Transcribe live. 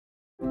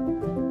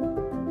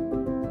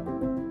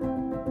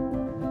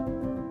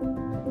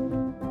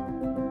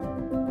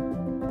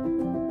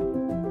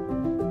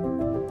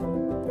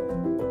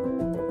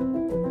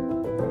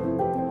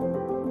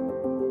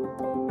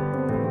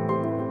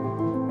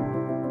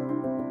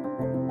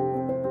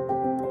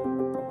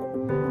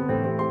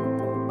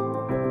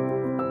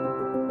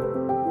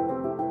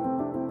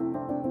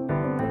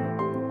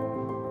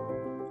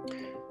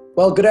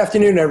Well, good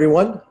afternoon,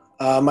 everyone.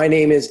 My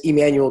name is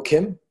Emmanuel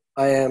Kim.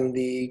 I am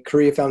the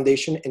Korea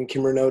Foundation and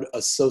Kim Renaud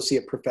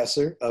Associate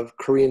Professor of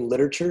Korean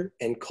Literature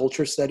and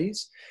Culture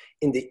Studies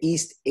in the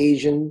East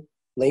Asian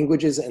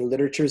Languages and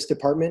Literatures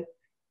Department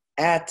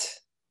at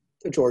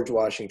the George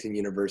Washington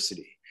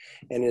University.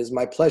 And it is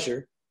my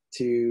pleasure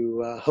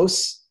to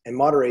host and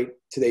moderate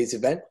today's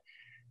event.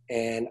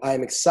 And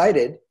I'm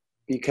excited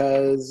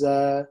because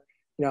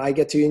I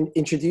get to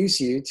introduce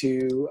you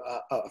to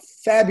a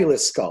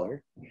fabulous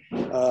scholar.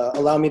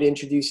 Allow me to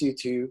introduce you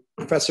to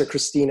Professor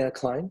Christina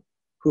Klein,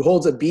 who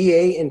holds a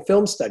BA in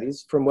Film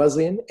Studies from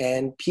Wesleyan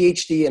and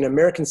PhD in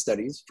American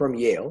Studies from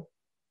Yale.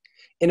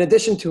 In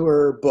addition to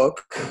her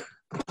book,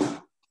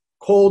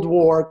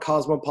 War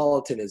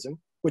Cosmopolitanism,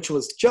 which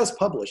was just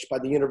published by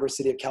the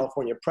University of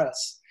California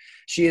Press,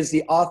 she is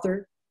the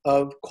author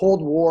of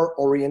Cold War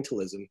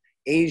Orientalism,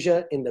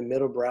 Asia in the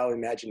Middlebrow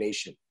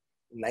Imagination,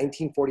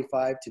 1945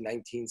 to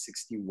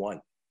 1961.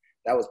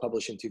 That was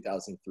published in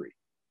 2003.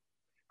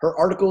 Her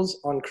articles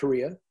on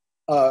Korea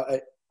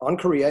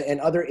and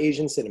other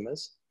Asian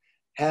cinemas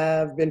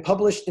have been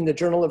published in the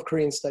Journal of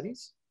Korean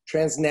Studies,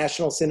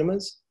 Transnational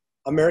Cinemas,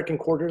 American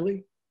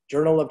Quarterly,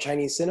 Journal of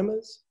Chinese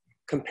Cinemas,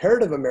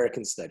 Comparative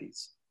American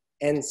Studies,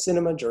 and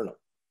Cinema Journal.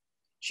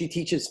 She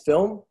teaches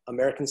film,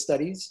 American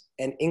Studies,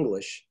 and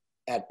English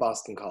at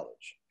Boston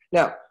College.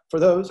 Now, for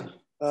those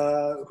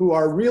who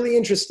are really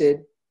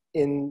interested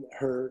in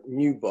her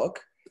new book,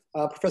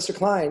 Professor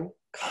Klein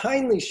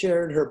kindly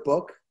shared her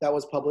book that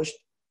was published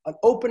on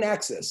open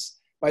access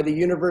by the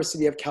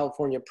University of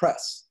California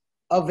Press,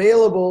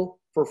 available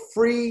for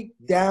free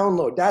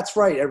download. That's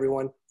right,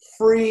 everyone,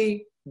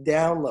 free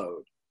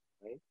download.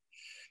 Right?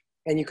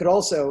 And you could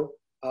also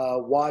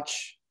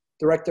watch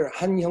director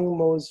Han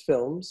Hyung-mo's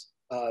films,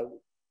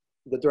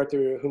 the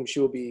director whom she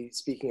will be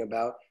speaking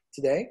about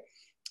today,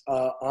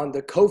 on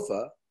the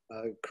KOFA,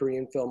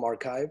 Korean Film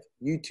Archive,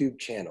 YouTube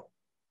channel.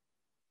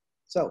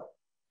 So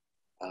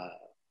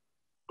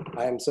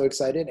I am so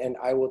excited, and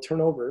I will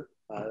turn over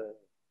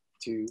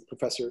to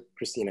Professor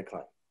Christina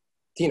Klein.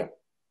 Tina.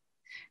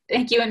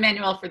 Thank you,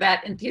 Emmanuel, for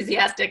that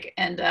enthusiastic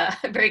and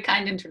very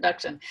kind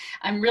introduction.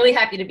 I'm really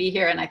happy to be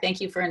here, and I thank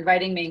you for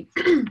inviting me.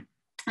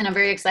 And I'm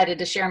very excited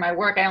to share my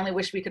work. I only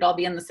wish we could all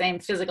be in the same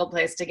physical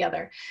place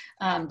together,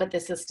 but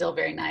this is still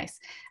very nice.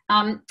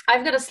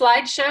 I've got a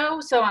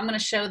slideshow, so I'm going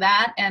to show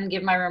that and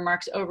give my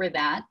remarks over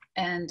that,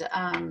 and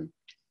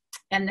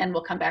then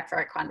we'll come back for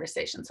our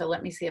conversation. So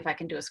let me see if I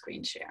can do a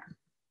screen share.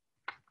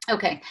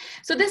 Okay,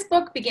 so this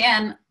book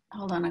began,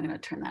 hold on, I'm going to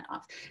turn that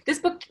off. This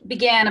book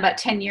began about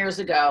 10 years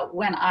ago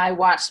when I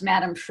watched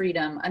Madame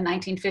Freedom, a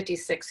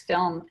 1956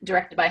 film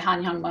directed by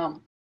Han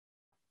Hyung-mo.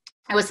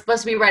 I was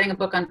supposed to be writing a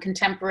book on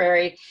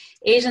contemporary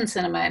Asian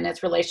cinema and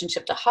its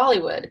relationship to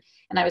Hollywood,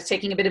 and I was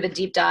taking a bit of a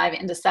deep dive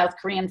into South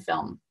Korean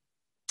film.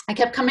 I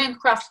kept coming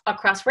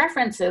across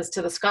references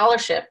to the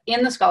scholarship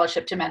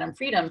to Madame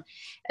Freedom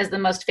as the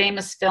most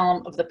famous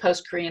film of the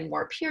post-Korean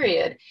War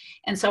period,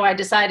 and so I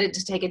decided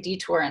to take a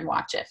detour and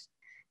watch it.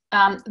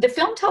 The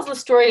film tells the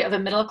story of a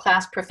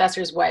middle-class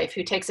professor's wife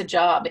who takes a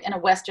job in a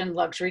Western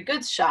luxury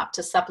goods shop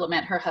to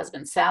supplement her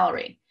husband's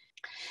salary.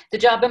 The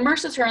job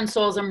immerses her in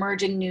Seoul's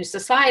emerging new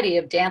society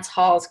of dance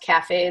halls,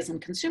 cafes,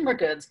 and consumer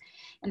goods,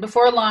 and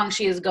before long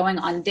she is going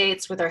on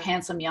dates with her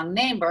handsome young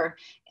neighbor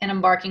and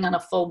embarking on a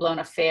full-blown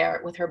affair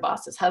with her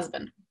boss's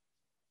husband.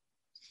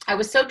 I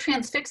was so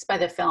transfixed by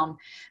the film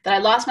that I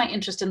lost my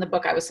interest in the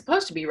book I was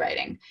supposed to be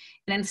writing,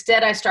 and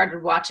instead I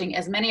started watching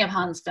as many of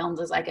Han's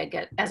films as I could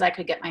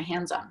get my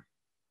hands on.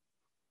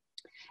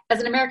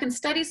 As an American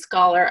Studies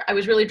scholar, I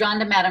was really drawn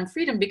to Madame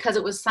Freedom because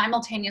it was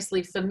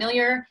simultaneously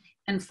familiar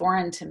and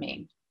foreign to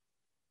me.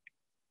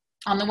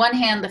 On the one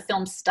hand, the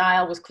film's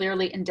style was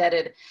clearly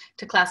indebted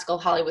to classical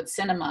Hollywood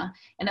cinema,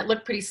 and it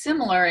looked pretty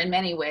similar in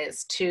many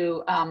ways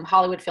to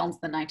Hollywood films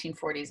in the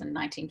 1940s and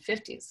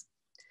 1950s.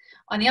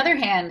 On the other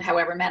hand,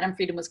 however, Madame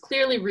Freedom was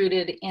clearly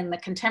rooted in the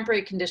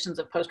contemporary conditions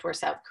of post-war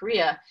South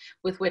Korea,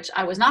 with which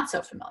I was not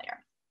so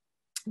familiar.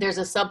 There's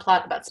a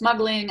subplot about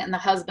smuggling, and the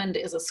husband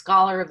is a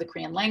scholar of the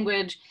Korean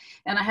language,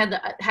 and I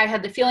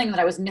had the feeling that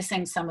I was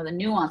missing some of the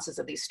nuances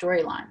of these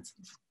storylines.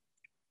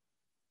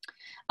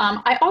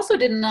 I also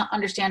didn't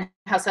understand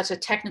how such a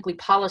technically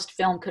polished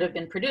film could have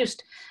been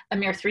produced a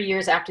mere 3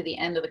 years after the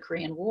end of the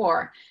Korean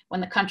War,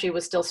 when the country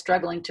was still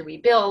struggling to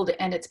rebuild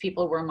and its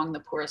people were among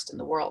the poorest in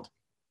the world.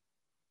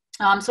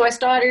 So I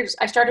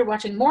started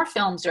watching more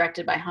films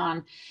directed by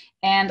Han,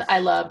 and I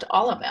loved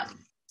all of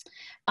them.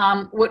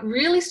 What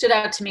really stood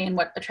out to me and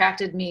what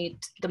attracted me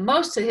the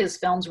most to his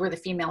films were the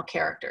female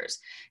characters.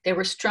 They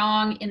were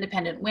strong,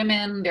 independent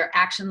women, their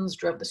actions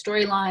drove the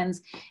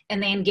storylines,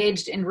 and they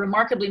engaged in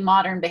remarkably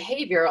modern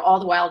behavior, all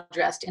the while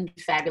dressed in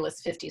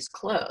fabulous 50s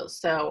clothes.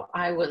 So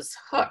I was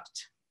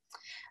hooked.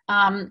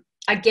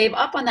 I gave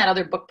up on that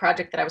other book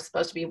project that I was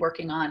supposed to be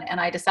working on, and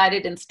I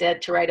decided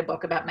instead to write a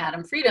book about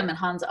Madame Freedom and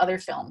Han's other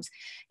films.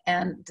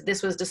 And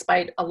this was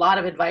despite a lot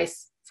of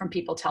advice from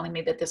people telling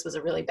me that this was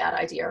a really bad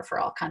idea for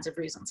all kinds of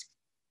reasons.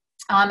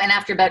 And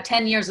after about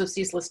 10 years of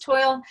ceaseless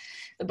toil,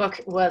 the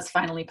book was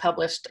finally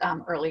published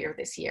earlier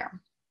this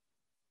year.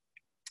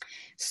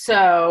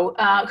 So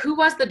who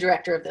was the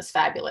director of this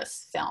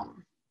fabulous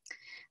film?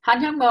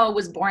 Han Hyung-mo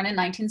was born in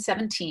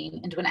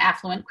 1917 into an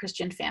affluent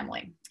Christian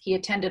family. He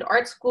attended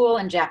art school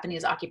in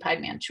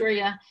Japanese-occupied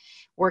Manchuria,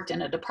 worked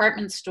in a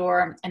department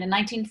store, and in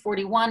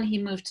 1941, he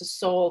moved to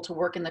Seoul to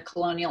work in the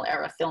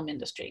colonial-era film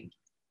industry.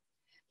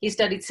 He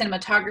studied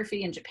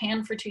cinematography in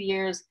Japan for 2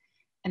 years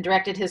and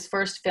directed his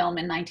first film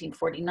in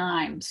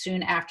 1949,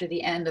 soon after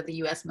the end of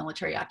the US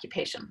military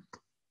occupation.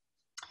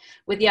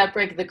 With the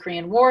outbreak of the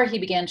Korean War, he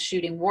began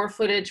shooting war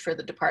footage for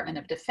the Department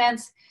of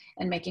Defense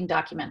and making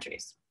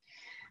documentaries.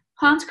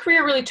 Han's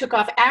career really took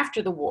off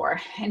after the war,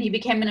 and he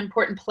became an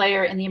important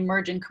player in the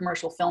emerging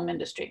commercial film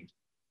industry.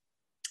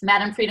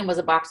 Madame Freedom was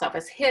a box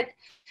office hit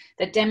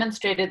that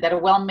demonstrated that a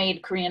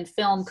well-made Korean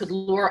film could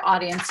lure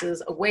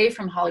audiences away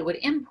from Hollywood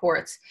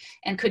imports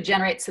and could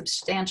generate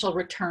substantial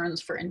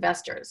returns for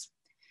investors.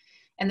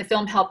 And the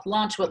film helped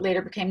launch what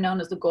later became known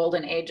as the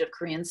golden age of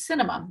Korean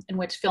cinema, in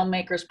which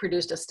filmmakers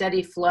produced a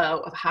steady flow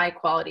of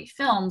high-quality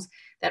films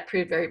that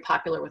proved very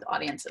popular with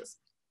audiences.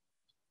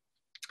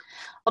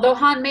 Although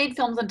Han made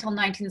films until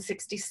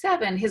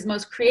 1967, his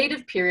most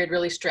creative period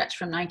really stretched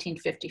from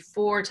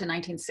 1954 to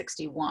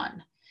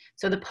 1961.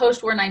 So the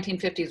post-war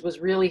 1950s was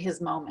really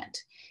his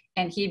moment,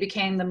 and he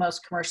became the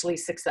most commercially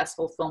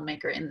successful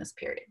filmmaker in this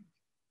period.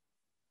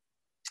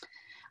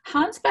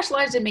 Han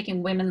specialized in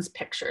making women's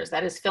pictures,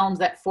 that is, films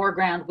that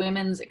foreground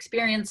women's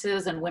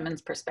experiences and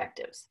women's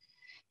perspectives.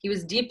 He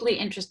was deeply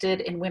interested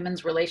in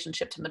women's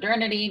relationship to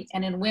modernity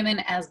and in women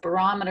as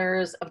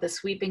barometers of the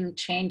sweeping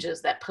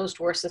changes that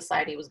post-war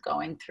society was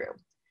going through.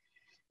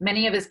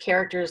 Many of his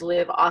characters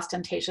live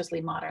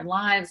ostentatiously modern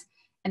lives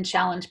and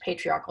challenge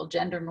patriarchal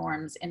gender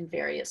norms in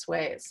various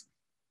ways.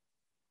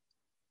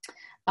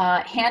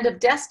 Hand of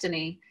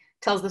Destiny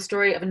tells the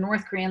story of a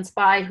North Korean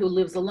spy who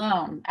lives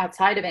alone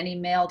outside of any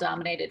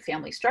male-dominated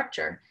family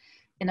structure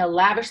in a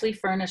lavishly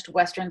furnished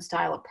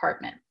Western-style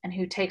apartment, and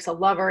who takes a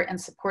lover and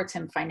supports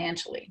him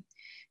financially.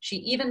 She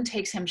even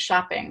takes him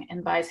shopping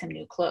and buys him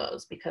new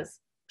clothes because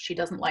she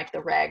doesn't like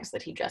the rags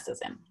that he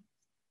dresses in.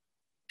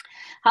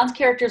 Han's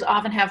characters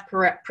often have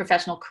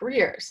professional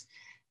careers.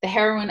 The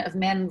heroine of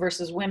Men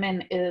vs.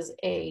 Women is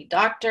a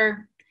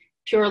doctor.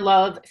 Pure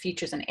Love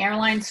features an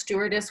airline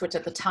stewardess, which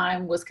at the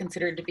time was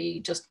considered to be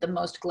just the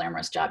most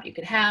glamorous job you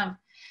could have.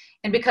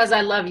 And Because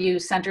I Love You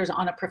centers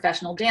on a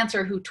professional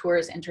dancer who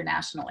tours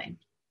internationally.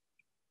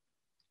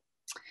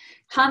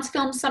 Han's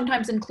films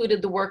sometimes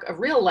included the work of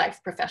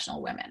real-life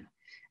professional women.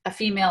 A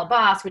Female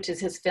Boss, which is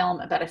his film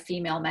about a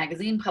female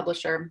magazine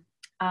publisher,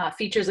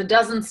 features a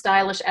dozen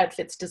stylish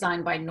outfits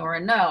designed by Nora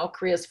No,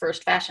 Korea's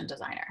first fashion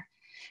designer.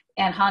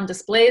 And Han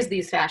displays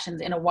these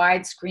fashions in a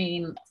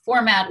widescreen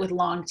format with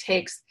long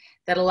takes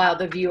that allow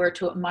the viewer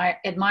to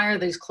admire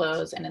these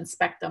clothes and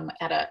inspect them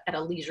at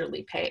a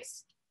leisurely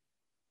pace.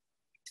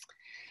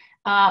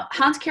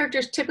 Han's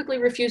characters typically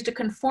refuse to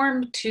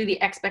conform to the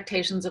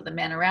expectations of the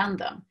men around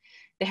them.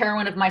 The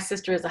heroine of My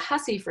Sister is a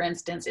Hussy, for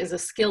instance, is a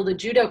skilled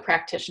judo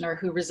practitioner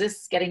who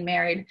resists getting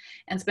married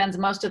and spends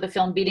most of the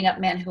film beating up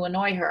men who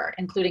annoy her,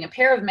 including a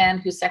pair of men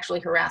who sexually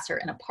harass her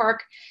in a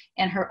park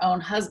and her own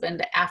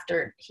husband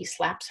after he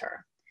slaps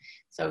her.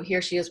 So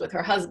here she is with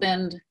her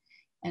husband,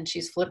 and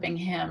she's flipping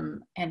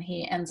him, and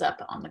he ends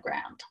up on the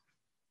ground.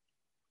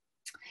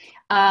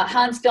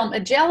 Han's film A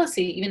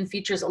Jealousy even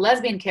features a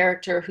lesbian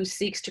character who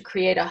seeks to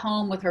create a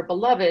home with her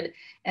beloved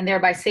and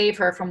thereby save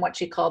her from what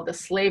she called the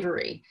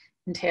slavery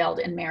entailed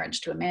in marriage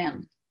to a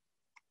man.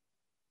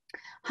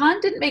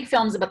 Han didn't make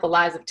films about the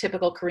lives of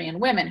typical Korean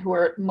women who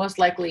are most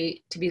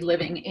likely to be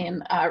living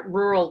in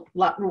rural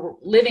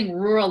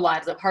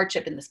lives of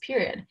hardship in this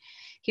period.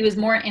 He was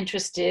more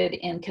interested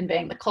in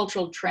conveying the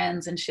cultural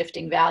trends and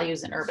shifting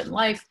values in urban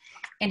life,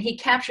 and he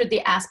captured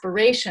the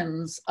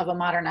aspirations of a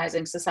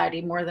modernizing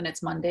society more than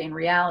its mundane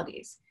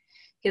realities.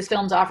 His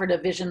films offered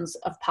visions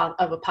of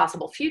a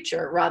possible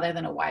future rather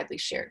than a widely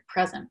shared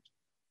present.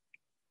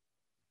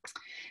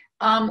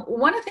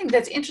 One of the things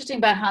that's interesting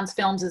about Han's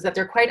films is that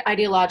they're quite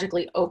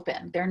ideologically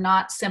open. They're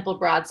not simple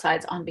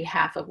broadsides on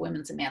behalf of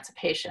women's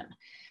emancipation.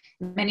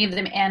 Many of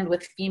them end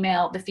with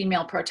the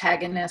female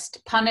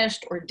protagonist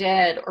punished or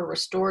dead or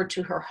restored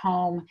to her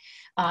home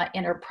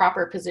in her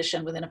proper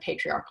position within a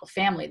patriarchal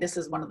family. This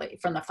is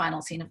from the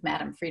final scene of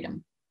Madame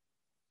Freedom.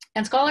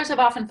 And scholars have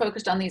often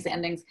focused on these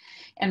endings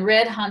and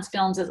read Han's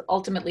films as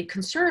ultimately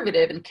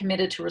conservative and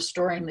committed to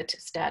restoring the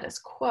status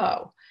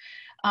quo.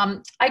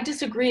 I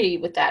disagree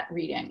with that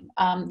reading.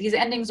 These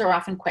endings are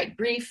often quite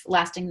brief,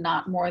 lasting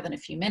not more than a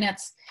few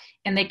minutes,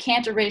 and they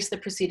can't erase the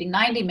preceding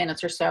 90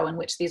 minutes or so in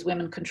which these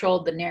women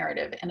controlled the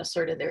narrative and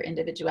asserted their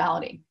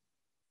individuality.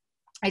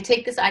 I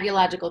take this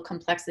ideological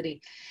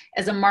complexity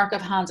as a mark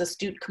of Han's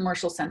astute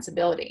commercial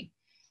sensibility.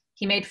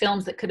 He made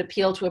films that could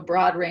appeal to a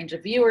broad range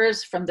of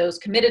viewers, from those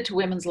committed to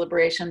women's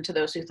liberation to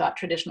those who thought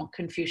traditional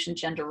Confucian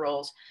gender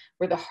roles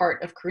were the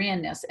heart of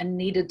Koreanness and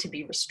needed to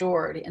be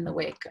restored in the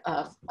wake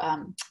of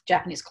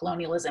Japanese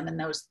colonialism and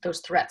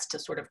those threats to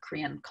sort of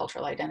Korean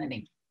cultural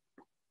identity.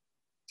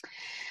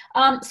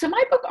 So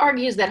my book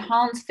argues that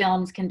Han's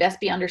films can best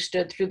be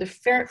understood through the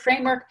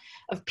framework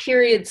of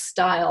period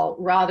style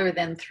rather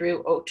than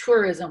through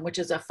auteurism, which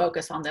is a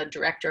focus on the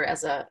director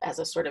as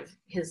a sort of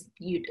his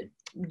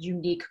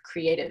unique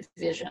creative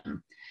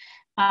vision.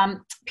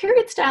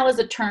 Period style is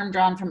a term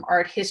drawn from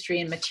art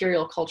history and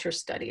material culture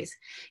studies,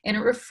 and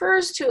it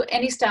refers to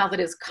any style that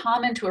is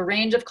common to a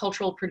range of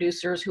cultural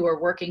producers who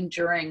are working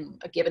during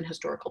a given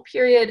historical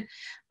period,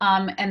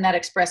 and that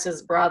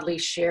expresses broadly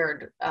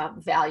shared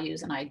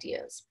values and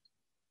ideas.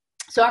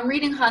 So I'm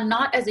reading Han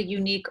not as a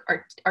unique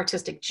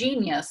artistic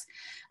genius,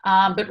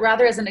 but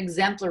rather as an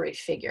exemplary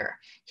figure.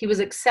 He was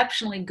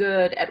exceptionally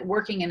good at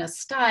working in a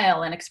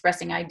style and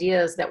expressing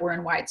ideas that were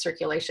in wide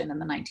circulation in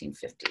the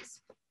 1950s.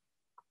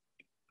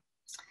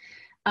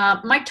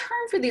 My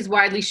term for these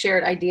widely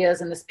shared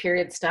ideas in this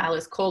period style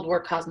is Cold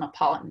War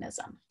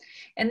cosmopolitanism.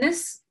 And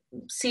this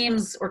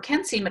seems, or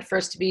can seem at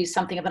first, to be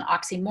something of an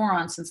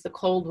oxymoron, since the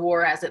Cold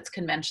War, as it's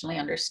conventionally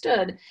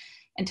understood,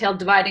 entailed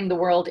dividing the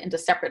world into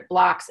separate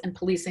blocks and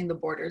policing the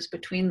borders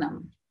between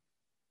them.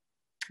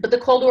 But the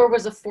Cold War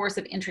was a force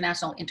of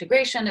international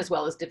integration as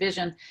well as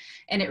division,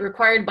 and it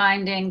required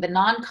binding the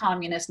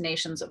non-communist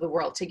nations of the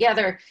world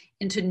together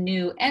into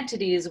new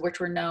entities, which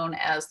were known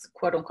as,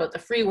 quote unquote, the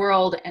free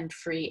world and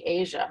free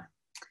Asia.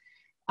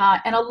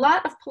 And a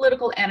lot of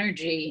political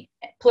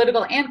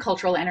and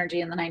cultural energy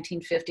in the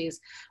 1950s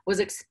was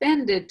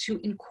expended to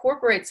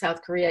incorporate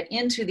South Korea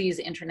into these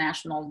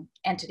international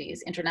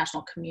entities,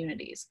 international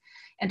communities,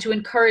 and to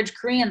encourage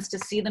Koreans to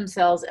see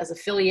themselves as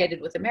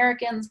affiliated with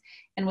Americans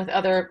and with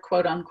other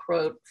quote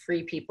unquote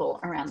free people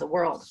around the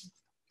world.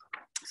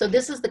 So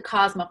this is the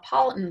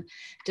cosmopolitan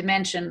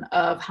dimension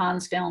of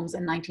Han's films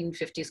and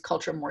 1950s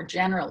culture more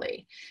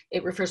generally.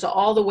 It refers to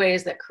all the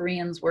ways that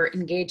Koreans were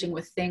engaging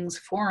with things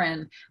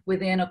foreign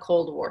within a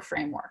Cold War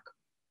framework.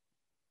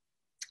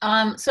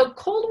 So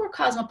Cold War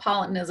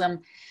cosmopolitanism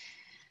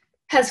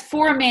has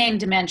four main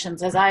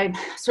dimensions, as I'm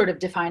sort of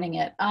defining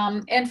it.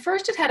 And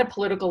first, it had a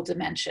political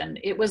dimension.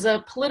 It was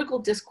a political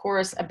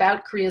discourse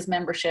about Korea's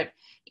membership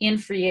in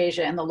Free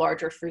Asia and the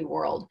larger free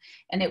world.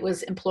 And it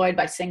was employed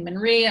by Syngman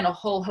Rhee and a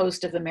whole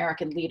host of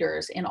American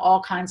leaders in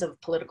all kinds of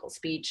political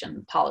speech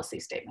and policy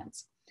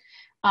statements.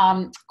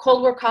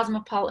 Cold War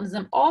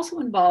cosmopolitanism also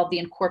involved the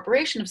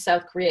incorporation of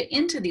South Korea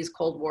into these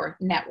Cold War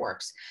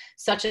networks,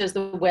 such as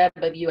the web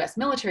of US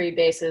military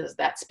bases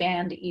that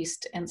spanned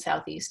East and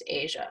Southeast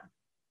Asia.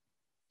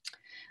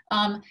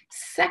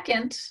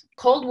 Second,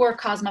 Cold War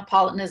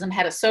cosmopolitanism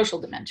had a social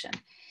dimension.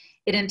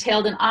 It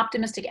entailed an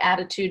optimistic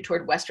attitude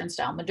toward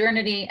Western-style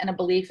modernity and a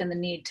belief in the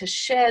need to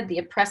shed the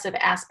oppressive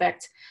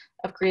aspects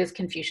of Korea's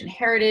Confucian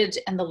heritage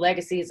and the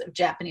legacies of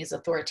Japanese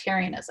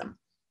authoritarianism,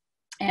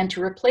 and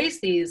to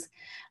replace these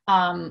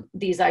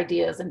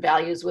ideas and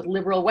values with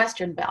liberal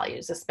Western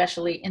values,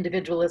 especially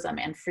individualism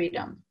and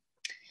freedom.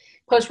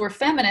 Post-war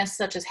feminists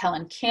such as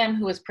Helen Kim,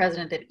 who was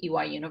president at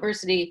EY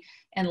University,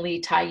 and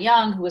Lee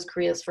Tae-young, who was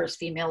Korea's first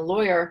female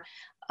lawyer,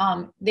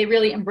 they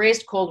really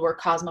embraced Cold War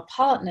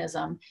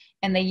cosmopolitanism,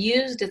 and they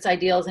used its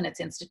ideals and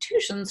its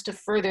institutions to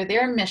further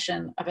their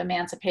mission of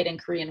emancipating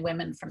Korean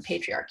women from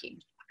patriarchy.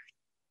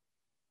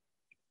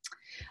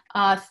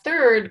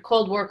 Third,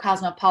 Cold War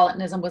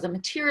cosmopolitanism was a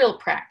material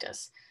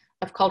practice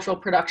of cultural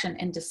production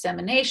and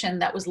dissemination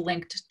that was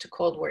linked to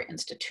Cold War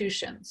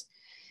institutions.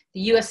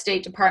 The US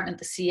State Department,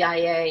 the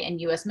CIA,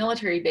 and US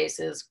military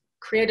bases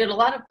created a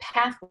lot of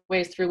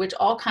pathways through which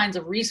all kinds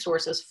of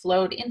resources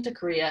flowed into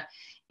Korea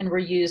and were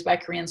used by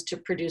Koreans to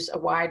produce a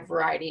wide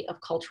variety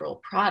of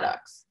cultural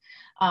products.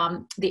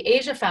 The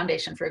Asia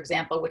Foundation, for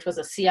example, which was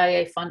a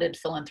CIA-funded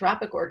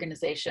philanthropic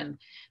organization,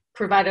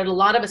 provided a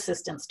lot of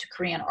assistance to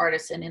Korean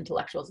artists and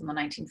intellectuals in the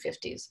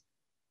 1950s.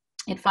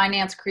 It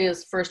financed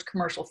Korea's first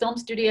commercial film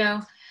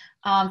studio,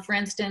 for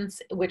instance,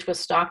 which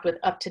was stocked with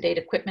up-to-date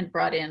equipment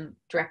brought in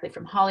directly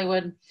from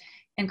Hollywood.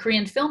 And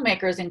Korean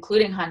filmmakers,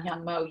 including Han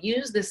Hyung-mo,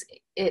 used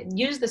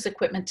this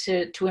equipment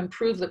to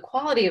improve the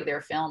quality of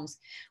their films,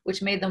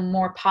 which made them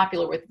more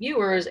popular with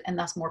viewers and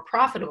thus more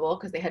profitable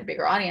because they had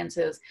bigger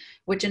audiences,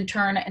 which in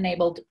turn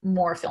enabled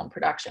more film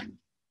production.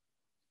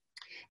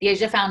 The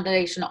Asia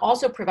Foundation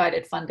also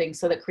provided funding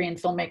so that Korean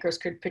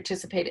filmmakers could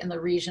participate in the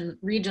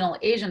regional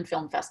Asian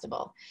Film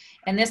Festival.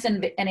 And this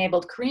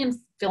enabled Korean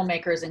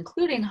filmmakers,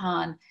 including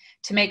Han,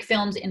 to make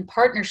films in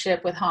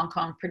partnership with Hong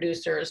Kong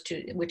producers,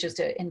 which is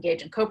to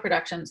engage in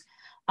co-productions,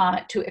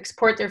 to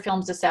export their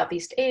films to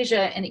Southeast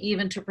Asia, and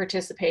even to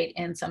participate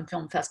in some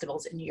film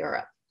festivals in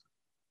Europe.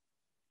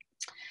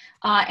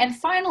 And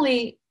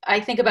finally, I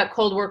think about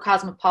Cold War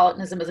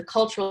cosmopolitanism as a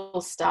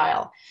cultural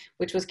style,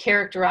 which was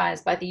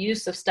characterized by the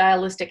use of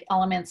stylistic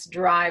elements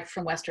derived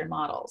from Western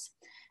models.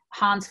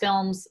 Han's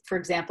films, for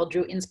example,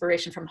 drew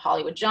inspiration from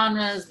Hollywood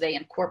genres. They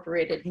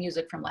incorporated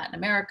music from Latin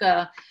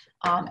America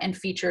and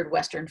featured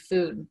Western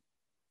food.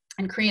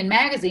 And Korean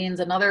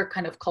magazines, another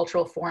kind of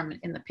cultural form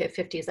in the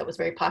 50s that was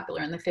very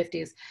popular in the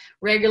 50s,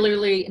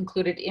 regularly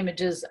included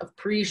images of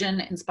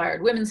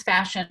Parisian-inspired women's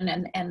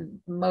fashion and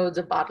modes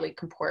of bodily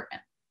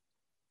comportment.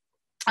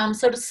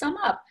 So to sum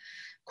up,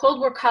 Cold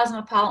War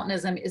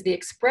cosmopolitanism is the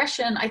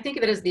expression, I think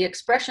of it as the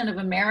expression of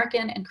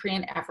American and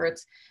Korean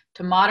efforts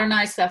to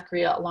modernize South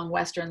Korea along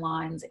Western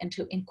lines and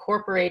to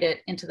incorporate it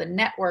into the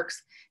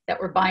networks that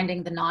were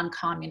binding the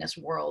non-communist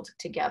world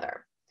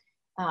together.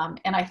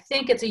 And I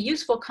think it's a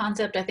useful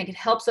concept. I think it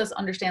helps us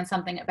understand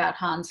something about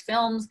Han's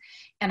films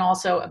and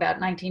also about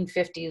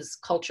 1950s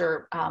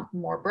culture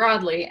more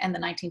broadly, and the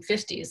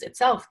 1950s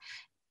itself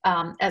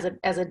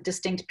as a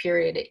distinct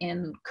period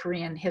in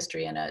Korean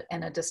history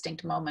and a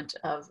distinct moment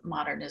of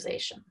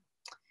modernization.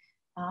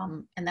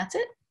 And that's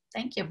it.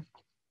 Thank you.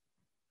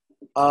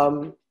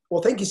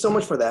 Well, thank you so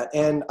much for that.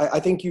 And I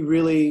think you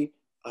really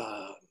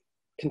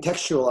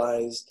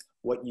contextualized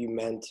what you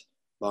meant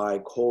by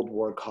Cold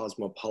War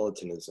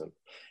cosmopolitanism.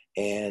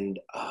 And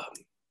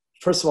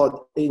first of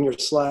all, in your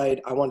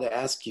slide, I wanted to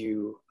ask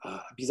you,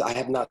 because I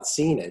have not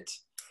seen it,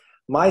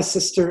 my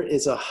sister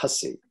is a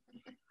hussy,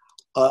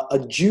 a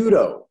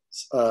judo.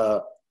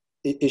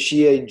 Is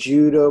she a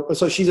judo?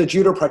 So she's a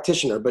judo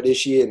practitioner, but is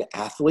she an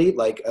athlete,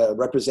 like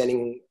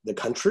representing the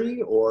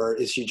country, or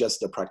is she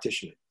just a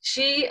practitioner?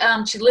 She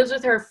lives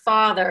with her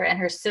father and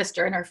her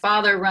sister, and her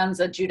father runs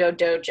a judo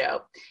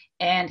dojo.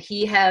 And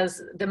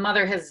the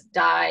mother has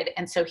died.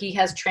 And so he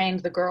has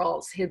trained the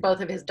girls, both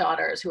of his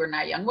daughters, who are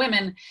now young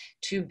women,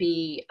 to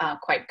be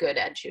quite good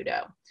at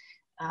judo.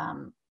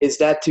 Is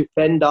that to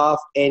fend off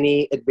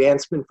any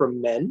advancement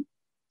from men?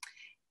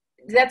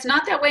 That's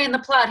not that way in the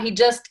plot.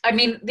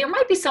 There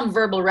might be some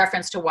verbal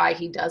reference to why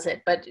he does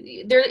it, but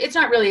it's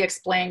not really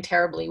explained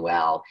terribly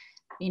well.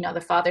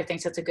 The father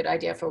thinks it's a good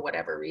idea for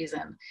whatever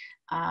reason.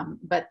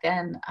 But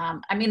then,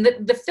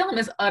 the film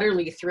is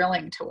utterly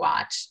thrilling to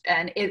watch.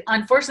 And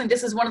unfortunately,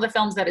 this is one of the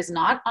films that is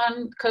not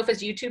on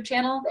KOFA's YouTube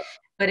channel,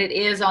 but it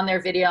is on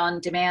their video on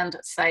demand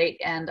site.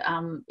 And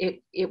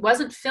it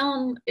wasn't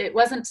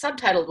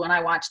subtitled when I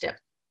watched it.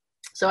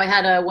 So I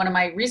had one of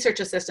my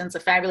research assistants, a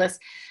fabulous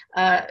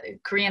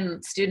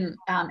Korean student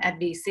at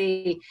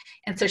BC.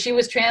 And so she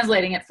was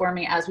translating it for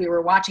me as we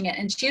were watching it.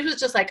 And she was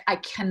just like, I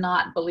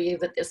can't believe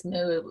this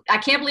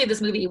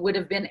movie would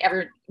have been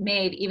ever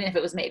made, even if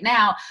it was made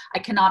now. I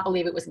cannot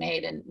believe it was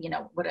made in,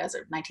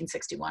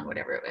 1961,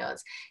 whatever it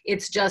was.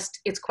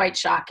 It's quite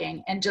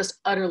shocking and just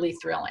utterly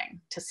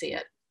thrilling to see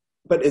it.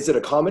 But is it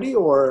a comedy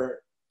or?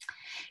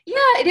 Yeah,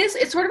 it is.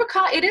 It's sort of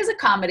it is a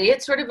comedy.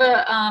 It's sort of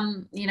a,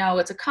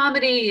 it's a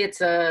comedy.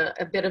 It's a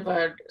bit of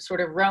a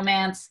sort of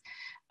romance.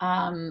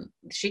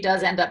 She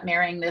does end up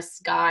marrying this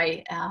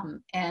guy,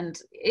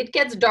 and it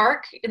gets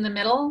dark in the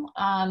middle.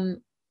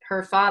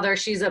 Her father,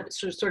 she's a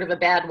sort of a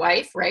bad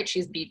wife, right?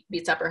 She's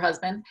beats up her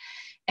husband,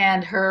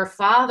 and her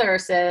father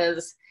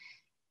says,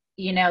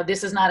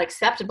 this is not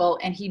acceptable,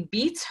 and he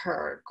beats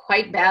her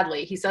quite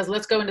badly. He says,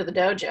 let's go into the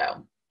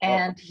dojo,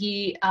 and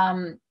he,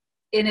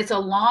 and it's a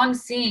long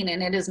scene,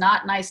 and it is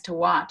not nice to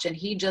watch. And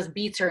he just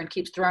beats her and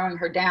keeps throwing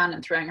her down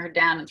and throwing her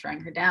down and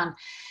throwing her down.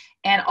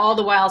 And all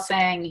the while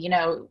saying,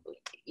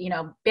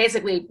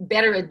 basically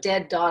better a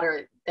dead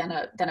daughter than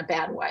a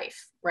bad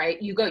wife, right?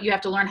 You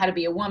have to learn how to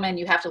be a woman.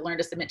 You have to learn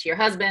to submit to your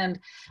husband,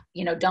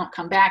 don't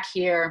come back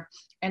here.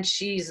 And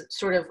she's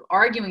sort of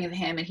arguing with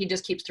him, and he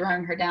just keeps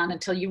throwing her down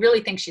until you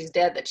really think she's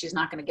dead, that she's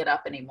not going to get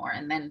up anymore.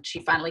 And then she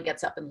finally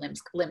gets up and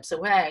limps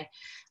away.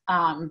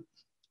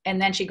 And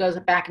then she goes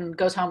back and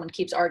goes home and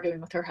keeps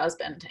arguing with her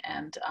husband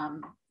and,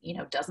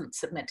 doesn't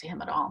submit to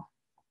him at all.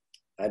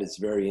 That is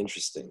very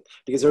interesting,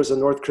 because there's a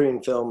North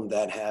Korean film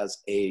that has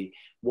a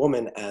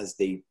woman as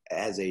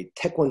a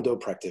taekwondo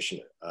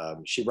practitioner.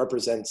 She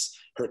represents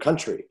her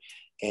country,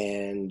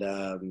 and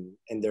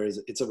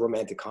it's a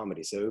romantic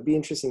comedy. So it would be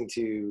interesting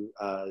to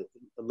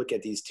look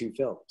at these two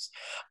films.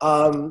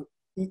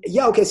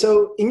 Okay.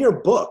 So in your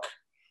book,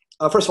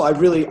 first of all,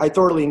 I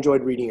thoroughly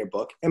enjoyed reading your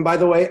book. And by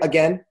the way,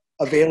 again,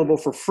 available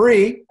for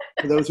free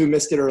for those who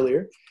missed it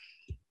earlier.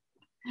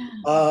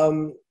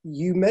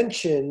 You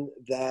mentioned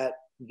that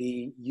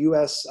the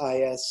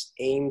USIS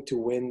aimed to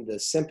win the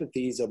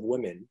sympathies of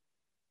women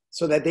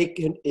so that they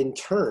can in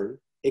turn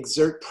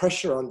exert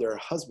pressure on their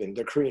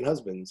Korean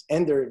husbands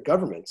and their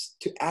governments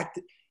to act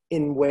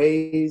in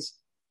ways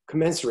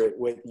commensurate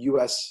with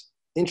US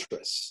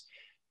interests.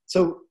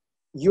 So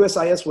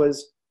USIS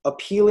was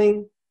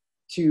appealing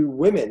to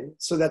women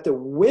so that the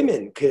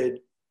women could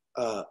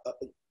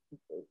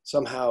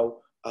somehow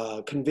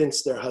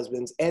convince their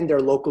husbands and their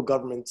local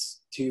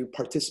governments to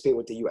participate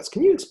with the US.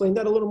 Can you explain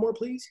that a little more,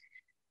 please?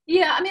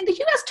 Yeah,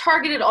 the US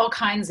targeted all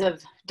kinds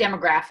of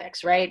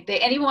demographics, right?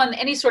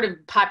 Any sort of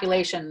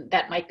population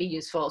that might be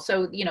useful.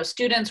 So,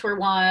 students were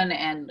one,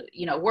 and,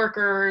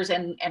 workers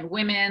and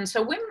women.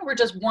 So women were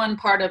just one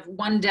part of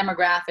one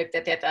demographic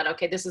that they thought,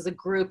 okay, this is a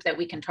group that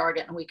we can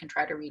target and we can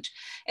try to reach.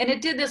 And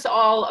it did this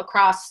all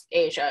across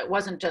Asia. It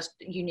wasn't just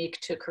unique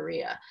to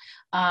Korea.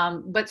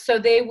 But so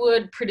they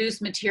would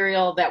produce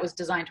material that was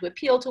designed to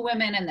appeal to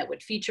women and that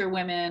would feature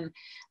women.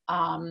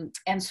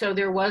 And so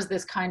there was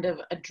this kind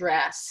of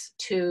address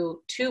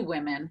to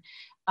women.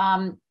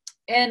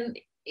 And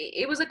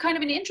it was a kind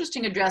of an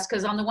interesting address,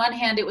 because on the one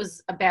hand, it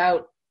was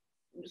about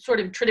sort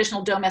of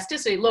traditional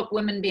domesticity, look,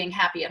 women being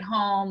happy at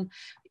home,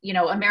 you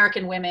know,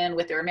 American women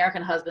with their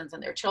American husbands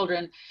and their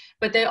children,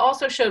 but they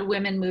also showed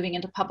women moving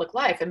into public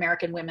life,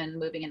 American women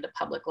moving into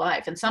public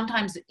life. And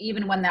sometimes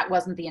even when that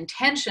wasn't the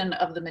intention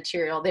of the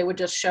material, they would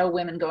just show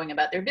women going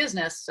about their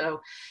business.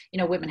 So, you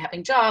know, women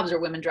having jobs, or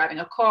women driving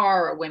a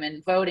car, or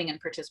women voting and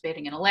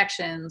participating in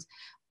elections.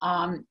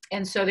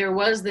 And so there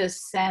was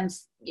this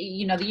sense,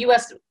 you know, the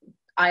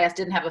USIS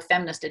didn't have a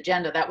feminist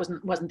agenda. That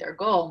wasn't their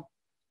goal,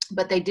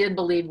 but they did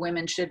believe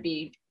women should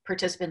be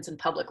participants in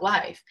public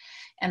life.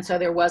 And so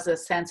there was a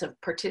sense of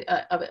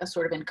a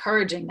sort of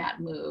encouraging that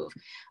move,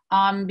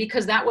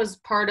 because that was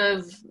part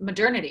of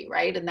modernity,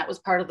 right? And that was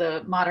part of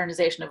the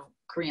modernization of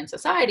Korean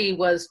society,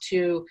 was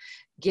to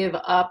give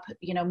up,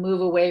 you know,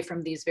 move away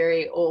from these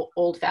very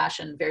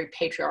old-fashioned, very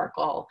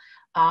patriarchal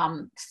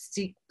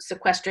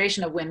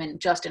sequestration of women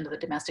just into the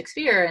domestic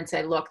sphere, and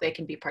say, look, they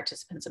can be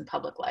participants in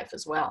public life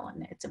as well.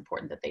 And it's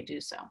important that they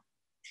do so.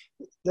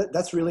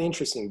 That's really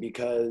interesting,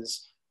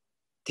 because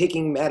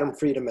taking Madam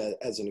Freedom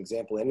as an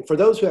example, and for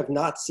those who have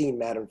not seen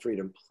Madam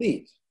Freedom,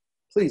 please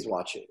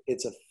watch it.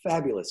 It's a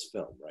fabulous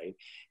film, right?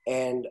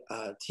 And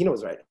Tina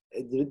was right.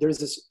 There's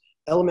this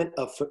element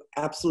of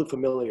absolute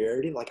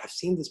familiarity. Like, I've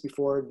seen this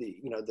before,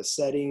 the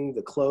setting,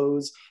 the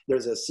clothes.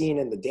 There's a scene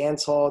in the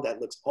dance hall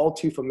that looks all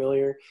too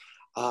familiar.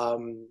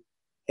 And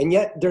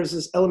yet there's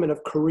this element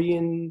of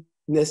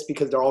Koreanness,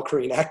 because they're all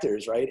Korean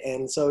actors, right?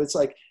 And so it's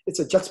like, it's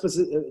a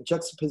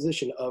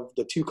juxtaposition of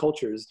the two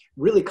cultures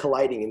really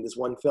colliding in this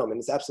one film, and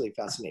it's absolutely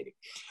fascinating.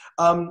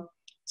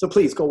 So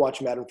please go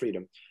watch Madam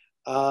Freedom.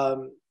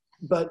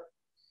 But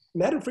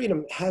Madam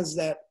Freedom has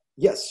that,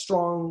 yes,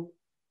 strong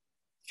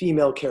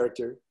female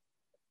character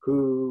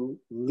who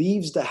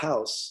leaves the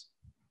house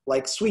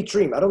like Sweet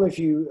Dream. I don't know if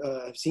you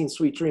have seen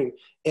Sweet Dream.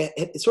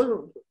 It sort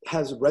of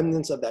has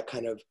remnants of that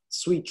kind of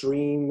Sweet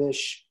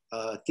Dream-ish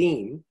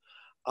theme,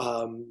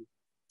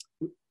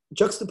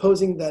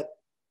 juxtaposing that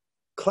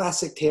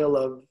classic tale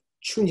of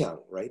Chunhyang,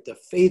 right? The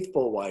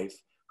faithful wife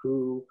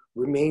who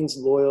remains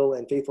loyal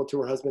and faithful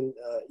to her husband,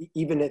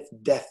 even if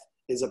death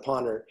is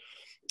upon her.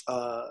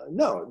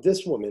 No,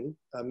 this woman,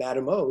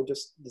 Madame O,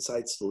 just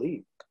decides to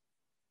leave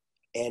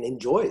and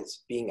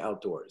enjoys being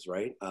outdoors,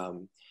 right?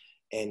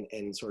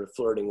 And sort of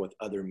flirting with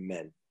other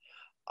men.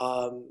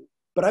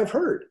 But I've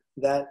heard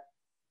that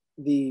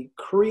the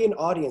Korean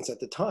audience at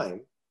the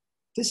time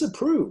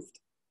disapproved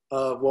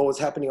of what was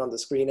happening on the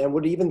screen, and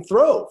would even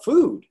throw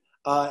food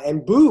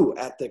and boo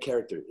at the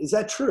character. Is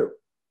that true?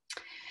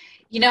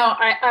 You know,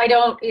 I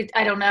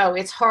don't know.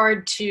 It's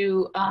hard to,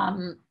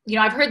 you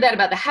know, I've heard that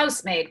about the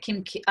housemaid,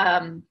 Kim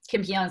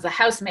Ki-young's the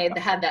housemaid,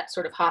 that had that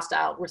sort of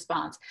hostile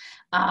response.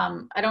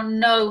 I don't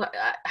know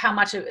how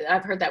much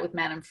I've heard that with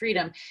Madam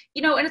Freedom.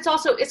 You know, and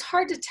it's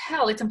hard to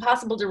tell. It's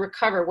impossible to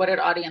recover. What did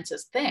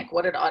audiences think?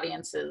 What did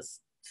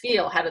audiences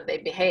feel? How did they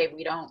behave?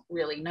 We don't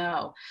really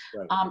know.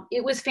 Right.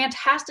 It was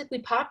fantastically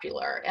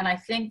popular. And I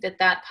think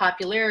that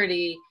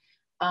popularity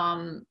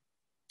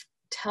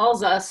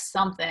tells us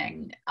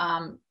something.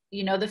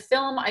 You know, the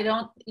film,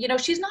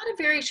 she's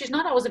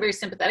not always a very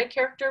sympathetic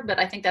character, but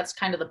I think that's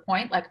kind of the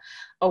point. Like,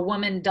 a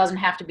woman doesn't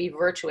have to be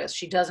virtuous.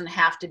 She doesn't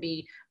have to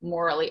be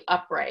morally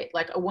upright.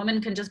 Like, a woman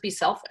can just be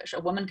selfish. A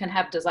woman can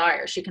have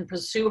desires. She can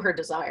pursue her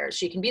desires.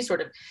 She can be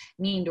sort of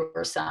mean to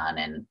her son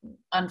and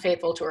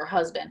unfaithful to her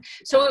husband.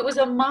 So it was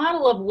a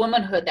model of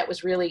womanhood that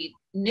was really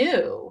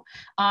new.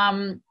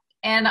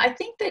 And I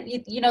think that,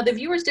 you know, the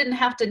viewers didn't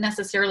have to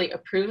necessarily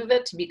approve of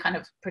it to be kind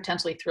of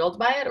potentially thrilled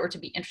by it, or to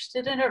be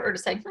interested in it, or to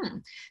say,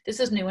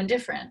 this is new and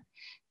different.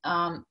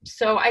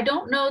 So I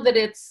don't know that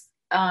it's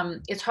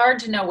hard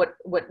to know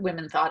what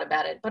women thought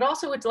about it, but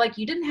also it's like,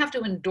 you didn't have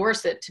to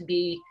endorse it to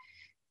be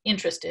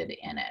interested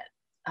in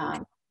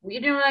it.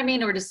 You know what I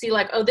mean? Or to see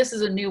like, oh, this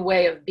is a new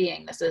way of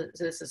being. This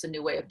is a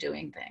new way of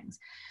doing things.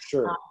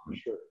 Sure,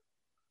 sure.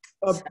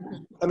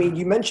 I mean,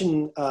 you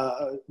mentioned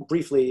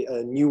briefly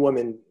a new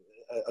woman,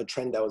 a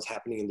trend that was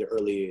happening in the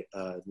early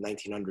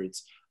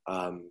 1900s.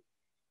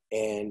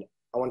 And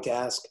I want to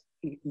ask,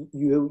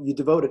 you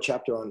devote a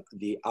chapter on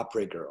the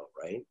opera girl,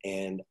 right?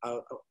 And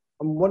I'm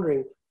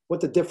wondering what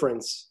the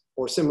difference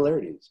or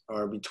similarities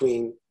are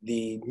between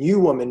the new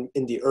woman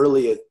in the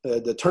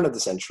the turn of the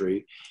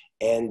century,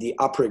 and the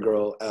opera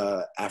girl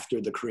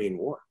after the Korean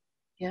War.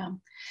 Yeah.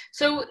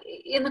 So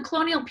in the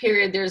colonial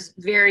period, there's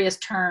various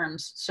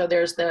terms. So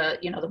there's the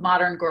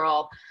modern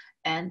girl,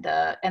 and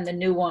the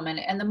new woman.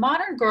 And the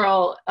modern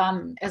girl,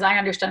 as I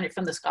understand it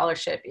from the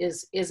scholarship,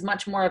 is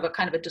much more of a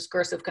kind of a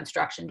discursive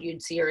construction.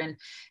 You'd see her in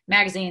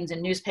magazines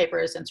and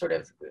newspapers, and sort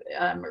of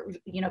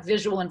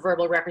visual and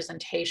verbal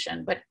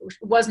representation, but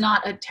was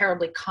not a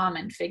terribly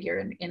common figure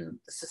in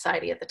the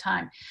society at the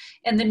time.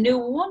 And the new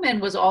woman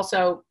was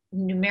also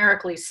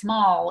numerically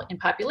small in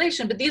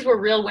population, but these were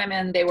real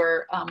women. They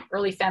were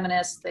early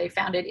feminists. They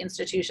founded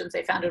institutions.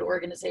 They founded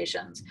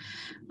organizations.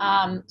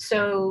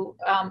 So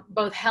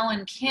both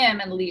Helen Kim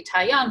and Lee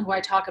Tae-yeon, who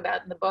I talk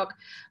about in the book,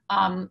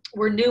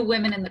 were new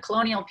women in the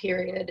colonial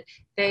period.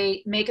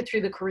 They make it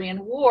through the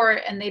Korean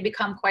War, and they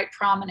become quite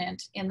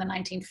prominent in the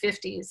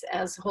 1950s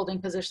as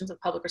holding positions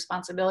of public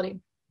responsibility.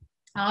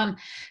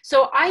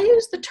 So I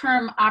use the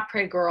term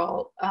après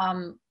girl,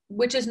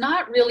 which is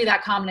not really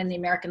that common in the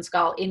American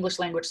English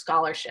language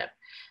scholarship.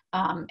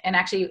 And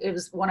actually, it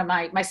was one of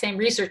my same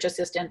research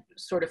assistant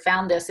sort of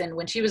found this, and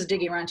when she was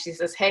digging around, she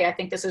says, "Hey, I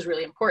think this is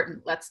really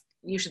important.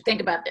 You should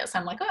think about this."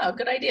 I'm like, "Oh,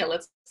 good idea.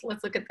 Let's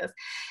look at this."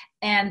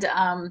 And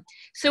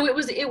so it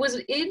was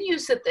in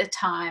use at the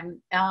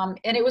time,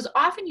 and it was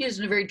often used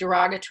in a very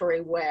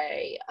derogatory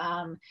way,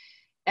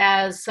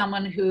 as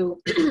someone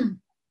who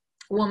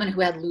woman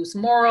who had loose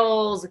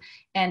morals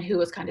and who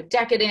was kind of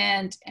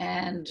decadent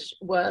and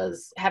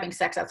was having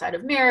sex outside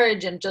of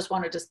marriage and just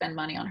wanted to spend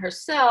money on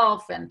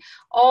herself and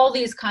all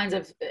these kinds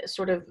of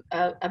sort of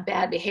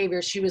bad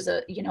behaviors. She was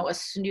a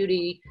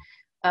snooty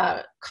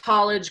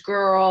college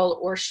girl,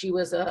 or she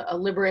was a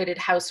liberated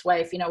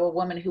housewife, a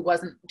woman who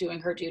wasn't doing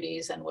her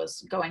duties and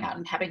was going out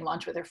and having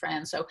lunch with her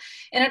friends. So,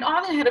 and it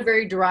often had a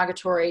very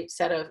derogatory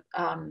set of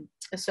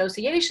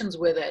associations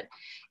with it.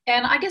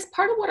 And I guess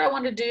part of what I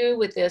want to do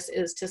with this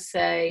is to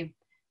say,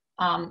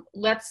 can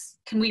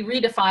we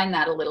redefine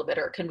that a little bit,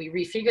 or can we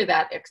refigure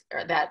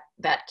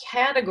that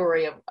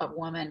category of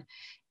woman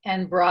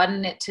and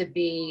broaden it to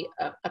be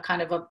a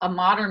kind of a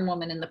modern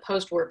woman in the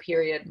post-war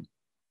period,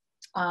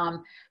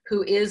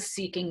 who is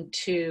seeking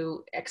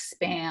to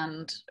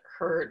expand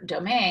her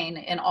domain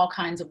in all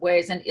kinds of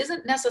ways and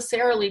isn't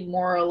necessarily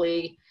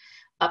morally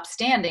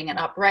upstanding and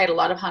upright. A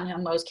lot of Han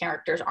Hyung-mo's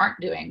characters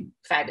aren't doing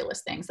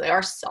fabulous things. They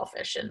are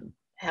selfish and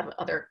have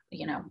other,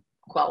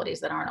 qualities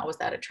that aren't always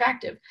that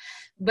attractive,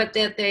 but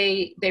that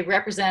they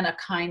represent a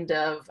kind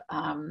of,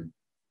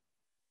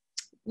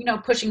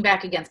 pushing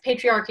back against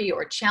patriarchy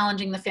or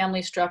challenging the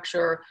family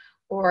structure,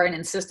 or an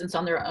insistence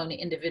on their own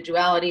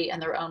individuality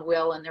and their own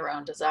will and their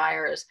own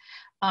desires.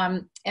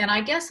 And I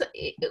guess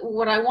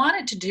what I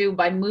wanted to do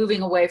by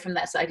moving away from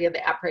this idea of the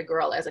après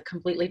girl as a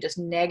completely just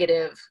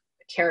negative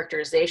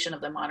characterization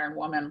of the modern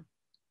woman,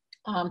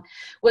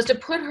 was to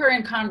put her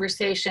in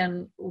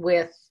conversation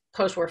with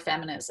post-war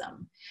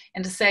feminism,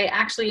 and to say,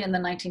 actually, in the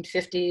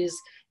 1950s,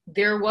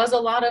 there was a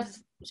lot of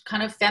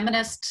kind of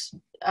feminist,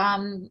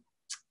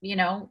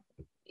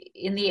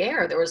 in the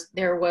air.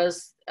 There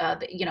was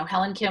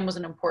Helen Kim was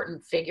an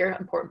important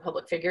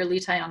public figure. Lee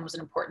Tae-yong was an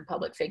important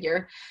public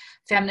figure.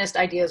 Feminist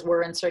ideas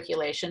were in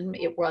circulation.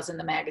 It was in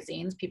the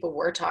magazines. People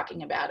were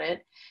talking about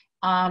it.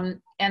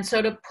 And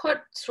so to put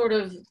sort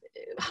of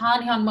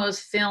Han Hyung-mo's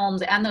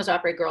films and those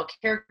après girl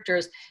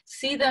characters,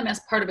 see them as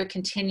part of a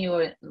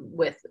continuum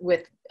with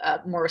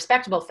more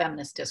respectable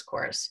feminist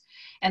discourse,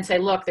 and say,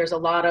 look, there's a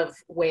lot of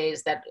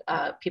ways that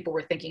people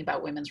were thinking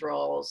about women's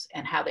roles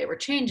and how they were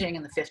changing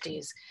in the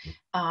 50s.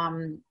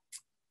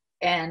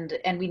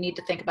 And we need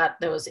to think about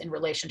those in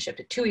relationship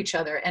to each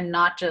other, and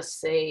not just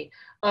say,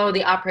 oh,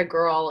 the opera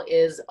girl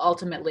is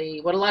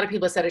ultimately, what a lot of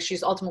people have said is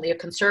she's ultimately a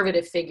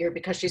conservative figure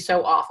because she's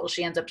so awful.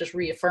 She ends up just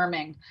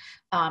reaffirming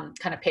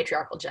kind of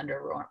patriarchal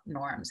gender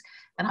norms.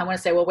 And I want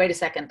to say, well, wait a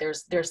second,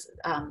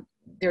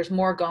 there's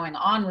more going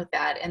on with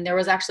that. And there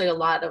was actually a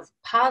lot of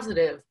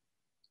positive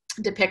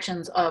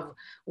depictions of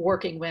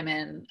working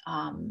women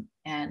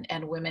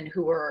and women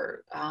who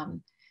were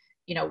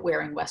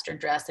wearing Western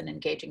dress and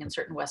engaging in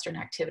certain Western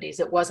activities.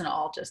 It wasn't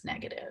all just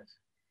negative.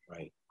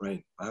 Right.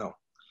 Wow.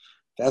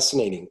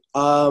 Fascinating.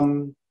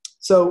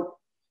 So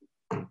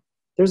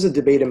there's a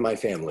debate in my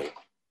family.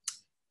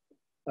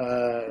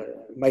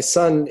 My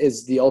son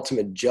is the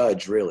ultimate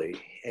judge, really,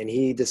 and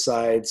he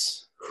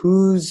decides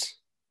whose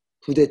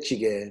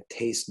부대찌개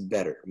tastes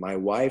better, my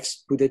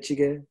wife's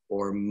부대찌개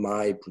or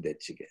my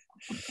부대찌개.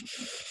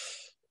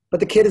 But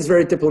the kid is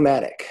very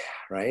diplomatic,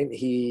 right?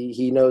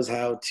 He knows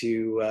how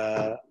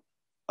to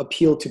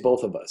appeal to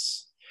both of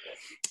us.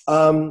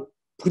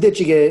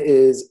 부대찌개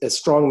is a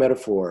strong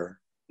metaphor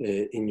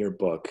in your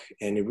book,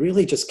 and it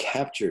really just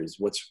captures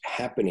what's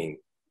happening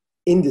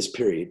in this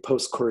period,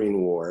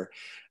 post-Korean War.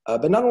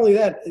 But not only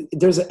that,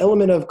 there's an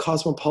element of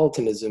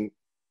cosmopolitanism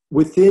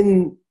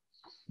within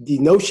the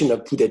notion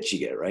of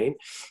부대찌개, right?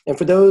 And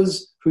for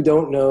those who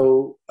don't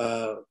know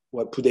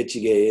what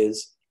부대찌개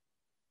is,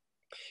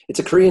 it's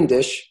a Korean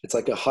dish. It's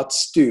like a hot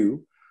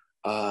stew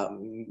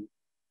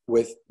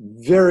with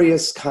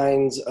various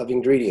kinds of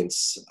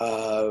ingredients.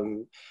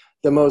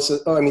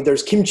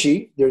 There's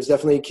kimchi. There's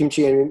definitely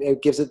kimchi, and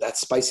it gives it that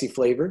spicy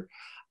flavor.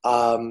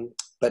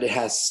 But it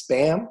has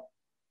Spam.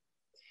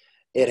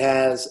 It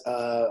has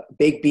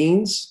baked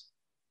beans,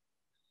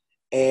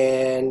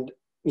 and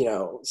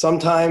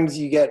sometimes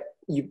you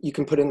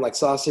can put in like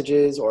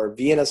sausages or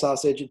Vienna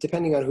sausage,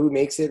 depending on who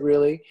makes it,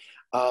 really,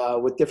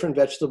 with different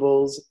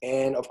vegetables.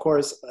 And of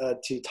course,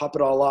 to top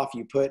it all off,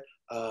 you put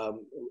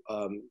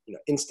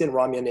instant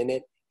ramen in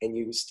it, and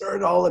you stir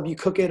it all up, you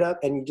cook it up,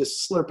 and you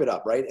just slurp it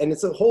up, right? And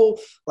it's a whole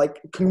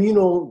like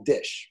communal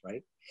dish,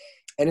 right?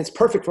 And it's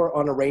perfect for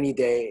on a rainy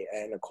day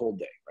and a cold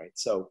day, right?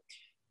 So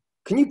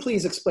can you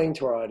please explain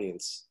to our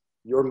audience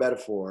your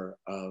metaphor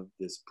of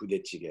this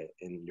부대찌개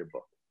in your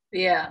book?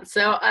 Yeah,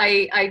 so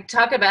I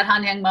talk about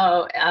Han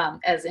Hyung-mo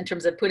as in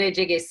terms of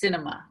부대찌개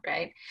cinema,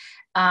 right?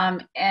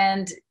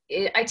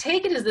 I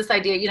take it as this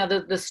idea,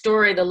 the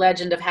story, the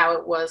legend of how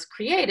it was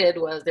created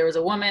was there was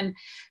a woman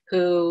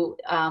who,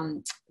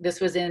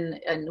 this was in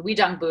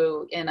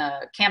Uijeongbu, in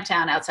a camp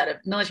town outside of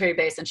military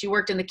base, and she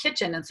worked in the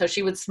kitchen, and so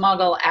she would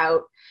smuggle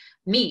out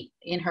meat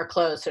in her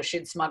clothes. So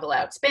she'd smuggle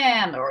out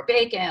Spam or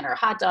bacon or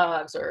hot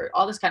dogs or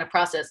all this kind of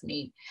processed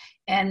meat.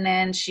 And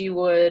then she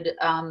would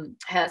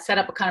set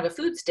up a kind of a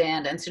food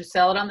stand, and she'd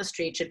sell it on the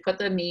street. She'd put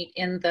the meat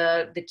in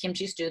the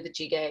kimchi stew, the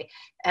jjigae,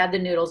 add the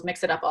noodles,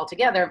 mix it up all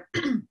together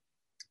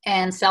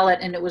and sell it.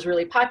 And it was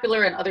really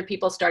popular, and other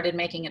people started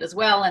making it as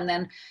well. And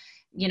then,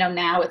 you know,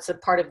 now it's a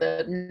part of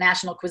the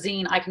national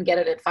cuisine. I can get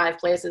it at 5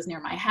 places near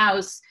my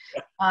house.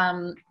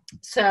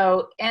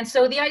 So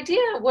the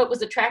idea, what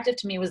was attractive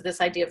to me was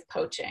this idea of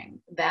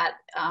poaching, that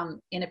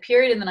in a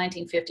period in the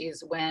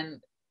 1950s when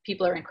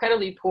people are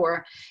incredibly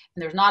poor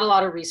and there's not a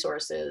lot of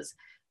resources,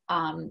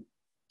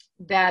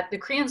 that the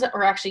Koreans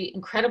are actually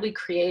incredibly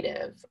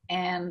creative,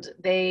 and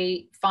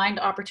they find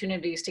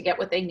opportunities to get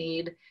what they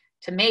need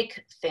to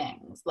make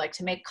things, like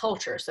to make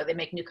culture. So they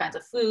make new kinds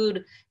of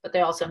food, but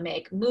they also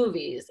make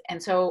movies.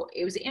 And so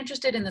it was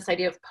interested in this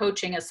idea of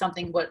poaching as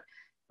something what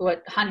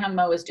Han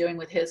Hyung-mo is doing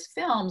with his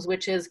films,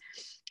 which is,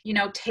 you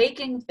know,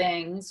 taking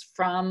things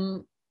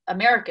from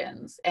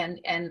Americans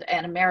and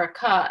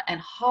America and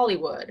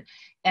Hollywood.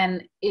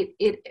 And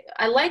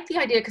I like the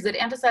idea because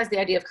it emphasized the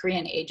idea of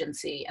Korean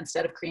agency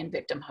instead of Korean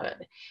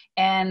victimhood.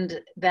 And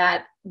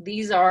that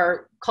these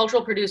are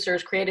cultural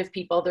producers, creative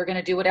people, they're going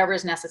to do whatever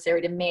is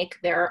necessary to make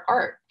their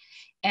art.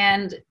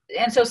 And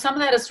so some of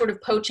that is sort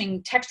of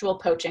poaching, textual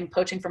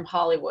poaching from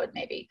Hollywood,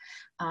 maybe.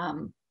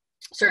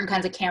 Certain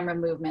kinds of camera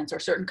movements or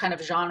certain kind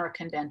of genre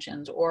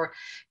conventions, or,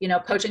 you know,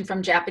 poaching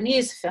from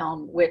Japanese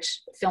film,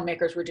 which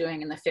filmmakers were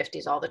doing in the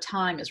 50s all the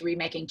time, is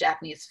remaking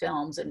Japanese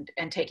films and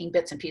taking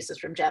bits and pieces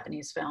from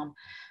Japanese film.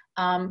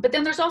 But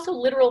then there's also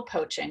literal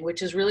poaching,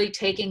 which is really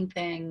taking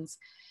things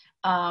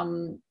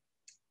and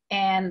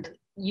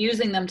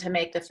using them to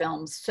make the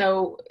films.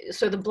 So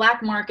the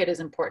black market is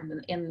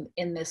important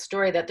in this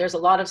story, that there's a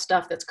lot of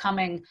stuff that's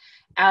coming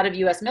out of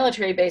US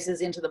military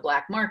bases into the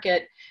black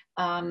market.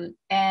 And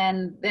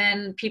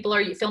then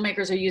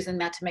filmmakers are using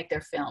that to make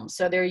their films.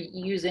 So they're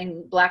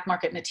using black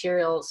market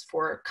materials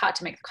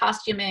to make the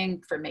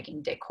costuming, for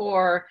making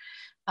decor.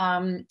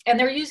 And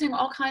they're using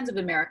all kinds of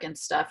American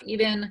stuff,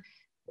 even,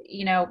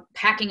 you know,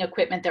 packing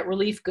equipment that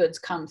relief goods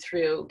come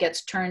through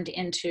gets turned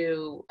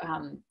into,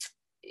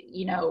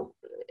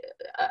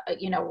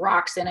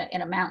 rocks in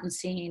a mountain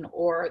scene,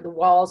 or the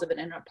walls of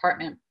an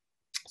apartment.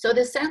 So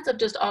this sense of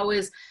just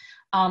always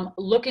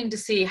looking to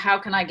see how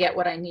can I get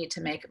what I need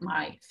to make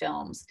my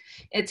films.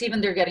 It's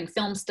even they're getting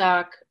film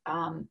stock.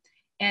 And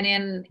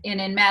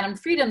in Madame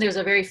Freedom, there's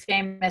a very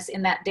famous,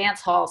 in that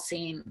dance hall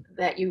scene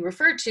that you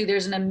referred to,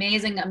 there's an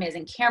amazing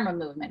camera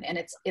movement, and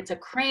it's a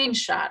crane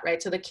shot,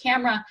 right? So the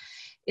camera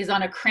is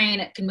on a crane.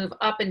 It can move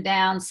up and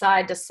down,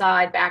 side to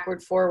side,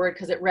 backward, forward,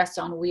 because it rests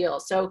on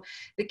wheels. So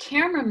the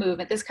camera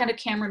movement, this kind of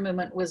camera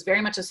movement, was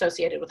very much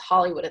associated with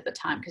Hollywood at the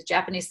time, because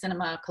Japanese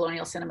cinema,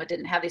 colonial cinema,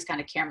 didn't have these kind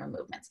of camera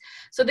movements.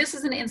 So this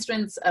is an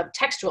instance of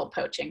textual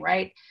poaching,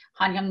 right?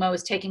 Han Hyung-mo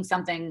is taking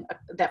something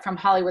that from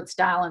Hollywood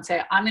style and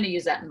say, I'm going to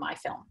use that in my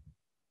film.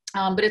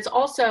 But it's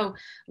also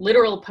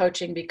literal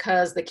poaching,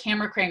 because the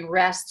camera crane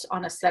rests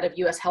on a set of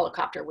US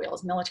helicopter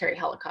wheels, military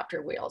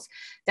helicopter wheels,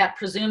 that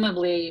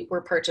presumably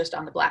were purchased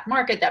on the black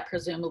market, that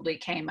presumably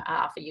came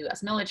off a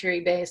US military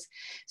base.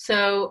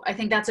 So I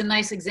think that's a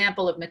nice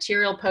example of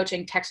material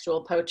poaching,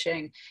 textual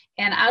poaching.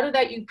 And out of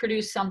that, you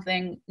produce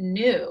something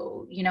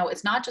new. You know,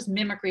 it's not just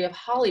mimicry of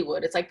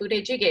Hollywood. It's like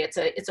Budae Jjigae.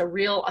 It's a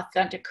real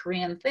authentic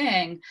Korean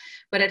thing,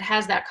 but it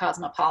has that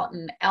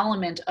cosmopolitan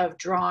element of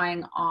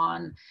drawing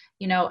on,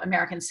 you know,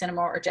 American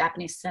cinema or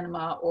Japanese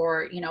cinema,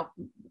 or, you know,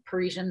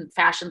 Parisian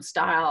fashion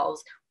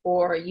styles,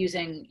 or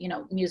using, you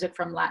know, music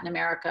from Latin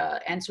America,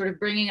 and sort of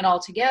bringing it all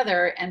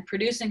together and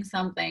producing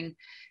something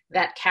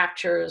that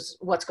captures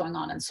what's going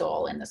on in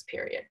Seoul in this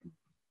period.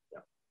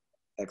 Yeah.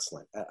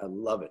 Excellent. I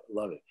love it.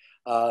 Love it.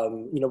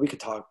 You know, we could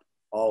talk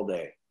all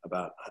day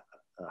about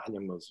Han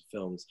Hyung-mo's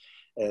films.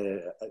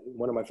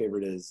 One of my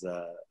favorite is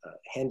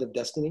Hand of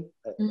Destiny.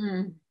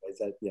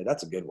 Yeah,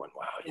 that's a good one.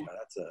 Wow, you know,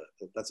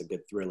 that's a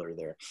good thriller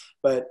there.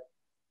 But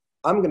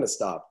I'm going to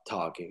stop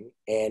talking,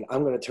 and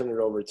I'm going to turn it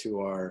over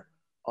to our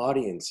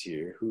audience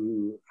here,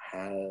 who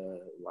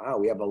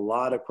we have a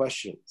lot of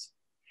questions.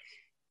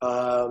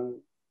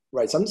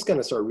 Right, so I'm just going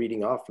to start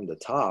reading off from the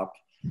top.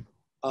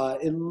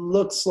 It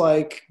looks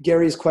like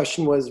Gary's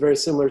question was very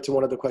similar to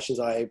one of the questions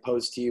I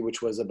posed to you,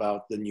 which was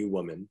about the new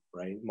woman,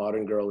 right?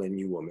 Modern girl and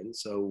new woman.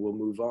 So we'll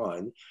move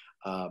on.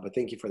 But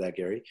thank you for that,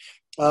 Gary.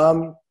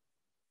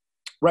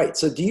 Right,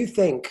 so do you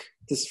think,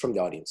 this is from the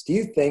audience, do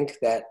you think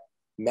that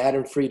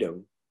Madame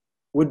Freedom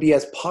would be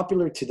as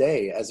popular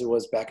today as it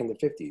was back in the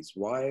 50s?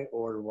 Why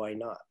or why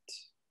not?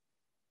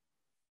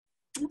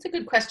 That's a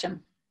good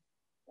question.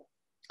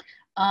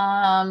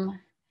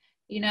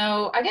 You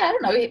know, I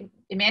don't know,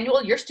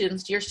 Emmanuel, do your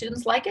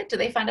students like it? Do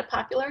they find it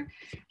popular?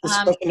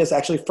 This question is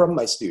actually from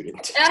my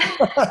student.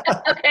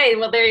 Okay,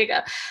 well, there you go.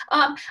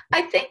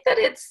 I think that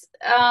it's,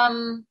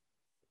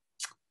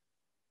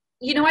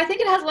 you know, I think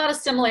it has a lot of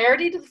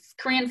similarity to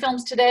Korean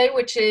films today,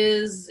 which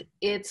is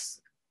it's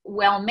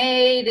well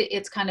made.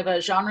 It's kind of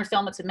a genre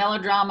film. It's a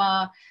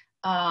melodrama.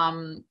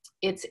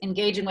 It's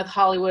engaging with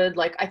Hollywood.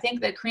 Like, I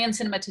think that Korean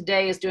cinema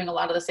today is doing a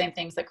lot of the same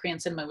things that Korean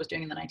cinema was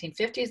doing in the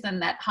 1950s,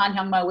 and that Han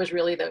Hyung-mo was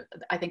really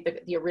I think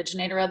the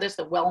originator of this,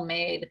 the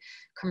well-made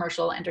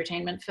commercial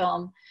entertainment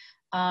film.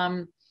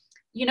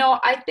 You know,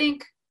 I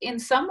think in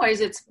some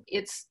ways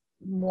it's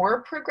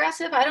more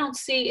progressive. I don't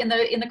see in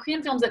the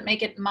Korean films that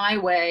make it my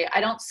way,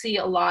 I don't see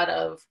a lot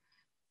of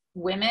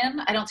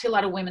women. I don't see a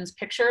lot of women's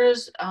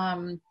pictures.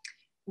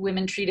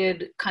 Women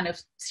treated kind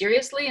of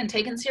seriously and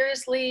taken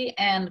seriously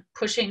and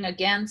pushing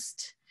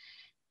against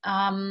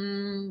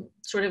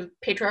sort of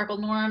patriarchal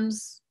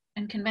norms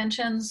and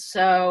conventions.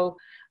 So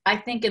I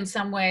think in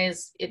some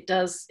ways it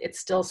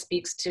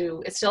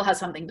still has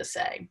something to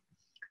say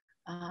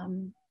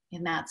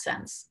in that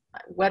sense.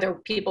 Whether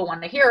people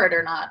want to hear it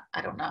or not,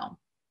 I don't know.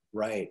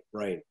 Right.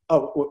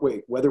 Oh,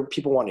 wait, whether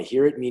people want to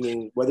hear it,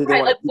 meaning whether they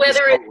right, want like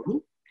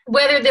to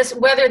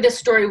whether this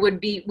story would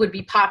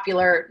be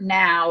popular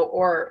now,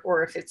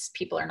 or if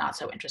people are not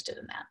so interested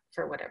in that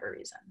for whatever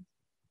reason.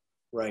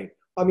 Right.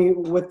 I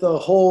mean, with the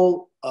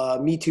whole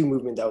Me Too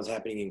movement that was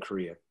happening in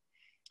Korea,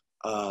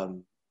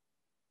 don't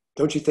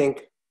you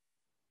think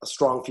a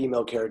strong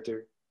female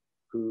character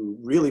who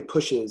really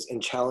pushes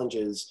and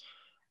challenges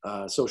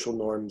social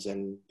norms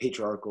and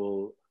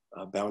patriarchal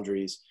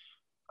boundaries,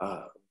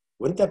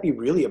 wouldn't that be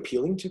really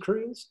appealing to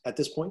Koreans at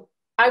this point?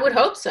 I would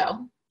hope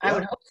so. Yeah. I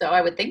would hope so.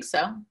 I would think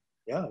so.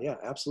 Yeah,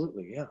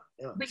 absolutely. Yeah.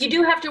 But you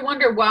do have to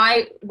wonder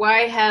why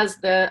has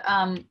the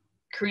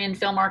Korean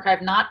Film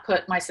Archive not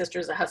put My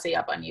Sister's a Hussy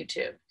up on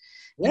YouTube?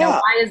 You know,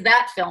 why is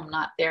that film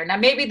not there? Now,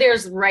 maybe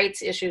there's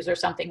rights issues or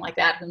something like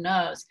that, who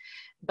knows?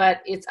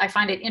 But I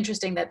find it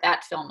interesting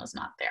that film is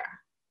not there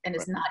and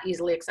is not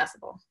easily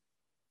accessible.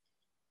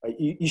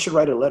 You should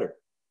write a letter.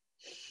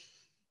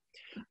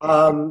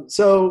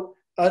 So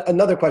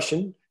another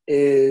question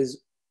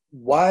is,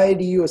 why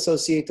do you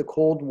associate the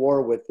Cold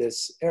War with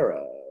this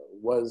era?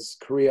 Was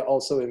Korea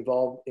also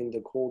involved in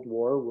the Cold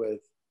War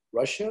with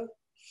Russia?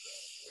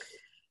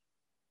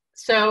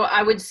 So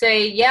I would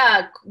say,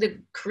 yeah,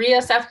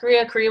 South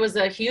Korea was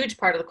a huge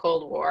part of the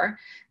Cold War.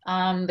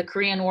 The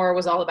Korean War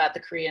was all about the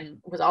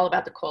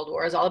Cold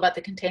War. It was all about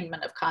the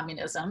containment of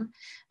communism.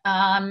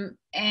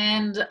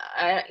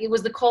 It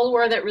was the Cold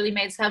War that really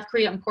made South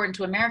Korea important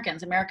to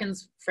Americans.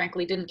 Americans,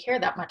 frankly, didn't care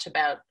that much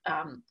about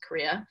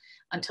Korea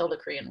until the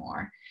Korean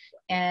War.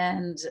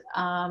 And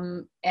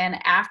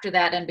after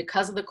that, and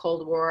because of the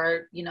Cold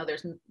War, you know,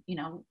 there's,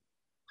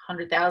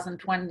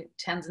 100,000,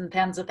 tens and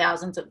tens of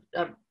thousands of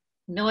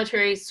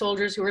military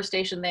soldiers who are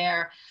stationed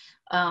there.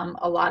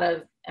 A lot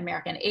of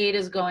American aid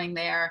is going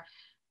there.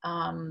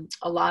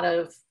 A lot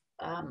of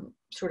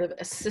sort of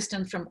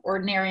assistance from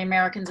ordinary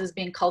Americans is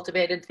being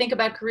cultivated. Think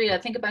about Korea,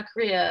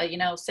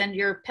 send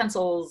your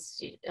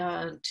pencils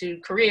to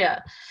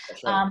Korea.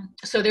 Right.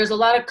 So there's a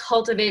lot of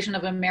cultivation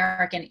of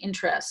American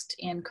interest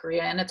in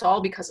Korea, and it's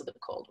all because of the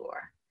Cold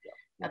War.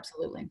 Yeah.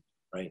 Absolutely.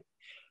 Right.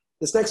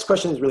 This next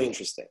question is really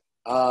interesting.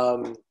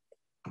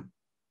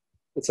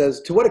 It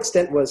says, to what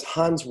extent was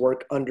Han's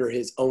work under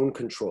his own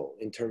control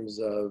in terms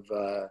of,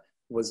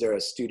 was there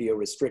a studio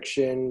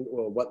restriction,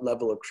 or what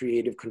level of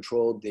creative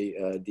control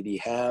did he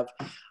have?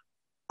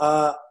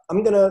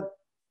 I'm gonna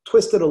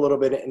twist it a little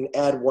bit and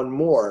add one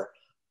more.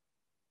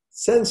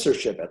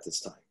 Censorship at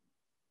this time.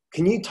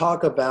 Can you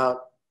talk about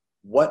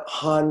what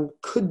Han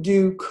could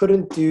do,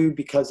 couldn't do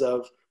because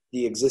of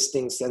the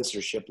existing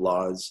censorship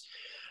laws?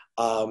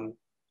 How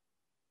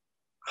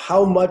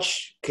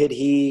much could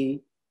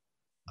he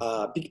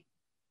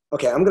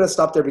okay, I'm going to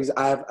stop there because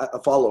I have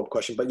a follow-up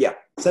question, but yeah,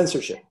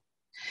 censorship.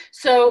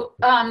 So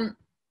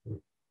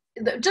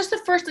just to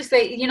firstly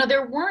say,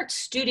 there weren't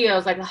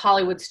studios like the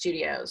Hollywood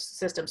studios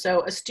system.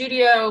 So a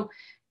studio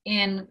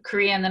in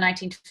Korea in the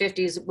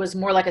 1950s was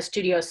more like a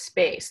studio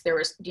space. There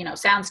was,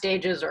 sound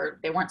stages, or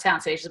they weren't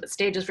sound stages, but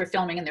stages for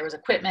filming, and there was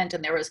equipment,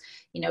 and there was,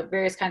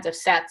 various kinds of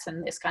sets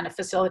and this kind of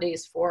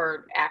facilities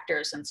for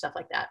actors and stuff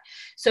like that.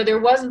 So there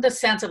wasn't the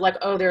sense of like,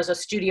 oh, there's a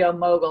studio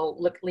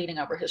mogul leaning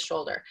over his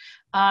shoulder.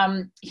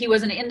 He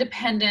was an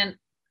independent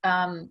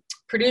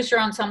producer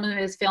on some of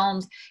his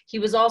films.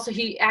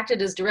 He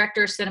acted as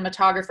director,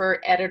 cinematographer,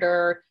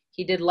 editor.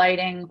 He did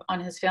lighting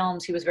on his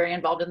films. He was very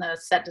involved in the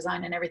set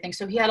design and everything.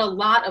 So he had a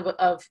lot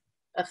of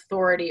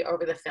authority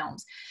over the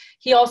films.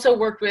 He also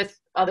worked with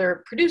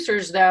other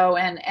producers though.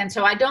 And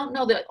so I don't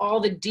know that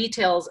all the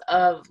details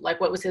of like,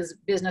 what was his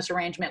business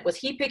arrangement? Was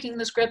he picking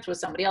the scripts?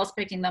 Was somebody else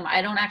picking them?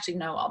 I don't actually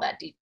know all that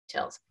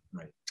details.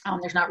 Right.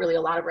 There's not really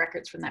a lot of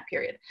records from that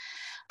period.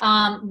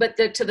 But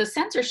to the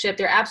censorship,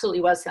 there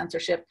absolutely was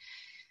censorship.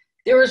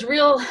 There was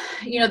real,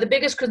 the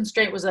biggest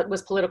constraint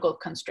was political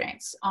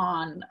constraints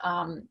on,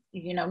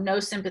 no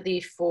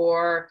sympathy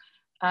for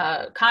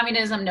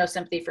communism, no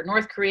sympathy for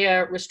North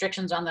Korea,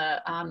 restrictions on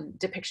the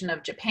depiction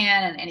of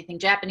Japan and anything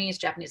Japanese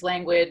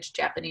language,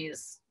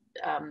 Japanese,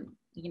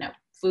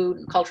 food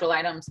and cultural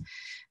items.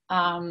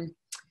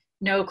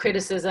 No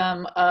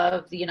criticism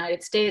of the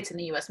United States and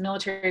the US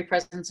military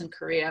presence in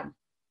Korea.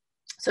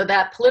 So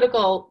that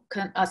political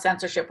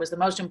censorship was the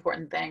most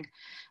important thing.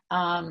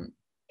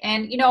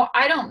 And, you know,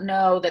 I don't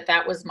know that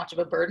that was much of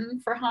a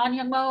burden for Han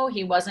Hyung-mo.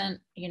 He wasn't,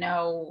 you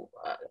know,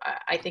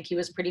 I think he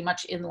was pretty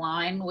much in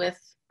line with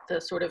the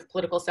sort of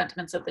political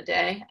sentiments of the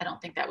day. I don't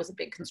think that was a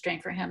big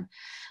constraint for him.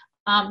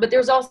 But there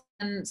was also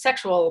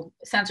sexual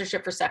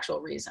censorship for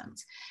sexual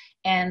reasons.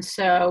 And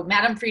so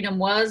Madame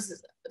Freedom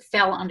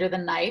fell under the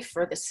knife,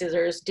 or the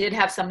scissors, did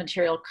have some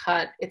material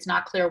cut. It's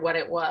not clear what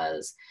it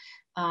was.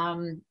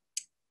 And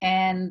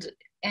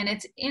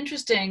it's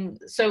interesting.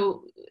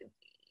 So,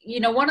 you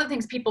know, one of the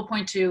things people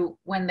point to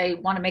when they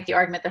want to make the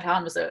argument that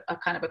Han was a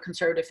kind of a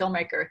conservative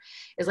filmmaker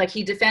is like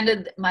he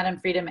defended Madame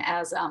Freedom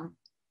as,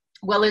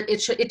 well,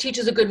 it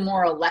teaches a good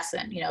moral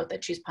lesson, you know,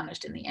 that she's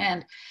punished in the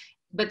end.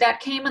 But that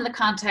came in the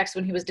context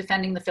when he was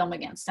defending the film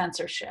against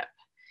censorship.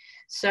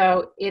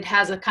 So it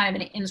has a kind of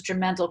an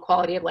instrumental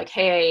quality of like,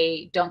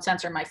 hey, don't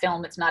censor my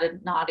film. It's not a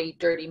naughty,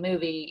 dirty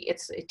movie.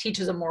 It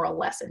teaches a moral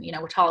lesson, you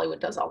know, which Hollywood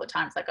does all the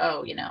time. It's like,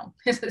 oh, you know,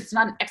 it's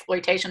not an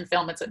exploitation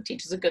film. It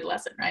teaches a good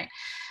lesson, right?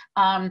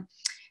 But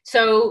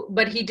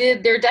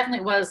there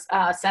definitely was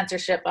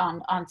censorship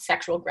on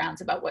sexual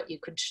grounds about what you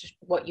could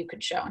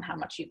show and how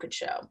much you could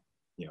show.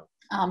 Yeah.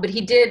 But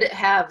he did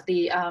have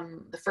the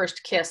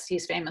first kiss.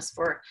 He's famous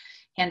for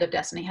Hand of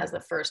Destiny has the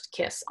first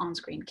kiss,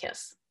 on-screen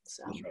kiss.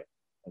 So. That's right.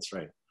 That's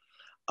right.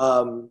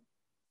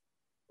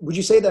 Would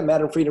you say that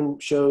Madame Freedom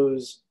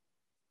shows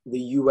the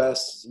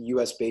U.S.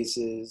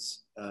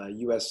 bases,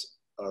 U.S.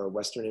 or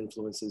Western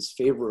influences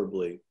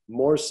favorably,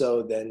 more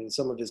so than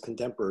some of his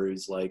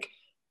contemporaries like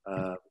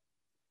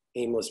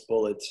Aimless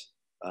Bullet,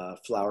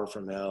 Flower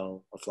from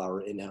Hell, or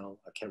Flower in Hell?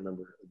 I can't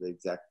remember the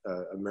exact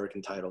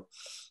American title.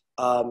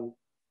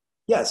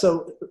 Yeah,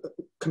 so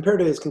compared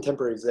to his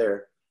contemporaries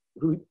there,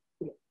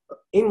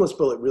 Aimless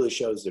Bullet really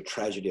shows the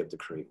tragedy of the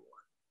Korean War.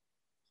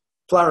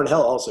 Flower in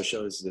Hell also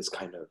shows this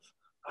kind of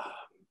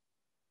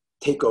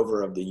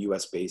takeover of the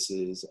U.S.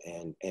 bases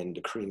and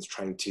the Koreans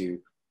trying to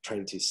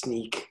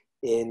sneak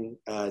in,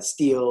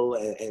 steal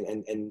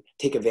and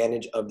take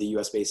advantage of the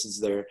U.S.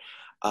 bases there.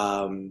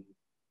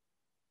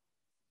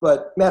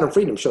 But Madame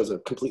Freedom shows a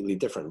completely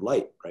different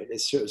light, right?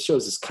 It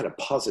shows this kind of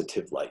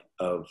positive light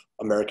of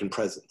American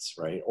presence,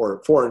 right,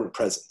 or foreign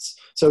presence.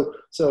 So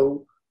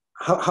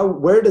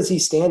where does he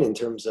stand in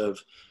terms of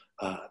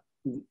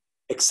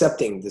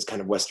accepting this kind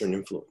of Western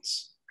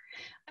influence?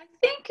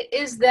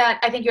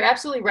 I think you're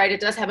absolutely right. It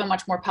does have a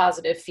much more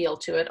positive feel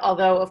to it.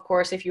 Although, of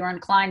course, if you're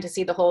inclined to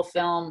see the whole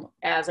film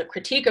as a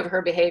critique of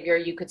her behavior,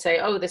 you could say,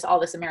 oh, all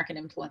this American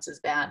influence is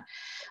bad.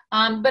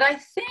 But I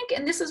think,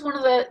 and this is one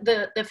of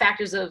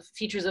the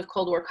features of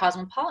Cold War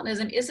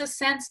cosmopolitanism, is a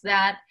sense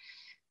that,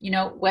 you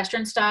know,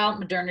 Western style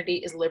modernity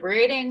is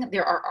liberating.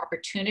 There are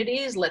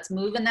opportunities. Let's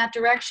move in that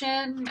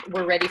direction.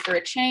 We're ready for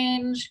a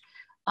change.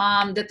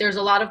 That there's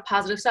a lot of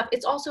positive stuff.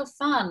 It's also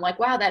fun. Like,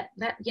 wow, that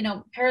you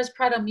know, Paris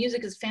Prado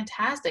music is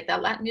fantastic.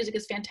 That Latin music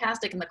is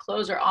fantastic, and the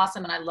clothes are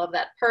awesome, and I love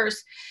that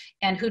purse.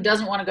 And who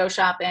doesn't want to go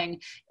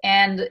shopping?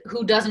 And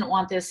who doesn't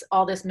want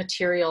all this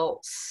material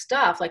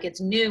stuff? Like,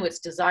 it's new, it's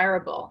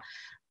desirable,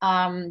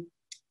 and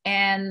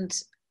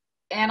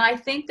I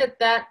think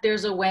that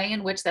there's a way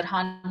in which that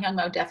Han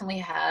Hyung-mo definitely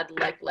had,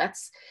 like,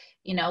 let's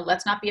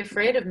not be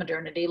afraid of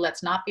modernity.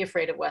 Let's not be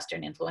afraid of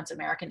Western influence,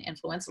 American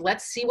influence.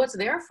 Let's see what's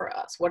there for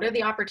us. What are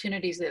the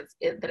opportunities that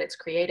it's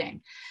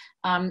creating?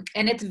 And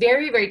it's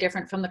very, very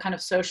different from the kind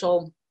of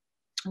social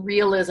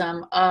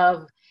realism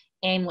of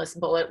Aimless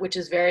Bullet, which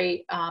is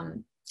very,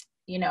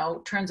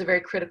 turns a very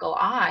critical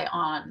eye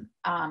on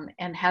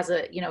and has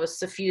is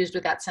suffused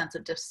with that sense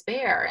of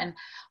despair. And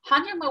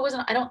Han Hyung-mo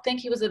I don't think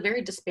he was a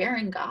very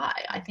despairing guy.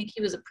 I think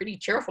he was a pretty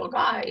cheerful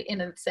guy in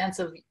a sense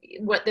of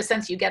the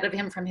sense you get of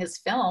him from his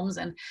films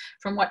and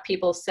from what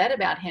people said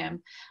about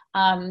him.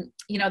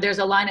 There's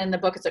a line in the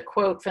book, it's a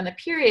quote from the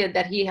period,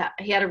 that he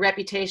had a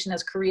reputation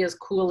as Korea's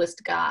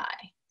coolest guy.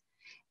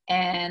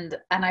 And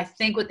I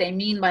think what they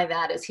mean by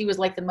that is he was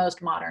like the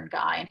most modern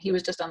guy, and he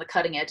was just on the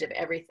cutting edge of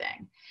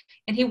everything.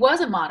 And he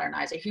was a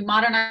modernizer. He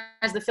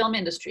modernized the film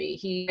industry.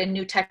 He had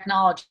new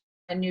technology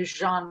and new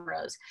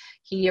genres.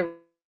 He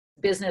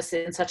business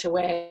in such a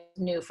way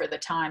new for the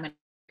time and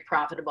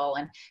profitable.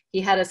 And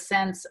he had a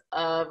sense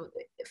of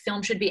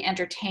film should be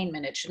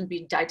entertainment. It shouldn't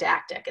be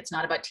didactic. It's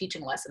not about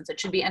teaching lessons. It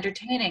should be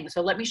entertaining.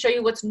 So let me show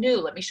you what's new.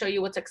 Let me show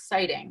you what's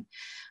exciting.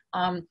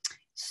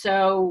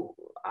 So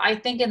I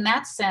think in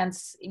that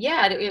sense,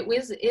 yeah,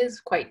 it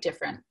is quite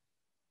different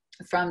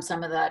from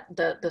some of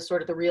the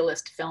sort of the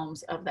realist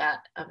films of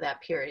that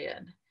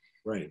period.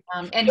 Right.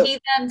 And he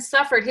then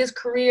suffered his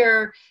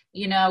career,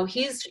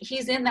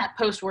 he's in that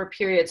post-war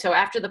period. So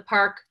after the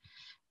Park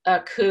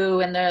coup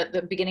and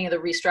the beginning of the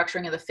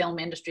restructuring of the film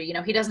industry,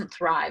 he doesn't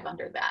thrive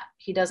under that.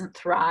 He doesn't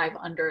thrive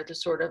under the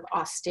sort of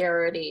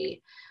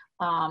austerity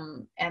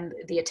and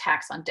the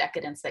attacks on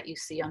decadence that you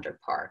see under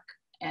Park.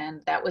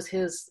 And that was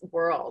his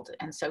world.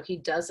 And so he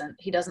doesn't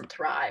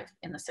thrive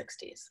in the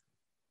 60s.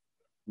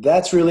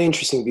 That's really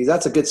interesting, because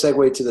that's a good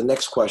segue to the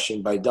next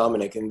question by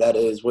Dominic. And that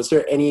is, was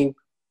there any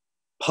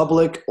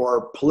public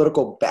or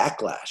political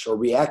backlash or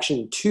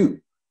reaction to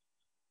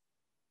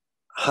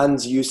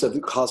Han's use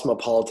of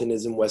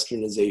cosmopolitanism,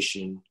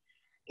 westernization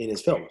in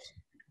his films?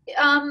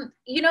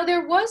 You know,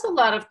 there was a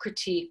lot of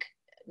critique.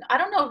 I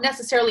don't know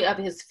necessarily of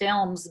his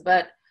films,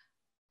 but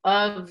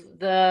of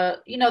the,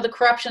 you know, the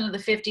corruption of the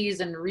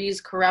 50s and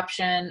Rhee's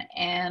corruption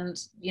and,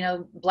 you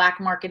know, black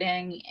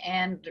marketing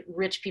and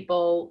rich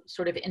people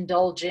sort of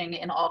indulging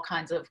in all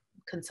kinds of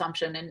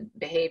consumption and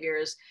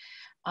behaviors.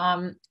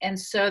 And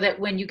so that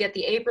when you get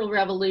the April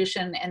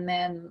Revolution and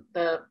then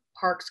the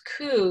Park's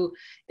coup,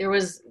 there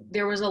was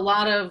a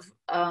lot of,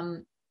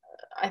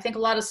 I think a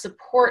lot of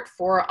support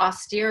for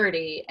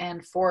austerity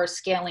and for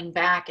scaling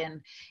back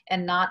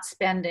and not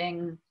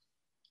spending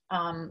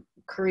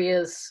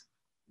Korea's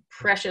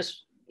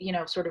precious, you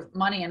know, sort of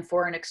money in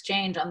foreign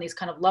exchange on these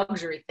kind of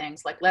luxury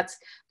things. Like let's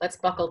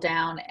buckle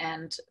down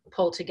and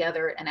pull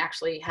together and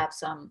actually have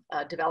some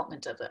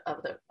development of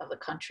the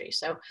country.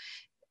 So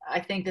I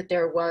think that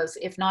there was,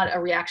 if not a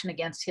reaction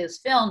against his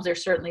films, there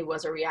certainly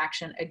was a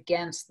reaction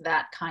against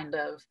that kind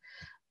of,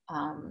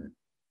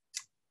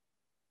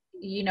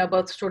 you know,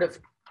 both sort of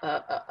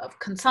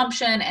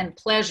consumption and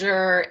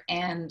pleasure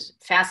and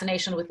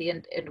fascination with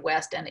the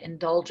West and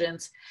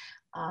indulgence,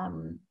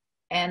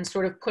 and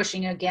sort of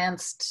pushing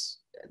against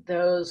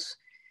those,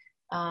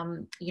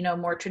 you know,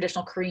 more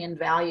traditional Korean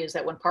values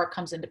that when Park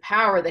comes into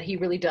power, that he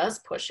really does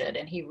push it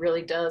and he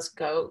really does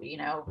go, you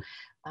know,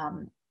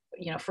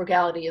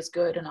 frugality is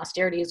good and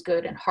austerity is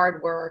good and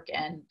hard work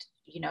and,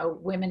 you know,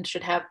 women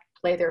should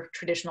play their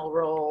traditional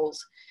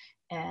roles.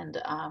 And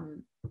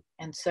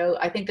so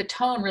I think the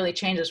tone really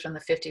changes from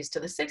the 50s to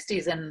the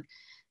 60s. And,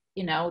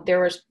 you know, there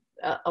was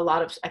a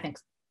lot of, I think,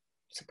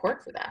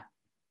 support for that.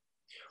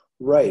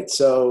 Right.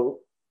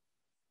 So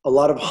a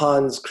lot of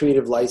Han's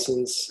creative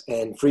license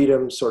and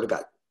freedom sort of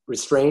got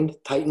restrained,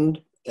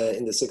 tightened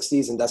in the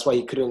 60s. And that's why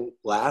he couldn't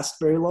last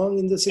very long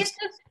in the 60s.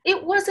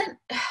 It wasn't,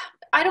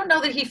 I don't know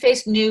that he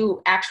faced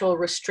new actual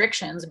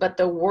restrictions, but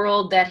the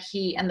world that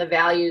he and the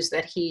values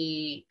that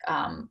he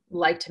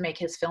liked to make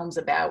his films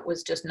about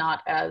was just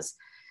not as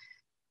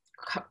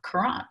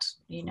current,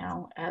 you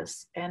know,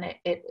 and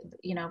it,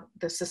 you know,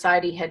 the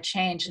society had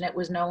changed and it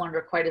was no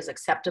longer quite as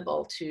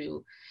acceptable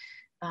to,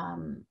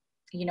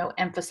 you know,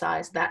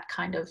 emphasize that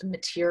kind of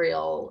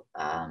material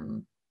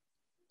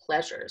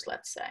pleasures,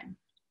 let's say.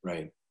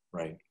 Right,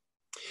 right.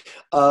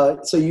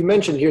 So you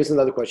mentioned, here's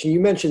another question. You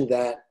mentioned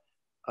that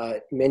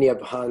many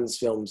of Han's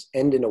films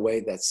end in a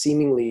way that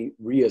seemingly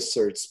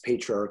reasserts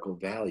patriarchal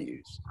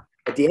values,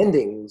 but the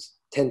endings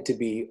tend to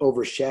be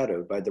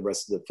overshadowed by the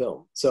rest of the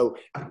film. So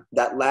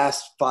that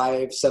last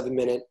 5-7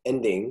 minute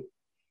ending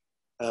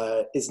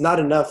is not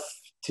enough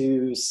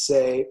to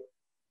say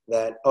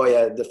that, oh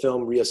yeah, the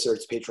film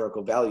reasserts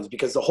patriarchal values,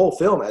 because the whole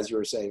film, as you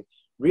were saying,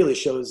 really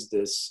shows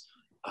this,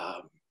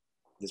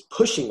 this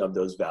pushing of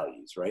those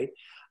values, right?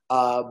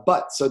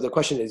 But so the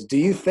question is, do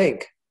you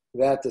think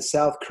that the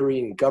South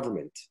Korean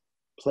government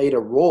played a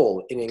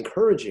role in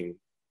encouraging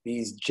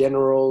these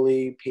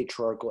generally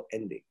patriarchal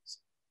endings?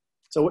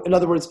 So in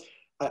other words,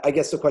 I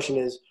guess the question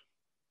is,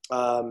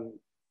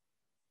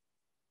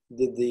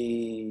 did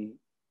the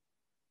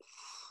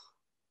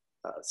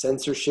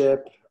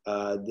censorship,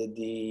 did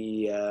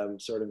the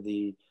sort of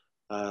the,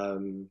 I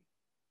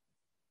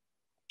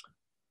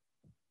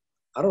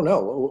don't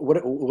know,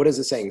 what is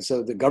it saying?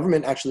 So the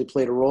government actually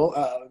played a role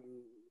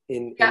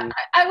yeah,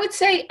 I would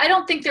say, I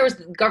don't think there was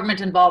government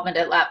involvement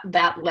at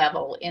that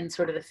level in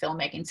sort of the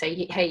filmmaking,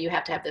 say, hey, you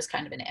have to have this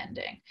kind of an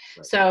ending.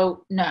 Right.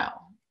 So no,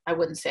 I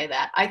wouldn't say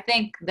that. I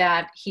think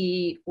that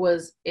he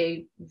was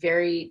a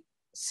very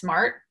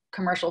smart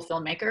commercial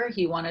filmmaker.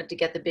 He wanted to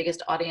get the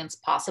biggest audience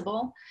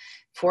possible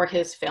for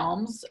his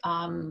films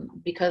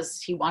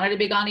because he wanted a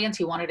big audience.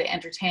 He wanted to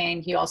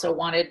entertain. He also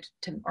wanted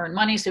to earn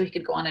money so he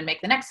could go on and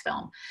make the next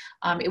film.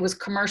 It was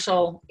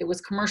commercial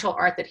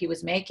art that he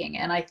was making.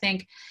 And I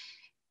think,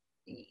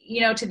 you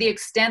know, to the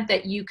extent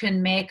that you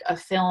can make a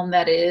film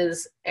that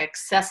is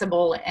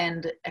accessible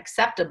and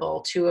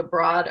acceptable to a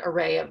broad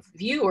array of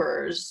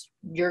viewers,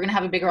 you're going to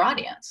have a bigger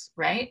audience,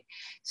 right?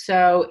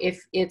 So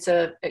if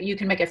you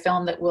can make a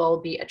film that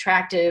will be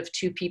attractive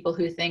to people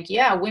who think,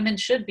 yeah, women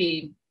should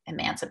be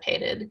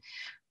emancipated,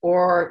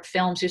 or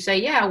films who say,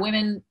 yeah,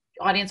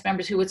 audience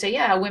members who would say,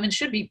 yeah, women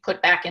should be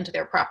put back into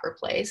their proper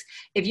place.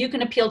 If you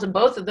can appeal to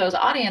both of those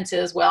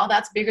audiences, well,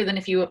 that's bigger than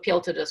if you appeal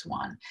to just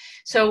one.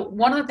 So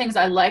one of the things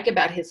I like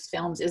about his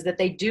films is that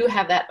they do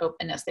have that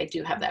openness. They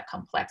do have that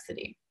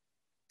complexity.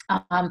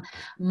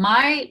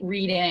 My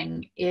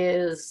reading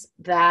is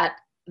that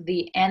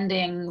the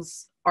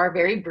endings are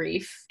very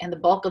brief and the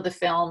bulk of the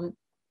film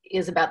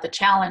is about the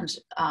challenge,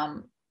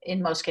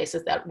 in most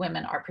cases, that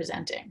women are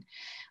presenting.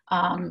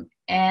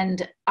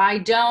 And I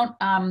don't,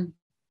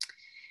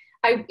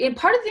 in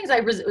part of the things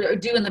I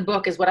do in the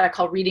book is what I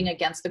call reading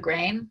against the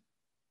grain.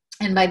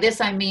 And by this,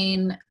 I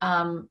mean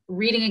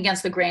reading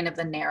against the grain of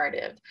the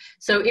narrative.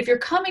 So if you're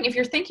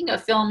thinking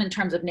of film in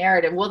terms of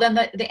narrative, well, then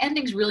the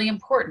ending's really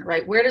important,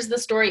 right? Where does the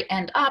story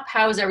end up?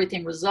 How is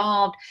everything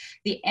resolved?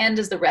 The end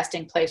is the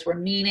resting place where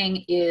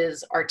meaning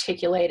is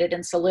articulated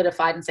and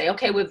solidified and say,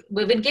 okay,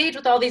 we've engaged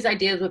with all these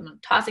ideas, we've been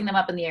tossing them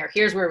up in the air.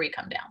 Here's where we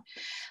come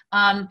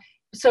down.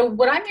 So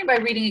what I mean by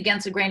reading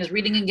against the grain is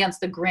reading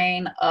against the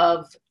grain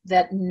of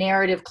that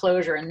narrative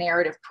closure and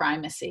narrative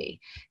primacy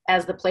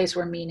as the place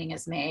where meaning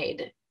is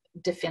made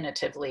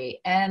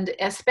definitively. And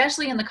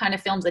especially in the kind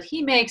of films that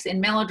he makes,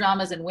 in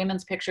melodramas and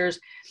women's pictures,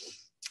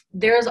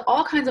 there's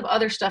all kinds of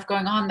other stuff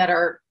going on that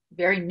are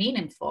very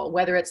meaningful,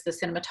 whether it's the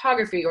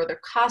cinematography or the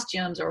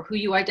costumes or who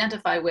you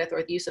identify with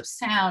or the use of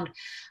sound.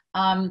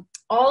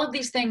 All of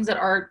these things that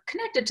are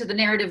connected to the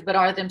narrative but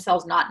are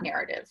themselves not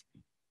narrative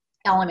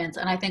elements.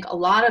 And I think a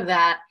lot of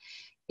that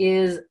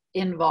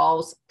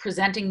involves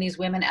presenting these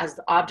women as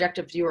the object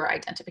of viewer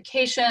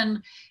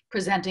identification,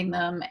 presenting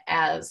them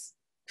as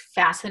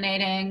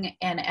fascinating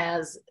and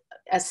as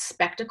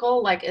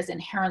spectacle, like as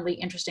inherently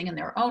interesting in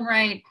their own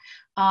right.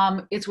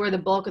 It's where the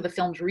bulk of the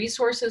film's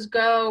resources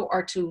go,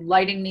 are to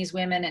lighting these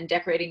women and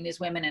decorating these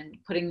women and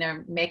putting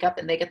their makeup,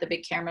 and they get the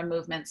big camera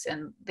movements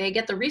and they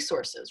get the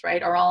resources,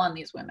 right, are all on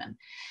these women.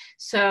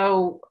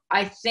 So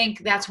I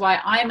think that's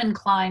why I'm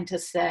inclined to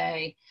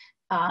say,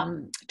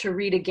 to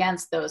read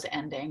against those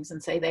endings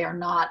and say they're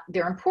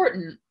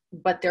important,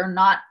 but they're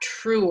not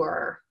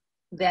truer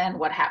than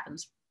what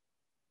happens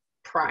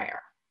prior.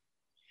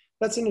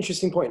 That's an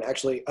interesting point,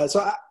 actually.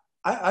 So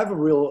I have a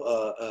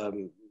real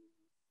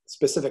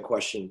specific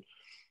question.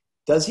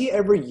 Does he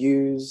ever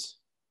use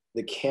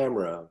the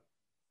camera?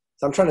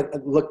 So I'm trying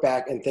to look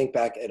back and think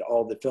back at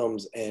all the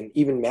films, and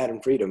even Madam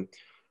Freedom.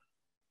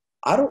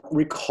 I don't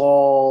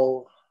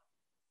recall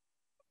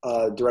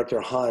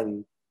director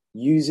Han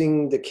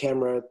using the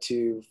camera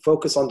to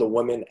focus on the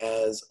woman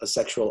as a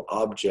sexual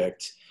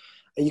object.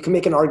 And you can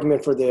make an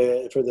argument for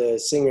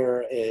the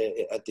singer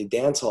at the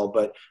dance hall,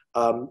 but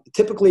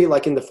typically,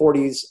 like in the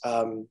 40s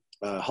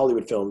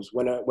Hollywood films,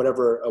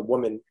 whenever a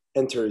woman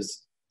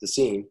enters the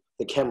scene,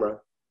 the camera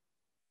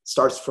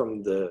starts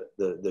from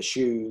the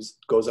shoes,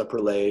 goes up her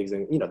legs,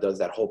 and does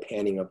that whole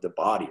panning of the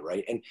body,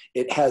 right? And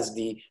it has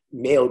the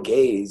male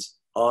gaze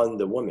on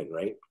the woman,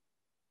 right?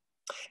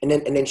 And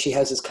then she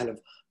has this kind of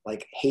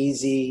like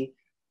hazy.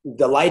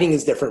 The lighting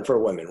is different for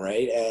women,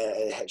 right?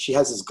 She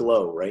has this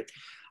glow, right?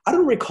 I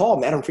don't recall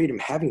Madam Freedom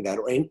having that,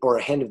 or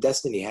A Hand of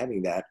Destiny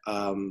having that.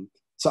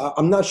 So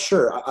I'm not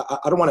sure.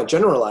 I don't want to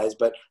generalize,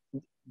 but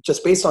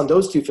just based on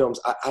those two films,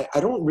 I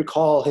don't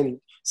recall him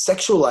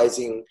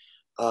sexualizing,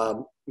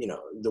 the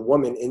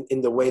woman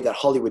in the way that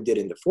Hollywood did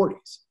in the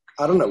 40s.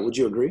 I don't know. Would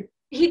you agree?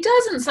 He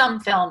does in some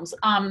films.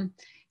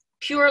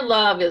 Pure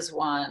Love is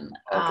one.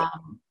 Okay.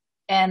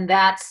 And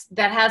that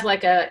has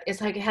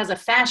it has a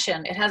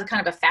fashion, it has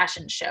kind of a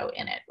fashion show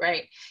in it,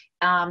 right?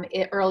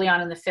 Early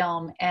on in the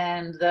film,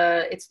 and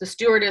it's the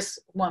stewardess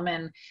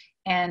woman,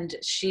 and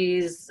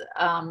she's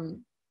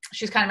kind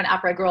of an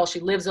opera girl. She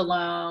lives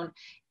alone,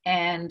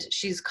 and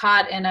she's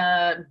caught in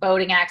a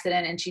boating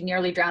accident, and she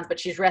nearly drowns, but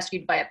she's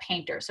rescued by a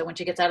painter. So when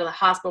she gets out of the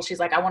hospital, she's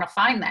like, I want to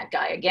find that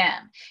guy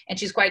again. And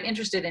she's quite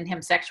interested in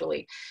him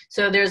sexually.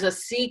 So there's a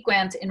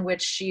sequence in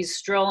which she's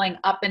strolling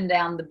up and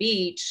down the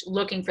beach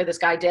looking for this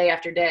guy day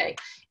after day.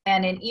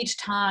 And in each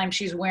time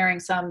she's wearing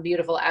some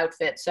beautiful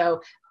outfit.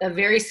 So a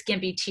very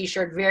skimpy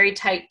t-shirt, very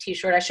tight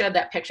t-shirt. I showed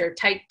that picture,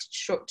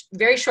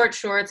 very short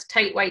shorts,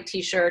 tight white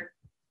t-shirt,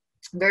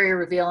 very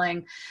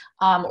revealing,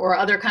 or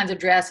other kinds of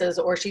dresses,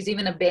 or she's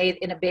even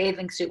in a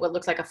bathing suit, what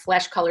looks like a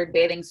flesh-colored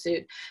bathing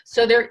suit.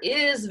 So there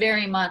is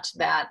very much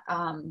that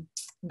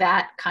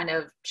kind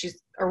of,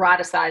 she's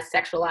eroticized,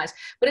 sexualized,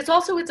 but it's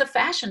a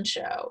fashion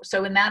show.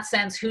 So in that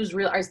sense, are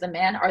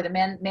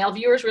the male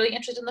viewers really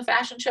interested in the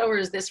fashion show, or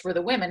is this for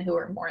the women who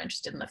are more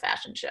interested in the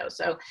fashion show?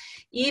 So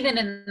even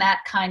in that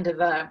kind of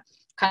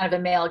a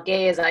male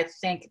gaze, I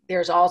think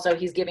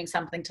he's giving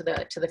something to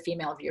the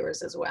female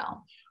viewers as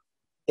well.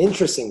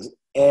 Interesting.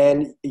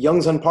 And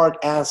Young-sun Park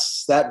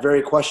asks that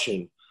very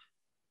question: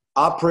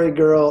 opera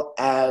girl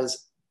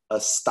as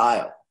a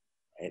style.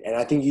 And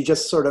I think you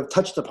just sort of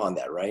touched upon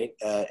that, right?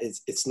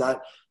 It's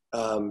not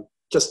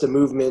just a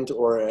movement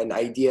or an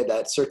idea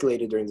that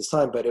circulated during this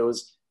time, but it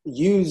was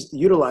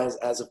utilized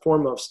as a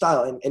form of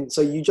style. And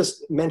so you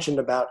just mentioned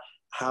about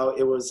how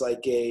it was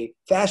like a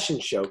fashion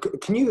show.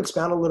 Can you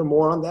expound a little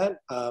more on that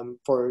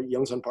for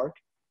Young-sun Park?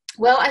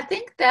 Well, I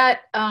think that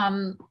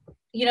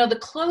the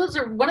clothes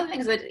are one of the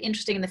things that's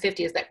interesting in the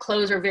 50s, that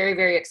clothes are very,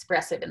 very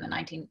expressive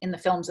in the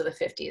films of the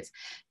 50s.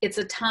 It's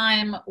a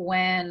time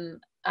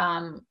when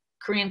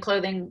Korean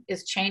clothing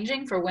is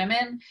changing for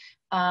women,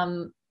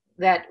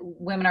 that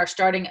women are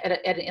starting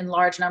in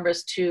large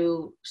numbers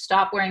to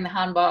stop wearing the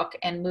hanbok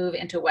and move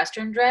into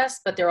Western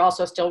dress, but they're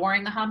also still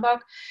wearing the hanbok.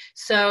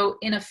 So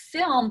in a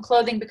film,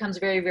 clothing becomes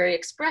very, very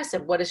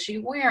expressive. What is she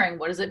wearing?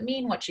 What does it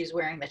mean what she's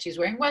wearing? That she's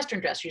wearing Western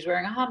dress, she's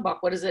wearing a hanbok.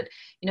 What is it?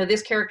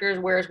 This character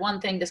wears one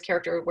thing, this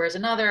character wears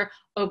another.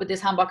 Oh, but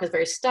this hanbok is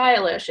very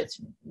stylish.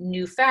 It's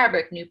new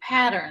fabric, new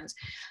patterns.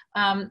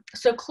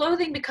 So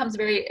clothing becomes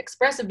very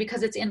expressive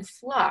because it's in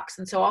flux,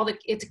 and so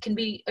it can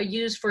be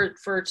used for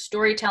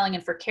storytelling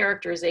and for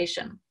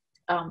characterization,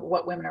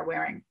 what women are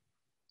wearing.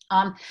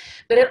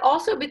 But it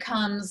also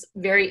becomes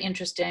very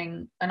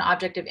interesting, an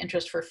object of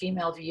interest for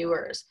female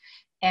viewers.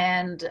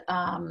 And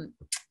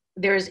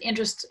there's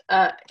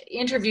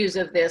interviews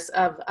of this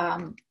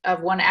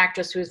of one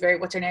actress who's very,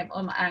 what's her name,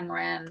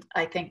 Ang-ran,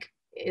 I think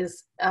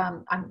is,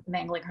 I'm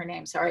mangling her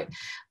name, sorry.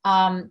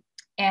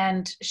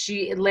 And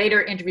she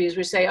later interviews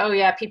would say, oh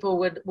yeah, people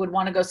would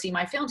want to go see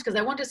my films because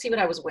I want to see what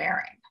I was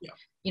wearing. Yeah.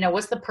 You know,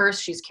 what's the purse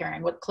she's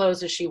carrying? What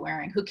clothes is she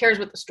wearing? Who cares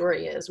what the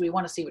story is? We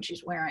want to see what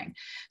she's wearing.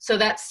 So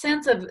that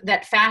sense of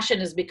that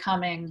fashion is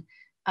becoming,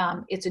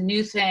 it's a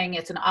new thing.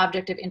 It's an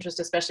object of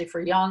interest, especially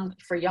for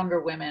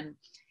younger women.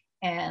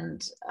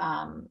 And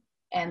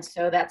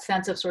so that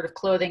sense of sort of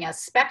clothing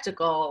as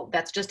spectacle,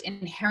 that's just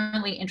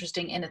inherently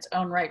interesting in its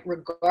own right,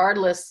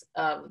 regardless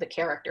of the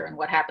character and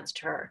what happens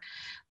to her.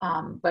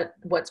 But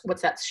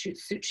what's that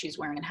suit she's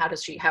wearing, and how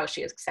is she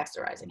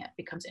accessorizing it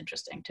becomes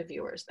interesting to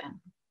viewers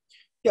then.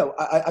 Yeah,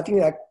 I think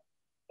that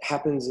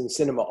happens in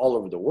cinema all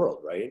over the world,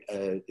 right?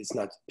 It's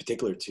not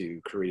particular to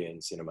Korean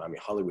cinema. I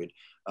mean, Hollywood,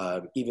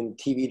 even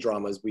TV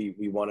dramas, we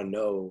want to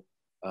know,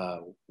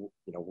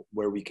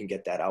 where we can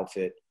get that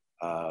outfit.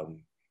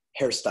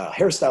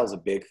 Hairstyle is a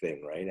big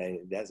thing, right?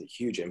 And it has a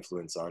huge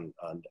influence on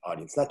the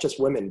audience, not just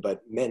women,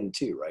 but men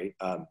too, right?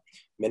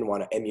 Men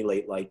want to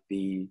emulate like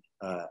the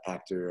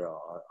actor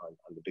on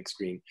the big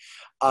screen.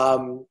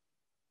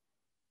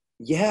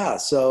 Yeah,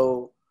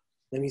 so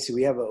let me see.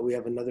 We have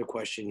another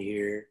question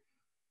here.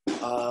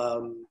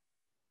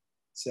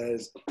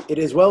 Says, it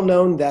is well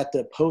known that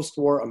the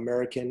post-war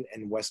American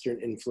and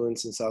Western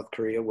influence in South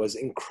Korea was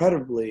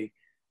incredibly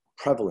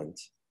prevalent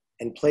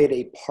and played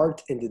a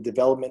part in the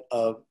development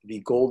of the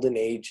golden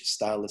age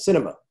style of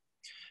cinema.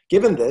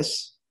 Given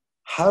this,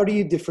 how do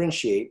you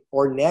differentiate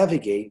or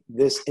navigate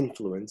this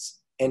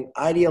influence and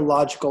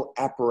ideological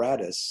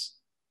apparatus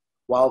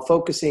while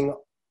focusing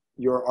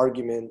your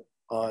argument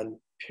on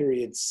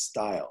period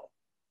style?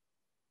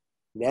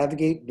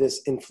 Navigate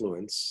this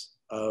influence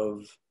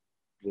of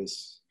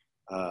this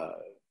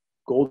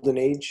golden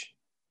age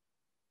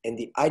and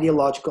the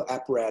ideological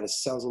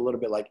apparatus, sounds a little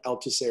bit like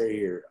Althusser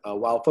here,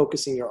 while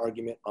focusing your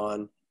argument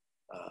on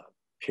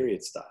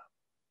period style.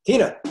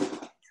 Tina.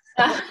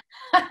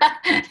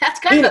 That's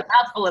kind of a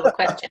mouthful of a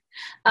question.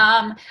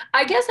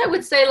 I guess I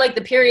would say like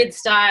the period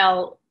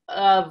style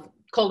of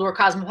Cold War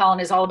Cosmopolitan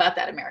is all about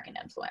that American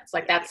influence.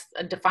 Like that's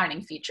a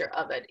defining feature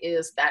of it,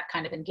 is that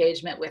kind of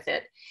engagement with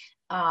it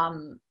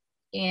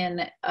in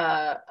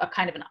a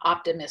kind of an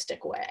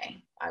optimistic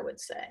way, I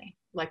would say.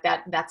 Like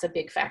that's a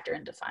big factor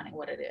in defining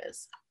what it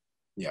is.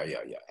 Yeah,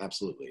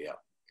 absolutely, yeah.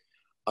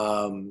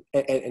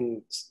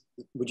 And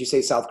would you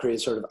say South Korea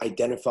sort of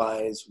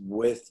identifies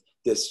with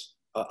this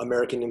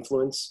American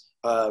influence?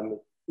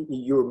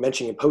 You were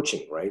mentioning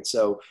poaching, right?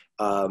 So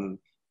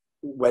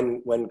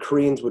when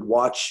Koreans would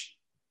watch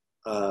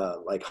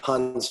like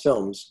Han's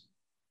films,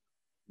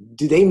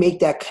 do they make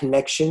that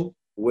connection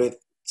with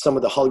some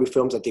of the Hollywood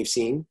films that they've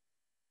seen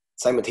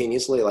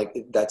simultaneously, like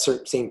that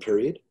same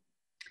period?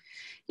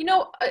 You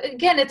know,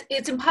 again,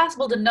 it's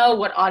impossible to know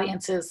what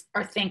audiences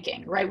are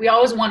thinking, right? We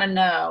always want to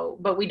know,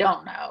 but we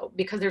don't know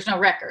because there's no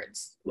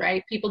records,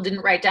 right? People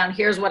didn't write down,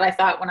 here's what I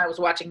thought when I was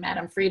watching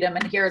Madame Freedom,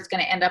 and here it's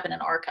going to end up in an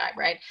archive,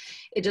 right?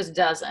 It just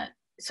doesn't.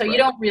 So you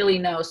don't really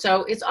know.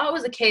 So it's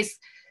always a case,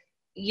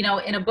 you know,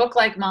 in a book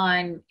like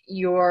mine,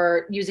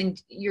 you're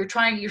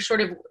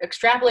sort of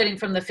extrapolating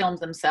from the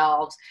films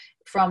themselves,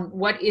 from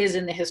what is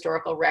in the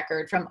historical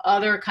record, from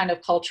other kind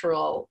of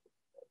cultural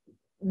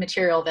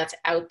material that's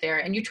out there,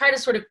 and you try to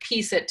sort of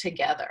piece it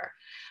together.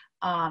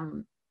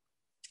 And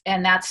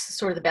that's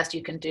sort of the best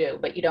you can do,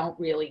 but you don't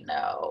really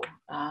know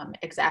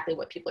exactly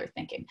what people are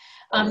thinking.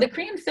 The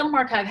Korean Film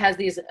Archive has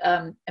these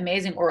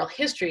amazing oral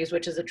histories,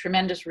 which is a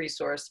tremendous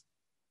resource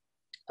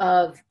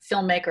of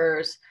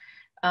filmmakers,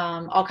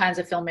 all kinds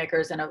of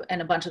filmmakers,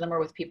 and a bunch of them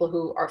are with people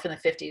who are from the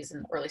 50s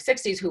and early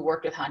 60s who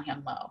worked with Han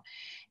Hyung-mo.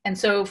 And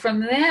so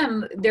from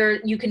them,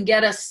 you can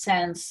get a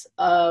sense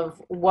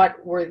of what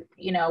were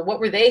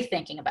they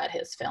thinking about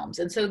his films.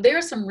 And so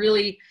there's some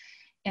really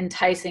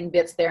enticing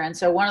bits there. And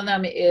so one of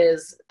them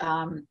is,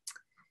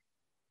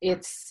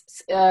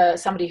 it's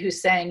somebody who's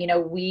saying, you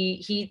know,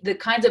 the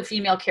kinds of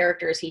female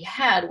characters he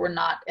had were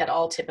not at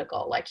all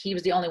typical. Like he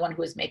was the only one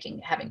who was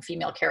having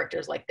female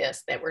characters like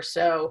this that were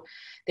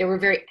they were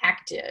very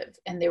active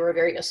and they were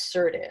very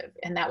assertive,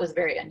 and that was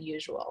very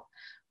unusual.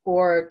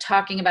 Or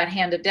talking about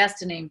Hand of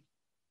Destiny,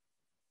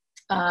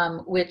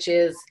 which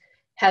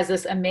has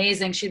this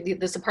amazing,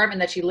 this apartment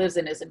that she lives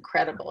in is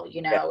incredible.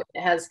 You know,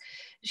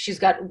 she's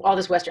got all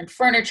this Western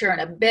furniture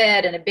and a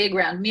bed and a big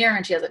round mirror,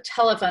 and she has a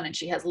telephone and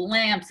she has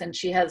lamps and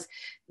she has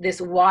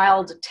this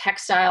wild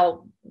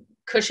textile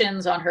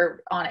cushions on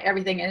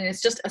everything. And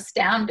it's just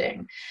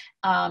astounding.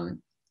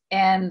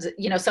 And,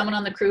 you know, someone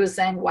on the crew is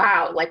saying,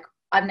 wow, like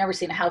I've never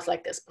seen a house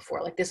like this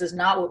before. Like this is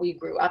not what we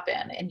grew up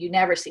in, and you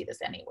never see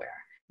this anywhere.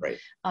 Right.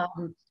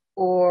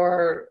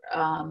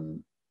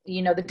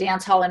 You know, the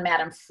dance hall in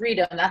Madame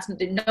Freedom, that's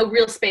no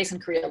real space in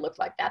Korea looked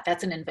like that.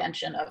 That's an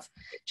invention of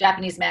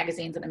Japanese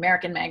magazines and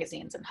American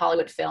magazines and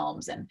Hollywood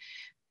films. And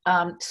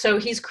So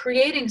he's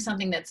creating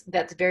something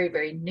that's very,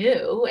 very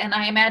new. And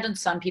I imagine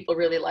some people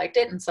really liked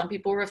it and some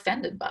people were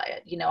offended by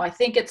it. You know, I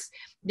think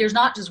there's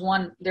not just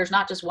one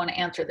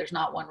answer. There's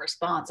not one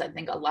response. I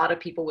think a lot of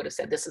people would have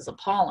said this is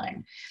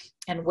appalling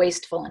and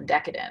wasteful and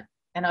decadent.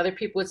 And other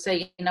people would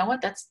say, you know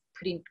what, that's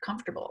pretty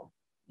comfortable.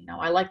 You know,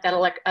 I like that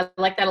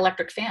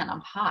electric fan.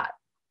 I'm hot.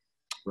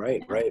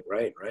 Right.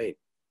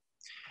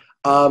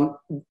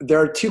 There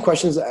are two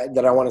questions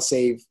that I want to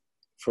save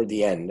for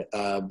the end,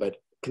 but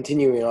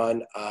continuing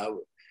on,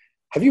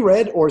 have you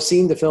read or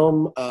seen the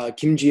film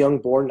Kim Ji-young,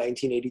 Born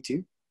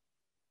 1982?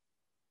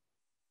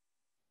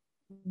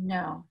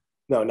 No.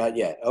 No, not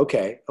yet.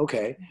 Okay.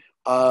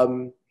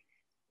 You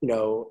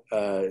know,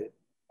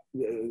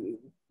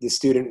 the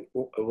student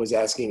was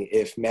asking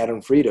if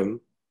Madame Freedom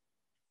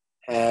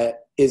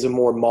is a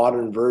more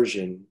modern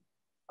version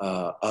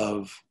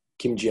of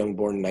Kim Ji-young,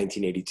 Born in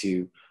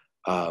 1982.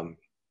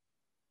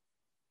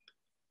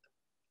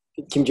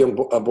 Kim Ji-young,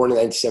 born in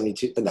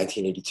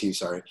 1982,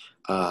 sorry,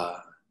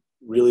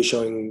 really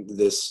showing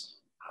this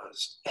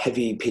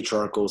heavy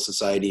patriarchal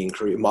society in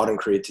Korea, modern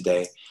Korea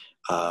today,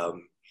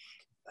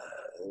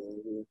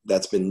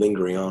 that's been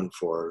lingering on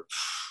for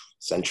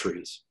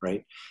centuries,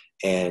 right?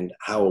 And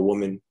how a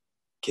woman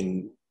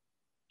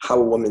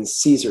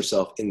sees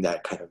herself in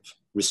that kind of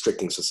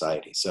restricting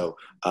society. So,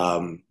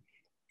 you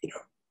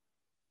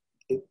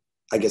know,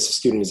 I guess the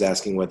student is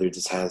asking whether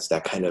this has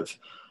that kind of,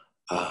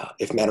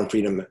 if Madame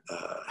Freedom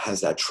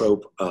has that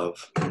trope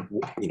of,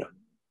 you know,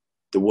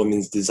 the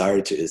woman's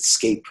desire to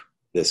escape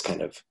this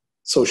kind of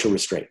social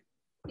restraint.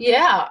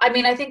 Yeah, I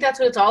mean, I think that's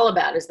what it's all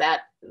about, is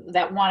that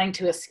wanting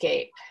to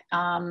escape.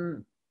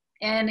 And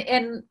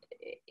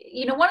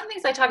you know, one of the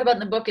things I talk about in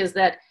the book is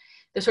that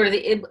the sort of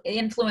the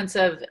influence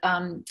of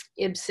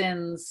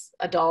Ibsen's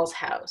A Doll's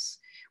House,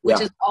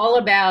 which is all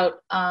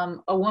about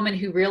a woman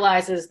who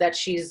realizes that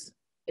she's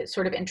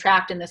sort of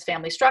entrapped in this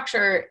family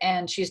structure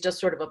and she's just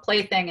sort of a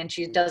plaything, and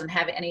she doesn't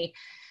have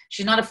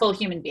she's not a full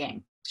human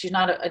being. She's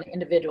not an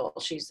individual.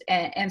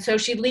 And so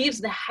she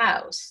leaves the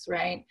house,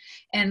 right?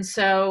 And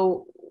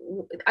so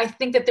I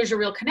think that there's a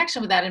real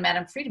connection with that in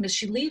Madame Freedom, is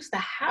she leaves the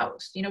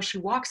house. You know, she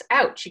walks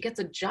out, she gets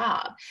a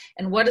job.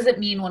 And what does it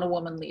mean when a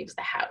woman leaves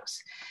the house?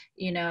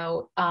 You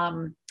know,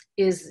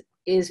 is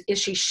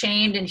she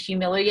shamed and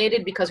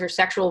humiliated because her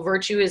sexual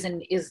virtue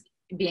is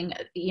being,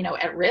 you know,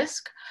 at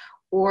risk?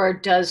 Or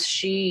does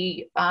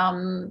she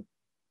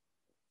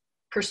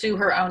pursue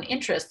her own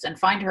interests and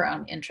find her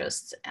own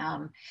interests?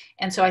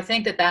 And so I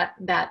think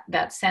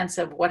that sense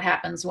of what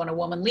happens when a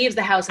woman leaves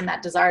the house and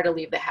that desire to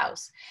leave the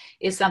house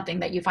is something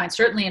that you find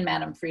certainly in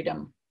Madame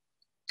Freedom.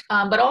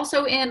 But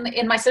also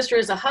in My Sister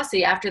is a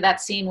Hussy, after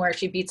that scene where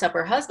she beats up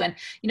her husband,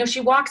 you know,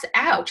 she walks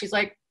out, she's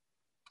like,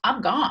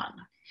 I'm gone.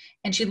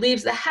 And she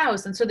leaves the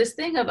house. And so this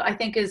thing of, I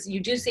think, is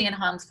you do see in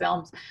Han's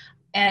films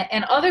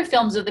and other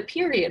films of the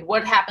period,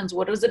 what happens,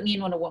 what does it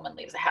mean when a woman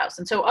leaves the house?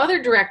 And so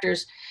other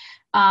directors,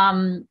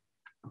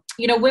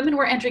 you know, women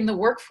were entering the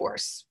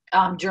workforce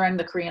during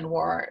the Korean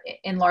War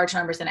in large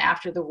numbers and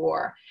after the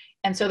war.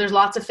 And so there's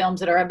lots of films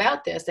that are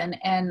about this.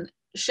 And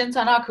Shin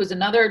Sun-ok, who's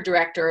another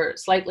director,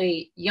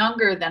 slightly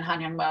younger than Han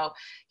Hyung-mo,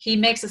 he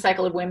makes a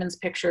cycle of women's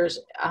pictures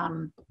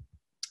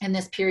in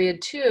this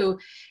period too.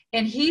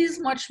 And he's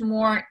much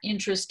more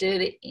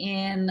interested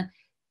in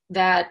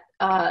that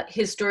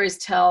his stories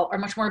are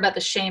much more about the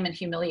shame and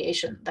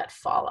humiliation that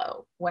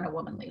follow when a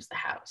woman leaves the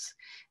house,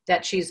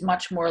 that she's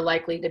much more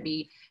likely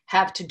to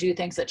have to do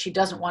things that she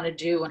doesn't want to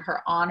do, and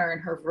her honor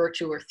and her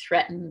virtue are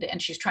threatened,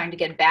 and she's trying to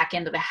get back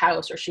into the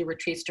house, or she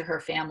retreats to her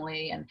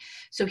family. And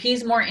so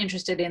he's more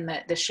interested in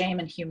the shame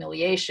and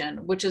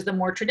humiliation, which is the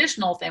more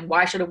traditional thing.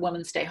 Why should a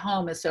woman stay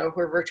home? Is so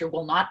her virtue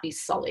will not be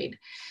sullied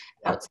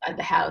outside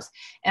the house.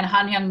 And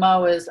Han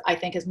Hyung-mo is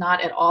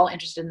not at all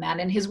interested in that.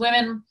 And his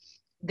women,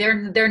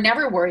 they're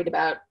never worried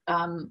about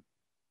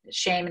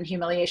shame and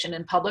humiliation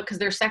in public, because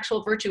their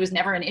sexual virtue is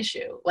never an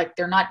issue. Like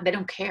they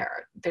don't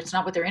care. That's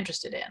not what they're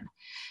interested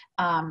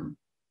in.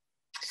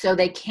 So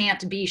they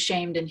can't be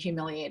shamed and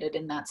humiliated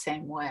in that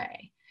same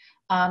way.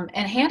 And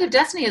Hand of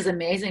Destiny is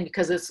amazing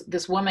because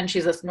this woman,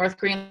 she's a North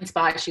Korean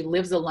spy. She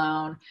lives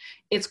alone.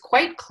 It's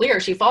quite clear.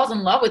 She falls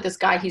in love with this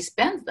guy. He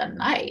spends the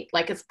night.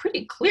 Like, it's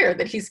pretty clear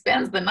that he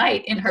spends the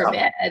night in her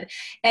bed.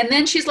 And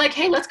then she's like,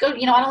 hey, let's go.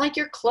 You know, I don't like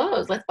your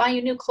clothes. Let's buy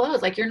you new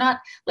clothes. Like,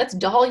 let's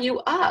doll you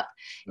up.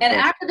 And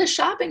after the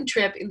shopping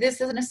trip,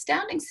 this is an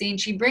astounding scene.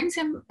 She brings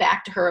him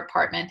back to her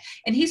apartment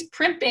and he's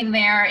primping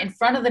there in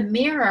front of the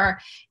mirror.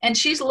 And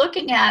she's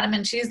looking at him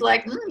and she's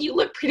like, you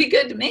look pretty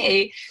good to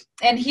me.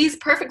 And he's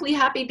perfectly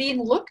happy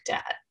being looked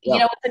at. You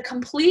know, it's a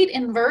complete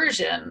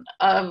inversion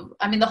of,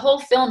 I mean, the whole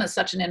film is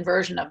such an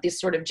inversion of this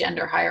sort of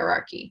gender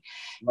hierarchy.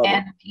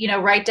 And, you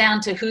know, right down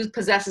to who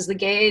possesses the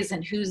gaze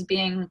and who's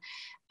being,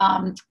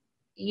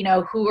 you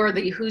know,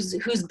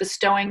 who's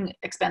bestowing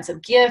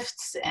expensive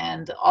gifts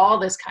and all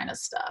this kind of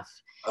stuff.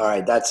 All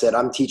right, that's it.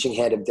 I'm teaching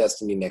Hand of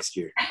Destiny next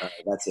year. All right,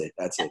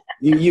 that's it.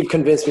 You've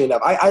convinced me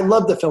enough. I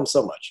love the film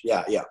so much.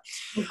 Yeah.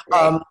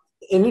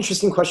 An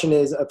interesting question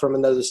is from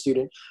another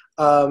student.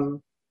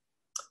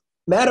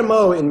 Madame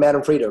O in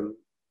Madame Freedom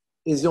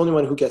is the only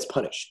one who gets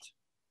punished.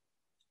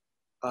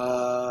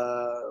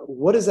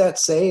 What does that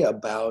say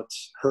about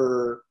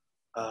her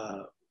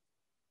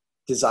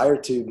desire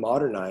to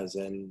modernize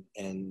and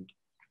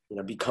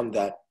become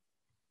that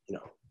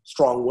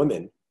strong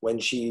woman when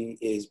she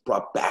is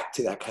brought back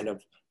to that kind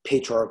of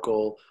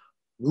patriarchal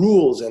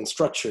rules and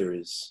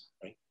structures,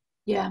 right?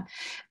 Yeah,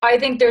 I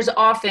think there's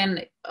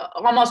often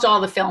almost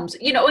all the films,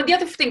 and the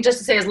other thing just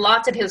to say is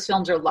lots of his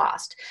films are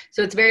lost.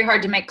 So it's very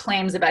hard to make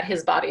claims about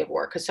his body of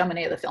work because so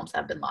many of the films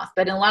have been lost.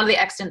 But in a lot of the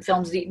extant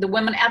films, the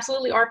women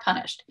absolutely are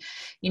punished.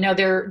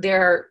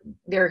 They're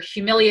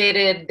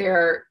humiliated,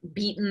 they're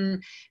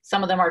beaten,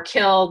 some of them are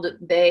killed,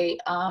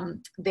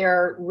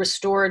 they're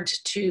restored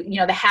to,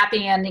 the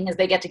happy ending is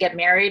they get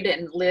married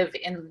and live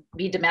and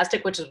be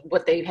domestic, which is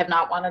what they have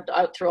not wanted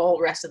out through all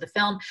the rest of the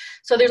film.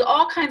 So there's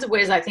all kinds of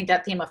ways I think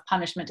that theme of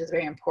punishment is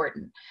very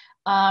important.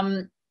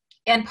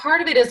 And part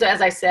of it is, as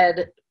I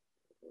said,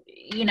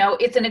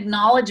 it's an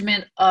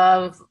acknowledgement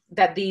of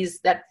that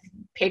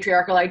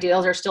patriarchal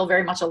ideals are still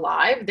very much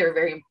alive. They're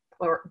very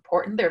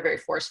important. They're very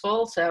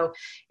forceful. So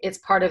it's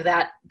part of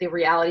that, the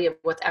reality of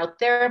what's out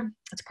there.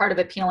 It's part of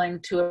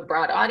appealing to a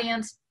broad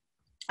audience.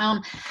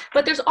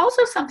 But there's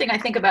also something I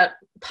think about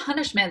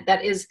punishment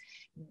that is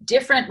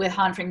different with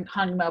Han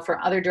Hyung-mo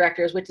from other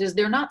directors, which is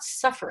they're not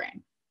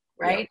suffering,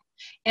 right? Yeah.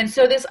 And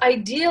so this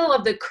ideal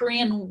of the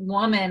Korean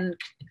woman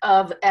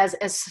as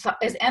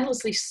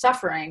endlessly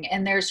suffering,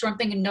 and there's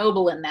something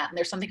noble in that, and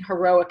there's something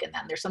heroic in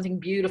that, and there's something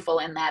beautiful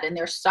in that, and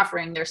their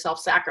suffering, their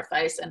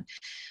self-sacrifice, and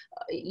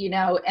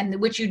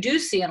and which you do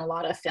see in a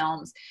lot of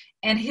films.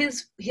 And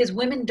his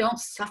women don't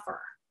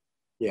suffer.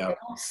 Yeah, they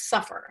don't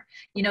suffer.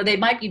 They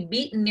might be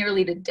beaten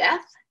nearly to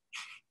death,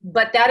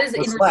 but that is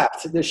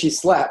slapped. She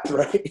slapped,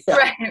 right?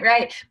 Yeah.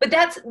 Right. But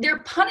they're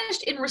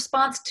punished in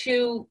response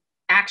to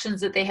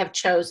actions that they have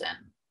chosen,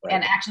 right,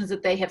 and actions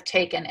that they have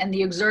taken, and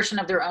the exertion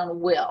of their own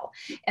will.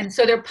 And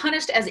so they're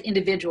punished as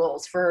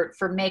individuals for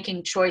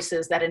making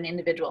choices that an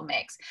individual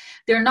makes.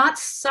 They're not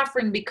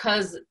suffering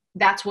because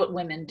that's what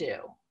women do.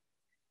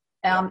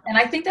 And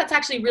I think that's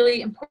actually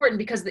really important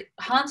because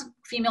Han's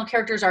female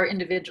characters are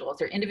individuals.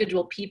 They're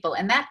individual people.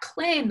 And that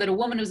claim that a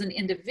woman is an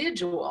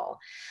individual,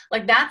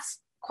 that's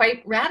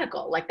quite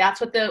radical.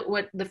 That's what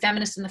the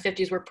feminists in the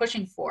 50s were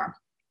pushing for,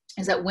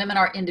 is that women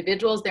are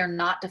individuals. They're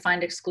not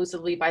defined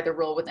exclusively by their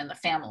role within the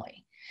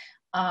family.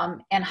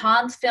 And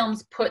Han's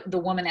films put the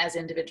woman as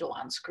individual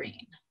on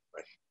screen.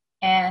 Right.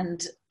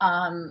 And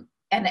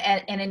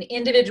an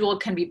individual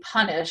can be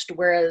punished,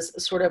 whereas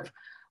sort of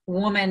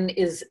woman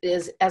is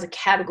as a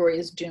category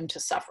is doomed to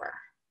suffer.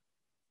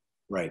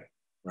 Right.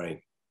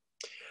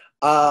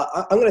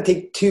 I'm going to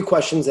take two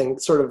questions and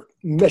sort of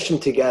mesh them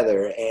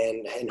together,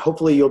 and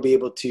hopefully you'll be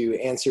able to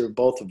answer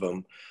both of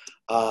them.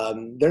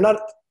 They're not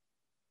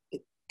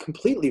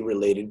completely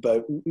related,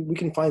 but we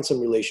can find some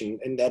relation,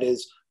 and that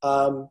is,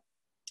 how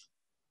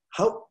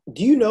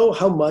do you know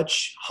how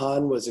much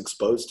Han was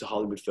exposed to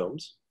Hollywood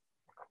films?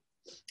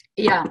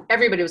 Yeah,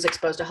 everybody was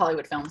exposed to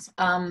Hollywood films.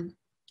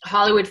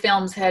 Hollywood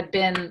films had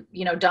been,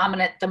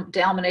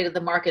 dominated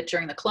the market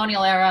during the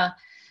colonial era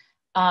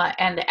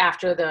and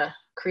after the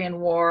Korean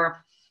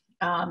War.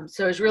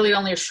 So it was really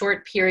only a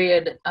short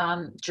period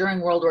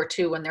during World War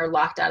II when they're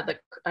locked out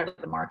of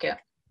the market.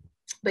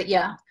 But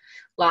yeah,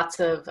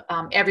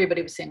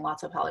 everybody was seeing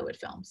lots of Hollywood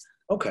films.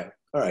 Okay,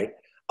 all right.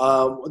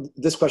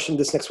 This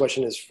next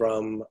question is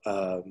from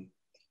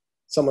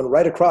someone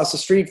right across the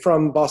street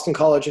from Boston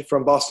College,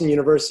 from Boston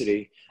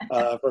University,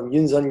 from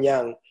Yun Sun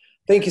Yang.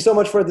 Thank you so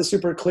much for the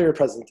super clear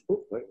presentation.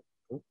 Hold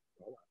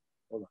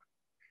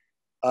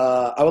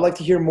on. I would like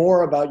to hear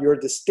more about your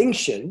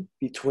distinction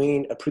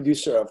between a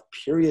producer of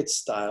period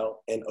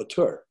style and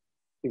auteur.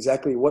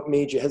 Exactly what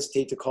made you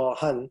hesitate to call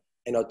Han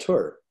an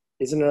auteur?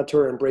 Isn't an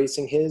auteur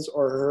embracing his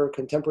or her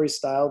contemporary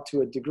style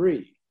to a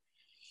degree?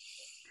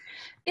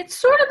 It's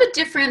sort of a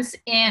difference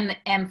in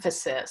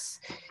emphasis,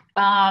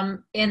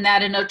 in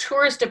that an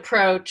auteurist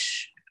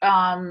approach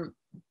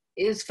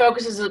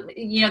focuses,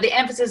 the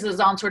emphasis is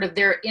on sort of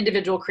their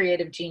individual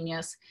creative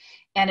genius,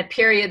 and a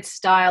period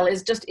style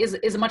is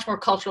a much more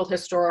cultural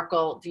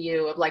historical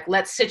view of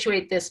let's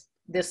situate this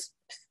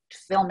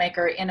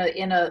filmmaker in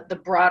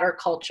the broader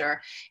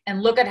culture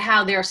and look at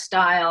how their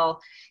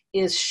style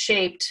is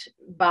shaped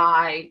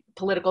by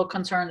political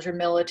concerns or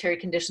military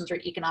conditions or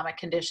economic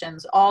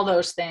conditions, all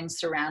those things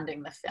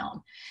surrounding the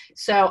film.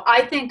 So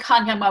I think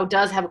Han Hyung-mo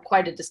does have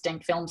quite a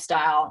distinct film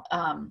style,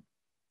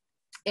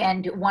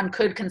 and one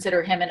could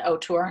consider him an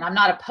auteur, and I'm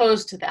not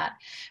opposed to that.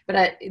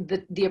 But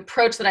the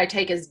approach that I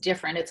take is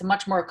different. It's a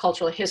much more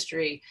cultural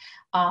history.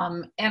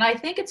 And I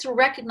think it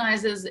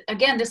recognizes,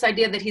 again, this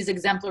idea that he's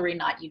exemplary,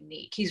 not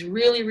unique. He's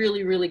really,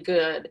 really, really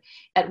good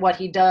at what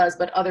he does,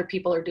 but other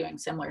people are doing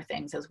similar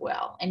things as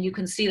well. And you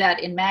can see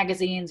that in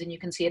magazines, and you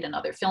can see it in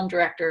other film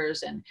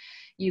directors, and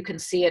you can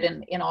see it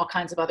in all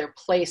kinds of other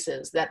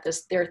places, that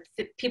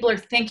people are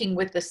thinking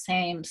with the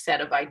same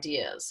set of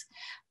ideas.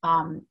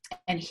 And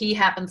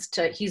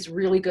he's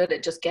really good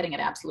at just getting it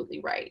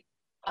absolutely right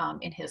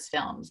in his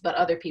films, but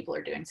other people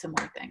are doing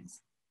similar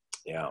things.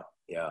 Yeah.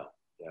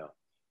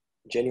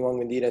 Jenny Wong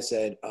Medina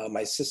said,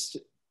 my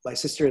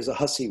sister is a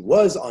hussy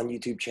was on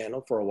YouTube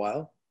channel for a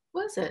while.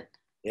 Was it?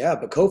 Yeah,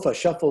 but Kofa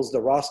shuffles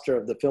the roster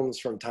of the films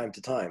from time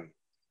to time.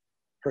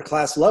 Her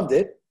class loved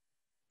it.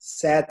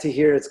 Sad to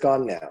hear it's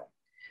gone now.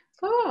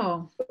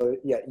 Oh. So,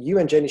 yeah, you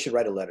and Jenny should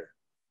write a letter.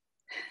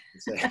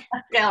 Yeah,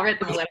 I'll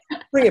write them a letter.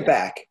 Bring it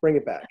back. Bring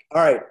it back.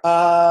 All right.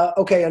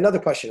 Okay, another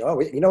question.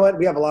 Oh, you know what?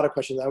 We have a lot of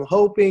questions. I'm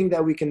hoping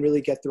that we can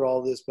really get through all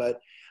of this, but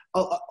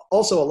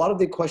also a lot of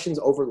the questions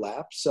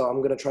overlap, so I'm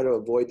going to try to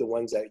avoid the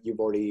ones that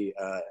you've already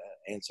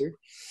answered.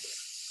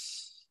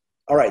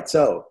 All right.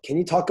 So can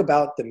you talk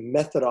about the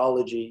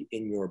methodology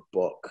in your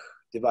book,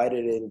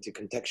 divided into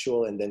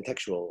contextual and then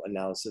textual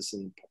analysis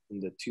in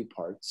the two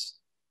parts?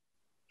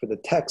 For the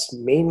text,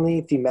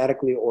 mainly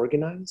thematically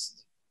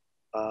organized.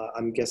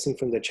 I'm guessing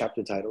from the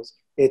chapter titles.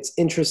 It's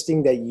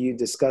interesting that you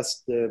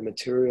discussed the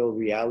material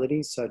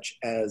realities, such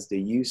as the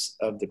use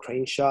of the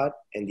crane shot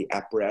and the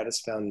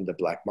apparatus found in the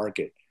black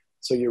market.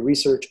 So your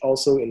research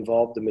also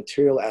involved the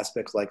material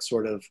aspects, like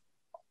sort of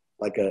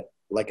like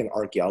an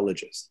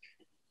archaeologist.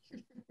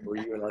 Were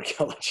you an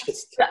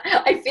archaeologist?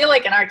 I feel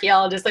like an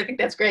archaeologist. I think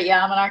that's great.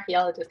 Yeah, I'm an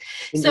archaeologist.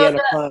 Indiana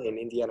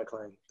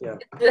Klein.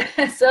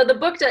 Yeah. So the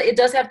book, it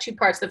does have two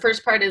parts. The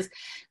first part is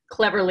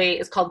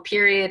cleverly called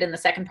Period, and the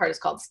second part is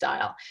called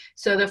Style.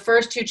 So the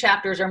first two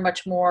chapters are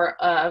much more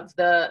of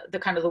the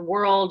kind of the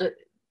world,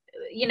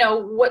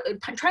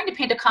 trying to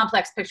paint a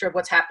complex picture of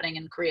what's happening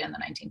in Korea in the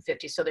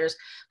 1950s. So there's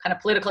kind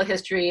of political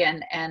history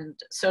and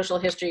social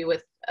history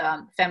with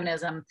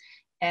feminism,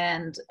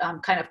 and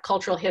kind of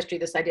cultural history,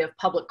 this idea of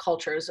public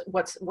cultures,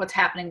 what's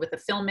happening with the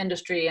film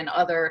industry and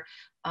other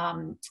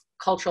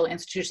cultural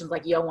institutions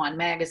like Yowan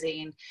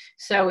magazine.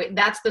 So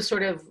that's the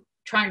sort of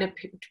trying to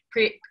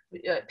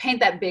paint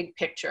that big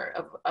picture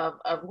of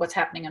what's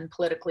happening in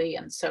politically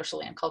and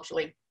socially and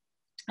culturally.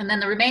 And then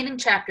the remaining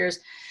chapters,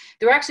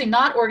 they're actually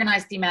not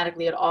organized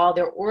thematically at all.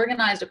 They're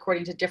organized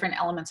according to different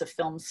elements of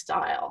film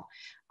style.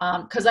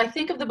 Because I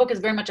think of the book as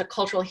very much a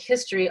cultural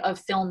history of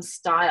film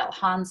style,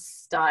 Han's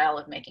style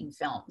of making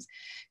films.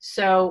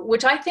 So,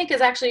 which I think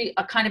is actually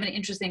a kind of an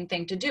interesting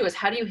thing to do, is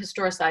how do you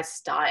historicize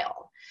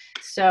style?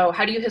 So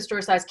how do you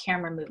historicize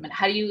camera movement?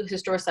 How do you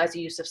historicize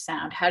the use of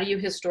sound? How do you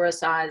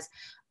historicize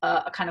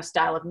a kind of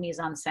style of mise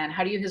en scène?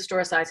 How do you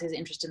historicize his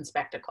interest in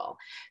spectacle?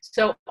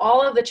 So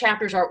all of the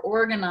chapters are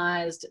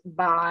organized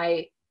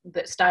by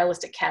the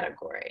stylistic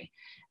category.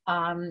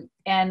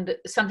 And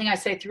something I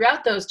say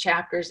throughout those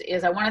chapters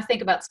is I want to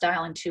think about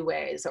style in two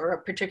ways, or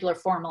a particular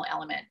formal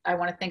element. I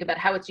want to think about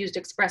how it's used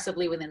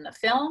expressively within the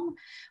film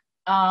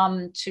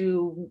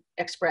to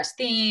express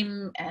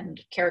theme and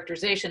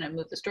characterization and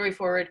move the story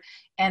forward.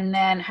 And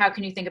then how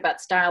can you think about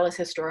style as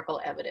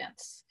historical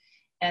evidence?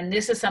 And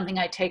this is something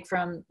I take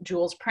from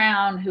Jules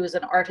Prown, who is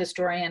an art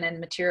historian and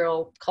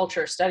material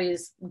culture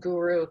studies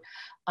guru.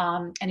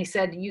 And he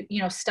said,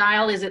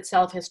 style is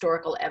itself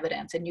historical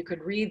evidence, and you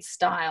could read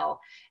style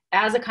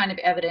as a kind of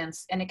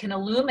evidence, and it can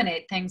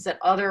illuminate things that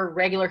other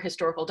regular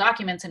historical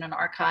documents in an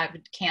archive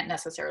can't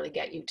necessarily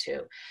get you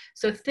to.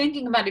 So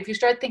thinking about, if you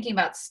start thinking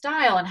about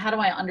style and how do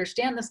I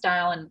understand the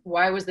style and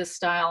why was this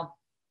style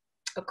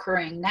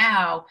occurring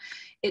now,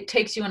 it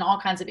takes you in all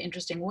kinds of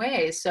interesting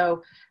ways.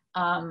 So,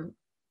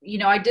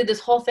 I did this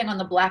whole thing on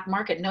the black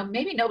market. No,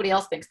 maybe nobody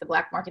else thinks the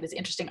black market is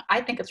interesting.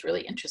 I think it's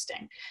really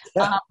interesting.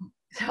 Yeah.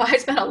 So I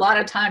spent a lot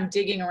of time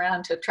digging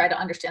around to try to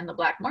understand the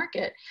black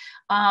market.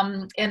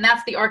 And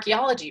that's the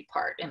archaeology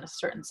part, in a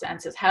certain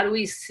sense, is how do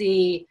we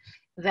see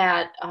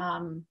that,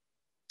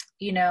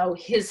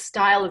 his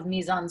style of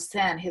mise en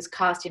scène, his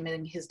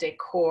costuming, his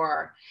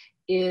decor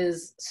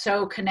is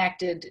so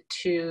connected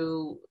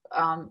to,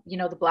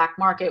 the black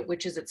market,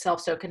 which is itself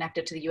so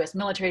connected to the US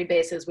military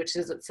bases, which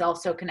is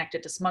itself so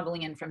connected to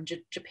smuggling in from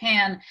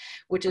Japan,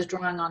 which is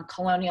drawing on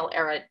colonial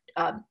era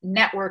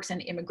networks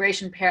and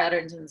immigration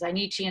patterns in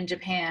Zainichi in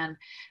Japan.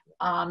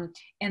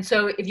 And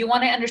so if you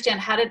want to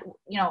understand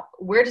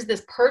where does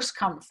this purse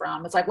come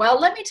from? It's like, well,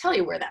 let me tell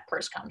you where that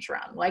purse comes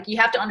from. Like, you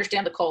have to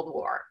understand the Cold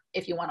War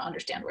if you want to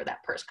understand where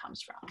that purse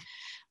comes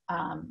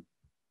from.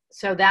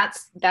 So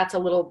that's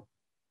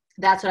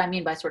what I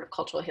mean by sort of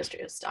cultural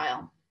history of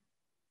style.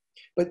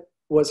 But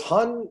was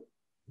Han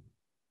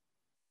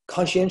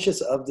conscientious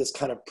of this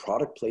kind of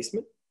product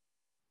placement?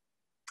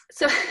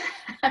 So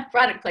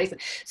product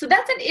placement. So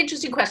that's an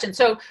interesting question.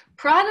 So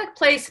product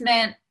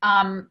placement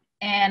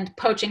and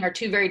poaching are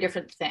two very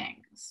different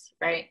things,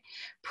 right?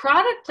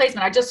 Product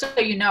placement, just so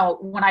you know,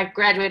 when I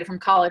graduated from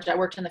college, I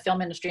worked in the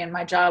film industry and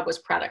my job was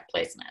product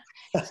placement.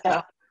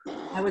 So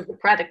I was the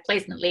product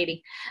placement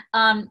lady.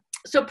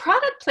 So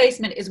product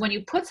placement is when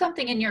you put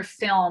something in your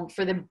film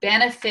for the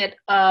benefit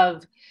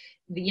of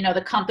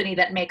the company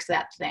that makes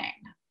that thing.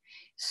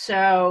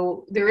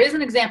 So there is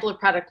an example of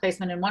product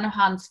placement in one of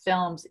Han's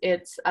films.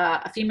 It's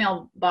a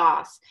female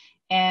boss,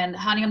 and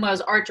Han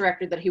Hyung-mo's art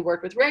director that he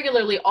worked with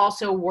regularly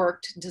also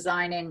worked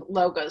designing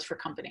logos for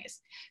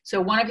companies.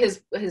 So one of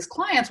his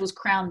clients was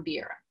Crown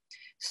Beer.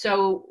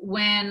 So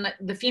when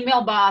the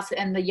female boss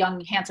and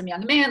the handsome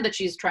young man that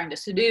she's trying to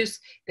seduce,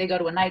 they go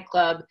to a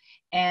nightclub,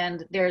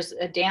 and there's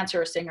a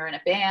dancer, a singer, and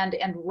a band,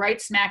 and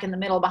right smack in the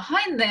middle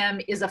behind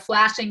them is a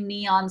flashing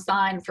neon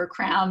sign for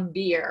Crown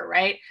Beer,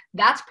 right?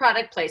 That's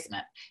product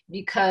placement,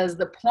 because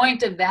the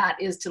point of that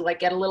is to like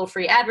get a little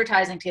free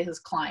advertising to his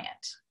client,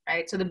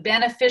 right? So the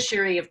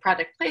beneficiary of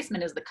product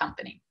placement is the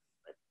company.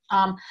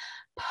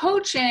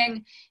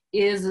 Poaching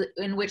is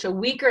in which a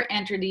weaker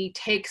entity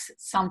takes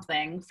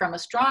something from a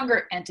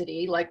stronger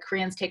entity, like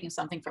Koreans taking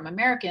something from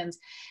Americans,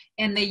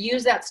 and they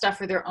use that stuff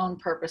for their own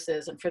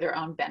purposes and for their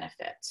own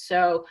benefit.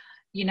 So,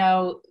 you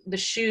know, the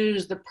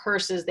shoes, the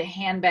purses, the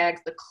handbags,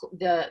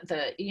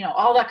 the you know,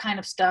 all that kind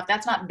of stuff,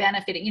 that's not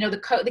benefiting. You know, the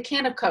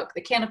can of Coke.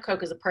 The can of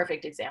Coke is a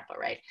perfect example,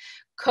 right?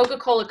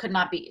 Coca-Cola could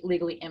not be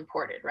legally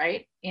imported,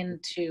 right,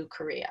 into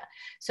Korea.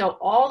 So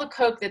all the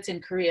Coke that's in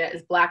Korea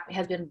is black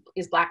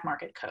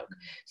market Coke.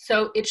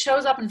 So it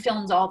shows up in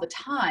films all the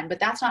time, but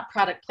that's not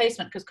product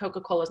placement because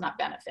Coca-Cola is not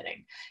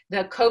benefiting.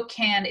 The Coke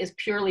can is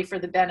purely for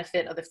the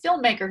benefit of the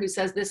filmmaker who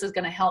says, this is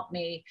going to help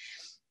me,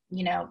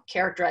 you know,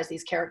 characterize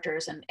these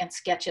characters and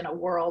sketch in a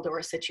world or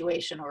a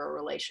situation or a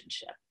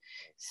relationship.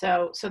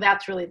 So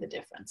that's really the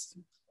difference.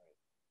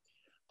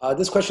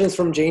 This question is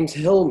from James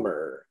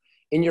Hilmer.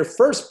 In your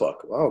first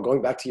book,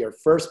 going back to your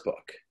first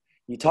book,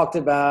 you talked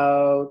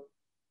about,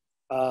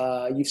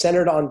 you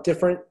centered on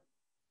different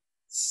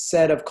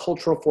set of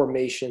cultural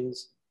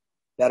formations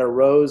that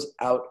arose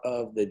out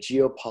of the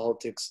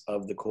geopolitics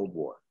of the Cold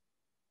War.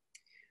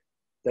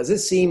 Does it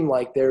seem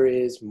like there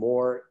is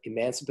more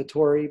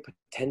emancipatory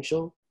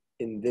potential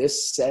in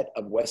this set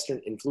of Western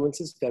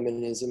influences,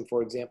 feminism,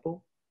 for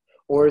example?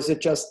 Or is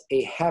it just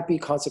a happy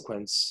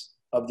consequence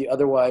of the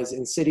otherwise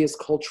insidious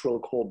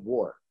cultural Cold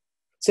War?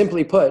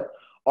 Simply put,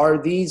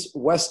 are these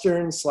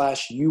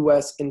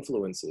Western/US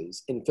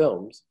influences in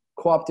films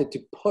co-opted to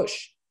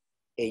push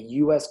a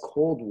US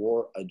Cold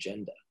War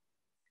agenda?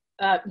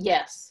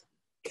 Yes.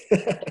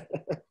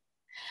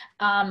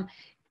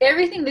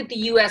 Everything that the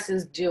US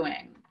is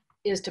doing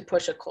is to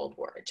push a Cold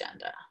War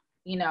agenda.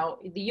 You know,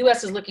 the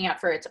US is looking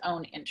out for its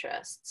own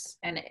interests,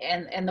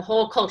 and the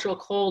whole cultural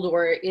Cold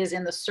War is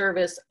in the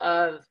service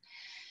of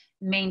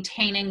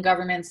maintaining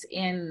governments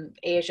in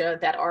Asia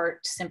that are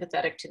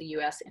sympathetic to the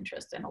US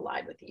interest and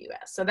allied with the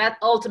US. So that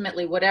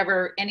ultimately,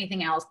 whatever,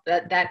 anything else,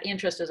 that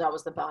interest is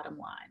always the bottom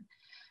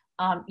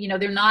line. You know,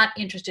 they're not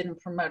interested in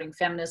promoting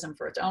feminism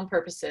for its own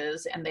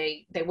purposes, and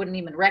they wouldn't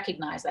even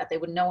recognize that.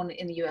 No one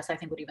in the US, I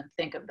think, would even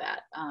think of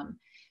that.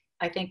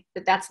 I think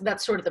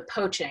that's sort of the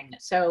poaching.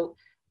 So,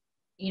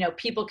 you know,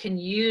 people can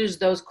use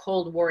those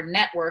Cold War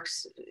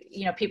networks,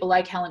 you know, people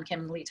like Helen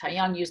Kim and Lee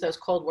Tae-young use those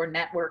Cold War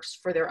networks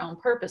for their own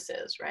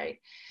purposes, right?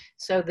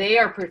 So they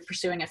are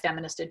pursuing a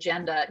feminist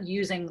agenda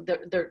using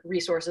the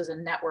resources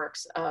and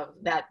networks of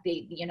that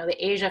the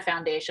Asia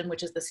Foundation,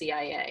 which is the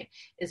CIA,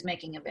 is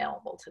making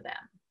available to them.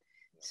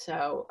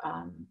 So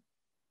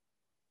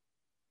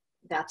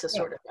that's a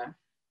sort of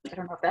I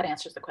don't know if that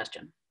answers the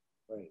question.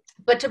 Right.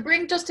 But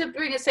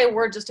say a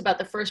word just about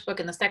the first book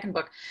and the second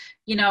book,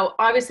 you know,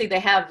 obviously they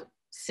have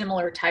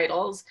similar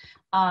titles.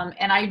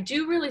 And I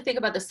do really think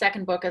about the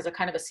second book as a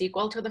kind of a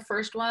sequel to the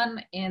first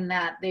one, in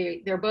that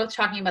they're both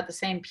talking about the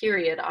same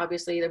period.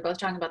 Obviously, they're both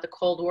talking about the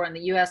Cold War in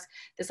the US,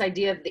 this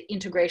idea of the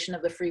integration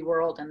of the free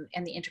world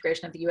and the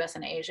integration of the US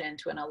and Asia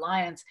into an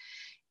alliance.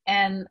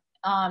 And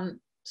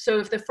so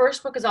if the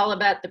first book is all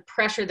about the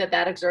pressure that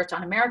exerts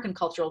on American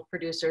cultural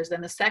producers,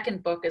 then the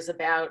second book is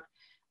about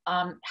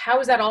how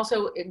is that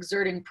also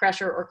exerting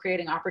pressure or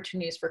creating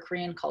opportunities for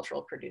Korean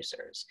cultural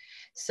producers?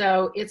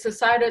 So it's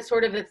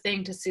sort of a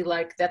thing to see,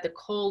 like, that the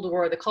Cold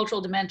War, the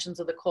cultural dimensions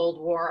of the Cold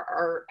War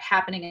are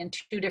happening in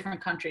two different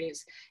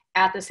countries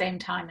at the same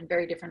time in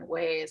very different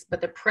ways.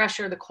 But the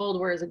pressure, the Cold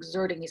War is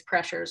exerting these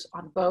pressures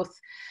on both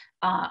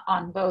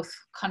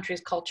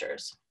countries'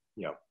 cultures.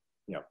 Yeah.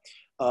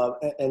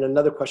 And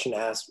another question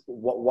asked,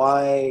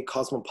 why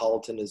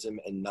cosmopolitanism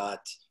and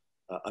not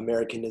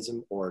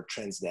Americanism or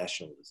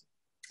transnationalism?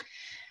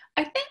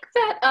 I think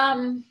that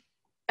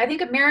I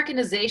think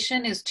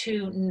Americanization is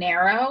too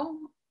narrow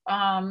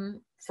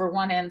for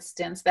one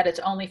instance, that it's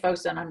only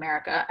focused on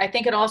America. I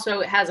think it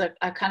also has a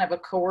kind of a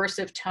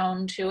coercive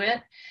tone to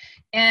it.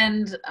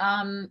 And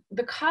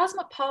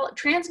the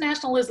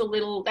transnational is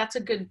that's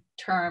a good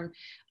term.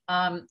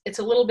 It's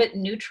a little bit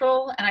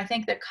neutral. And I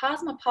think that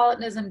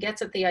cosmopolitanism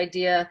gets at the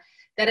idea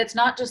that it's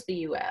not just the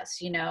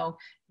US, you know,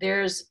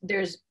 there's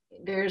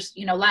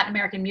you know, Latin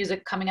American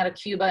music coming out of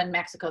Cuba and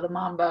Mexico, the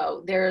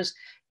mambo. There's,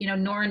 you know,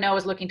 Nora No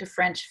is looking to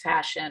French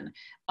fashion.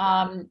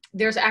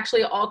 There's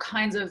actually all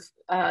kinds of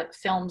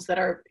films that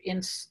are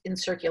in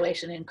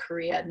circulation in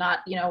Korea. Not,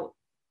 you know,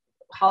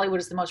 Hollywood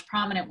is the most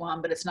prominent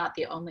one, but it's not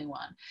the only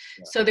one.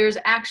 Yeah. So there's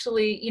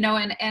actually, you know,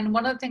 and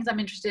one of the things I'm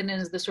interested in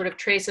is the sort of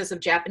traces of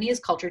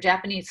Japanese culture,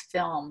 Japanese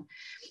film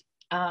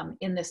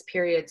in this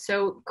period.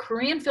 So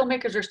Korean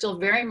filmmakers are still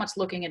very much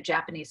looking at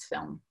Japanese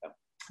film. Yeah.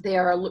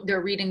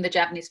 They're reading the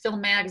Japanese film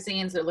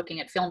magazines. They're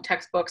looking at film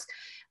textbooks.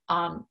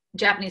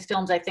 Japanese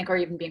films, I think, are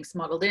even being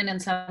smuggled in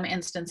some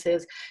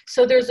instances.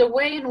 So there's a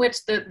way in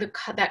which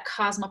that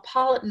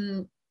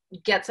cosmopolitan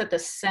gets at the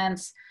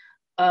sense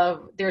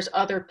there's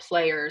other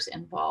players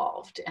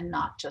involved and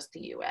not just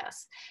the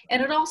US.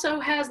 And it also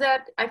has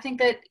that, I think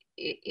that,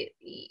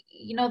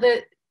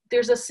 that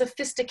there's a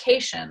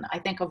sophistication, I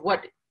think, of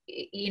what,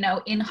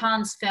 in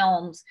Han's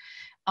films,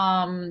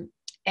 and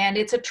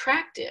it's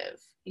attractive.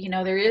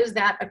 There is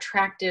that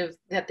attractive,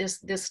 that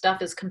this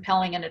stuff is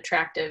compelling and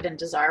attractive and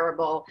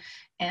desirable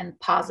and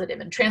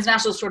positive. And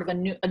transnational is sort of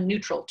a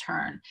neutral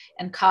turn,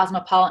 and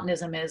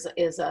cosmopolitanism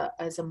is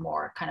a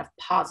more kind of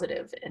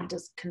positive and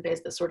just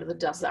conveys the sort of the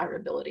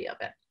desirability of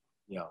it.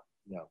 Yeah,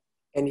 yeah.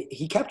 And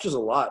he captures a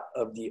lot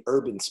of the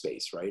urban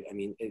space, right? I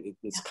mean,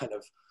 it's kind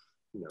of,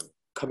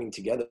 coming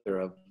together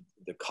of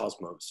the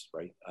cosmos,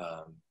 right?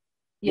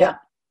 Yeah.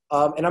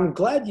 And I'm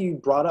glad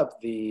you brought up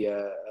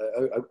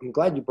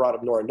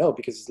Nora No,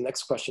 because his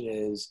next question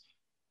is,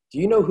 do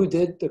you know who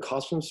did the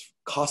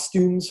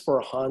costumes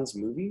for Han's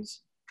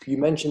movies? You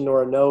mentioned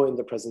Nora No in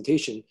the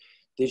presentation.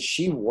 Did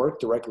she work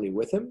directly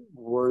with him?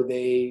 Were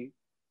they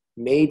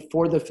made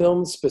for the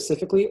film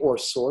specifically or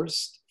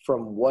sourced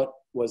from what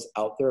was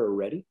out there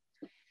already?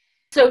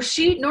 So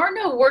Nora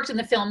No worked in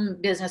the film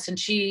business, and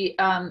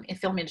in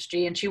film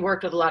industry, and she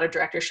worked with a lot of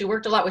directors. She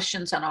worked a lot with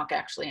Shin Sun-ok,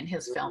 actually, in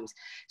his films.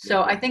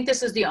 So I think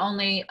this is the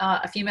only,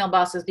 A Female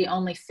Boss is the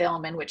only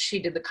film in which she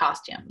did the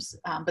costumes,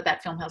 but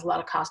that film has a lot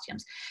of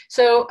costumes.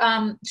 So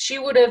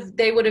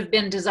they would have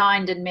been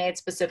designed and made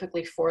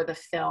specifically for the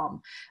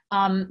film.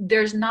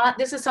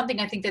 This is something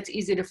I think that's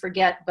easy to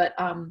forget, but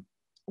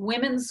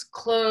women's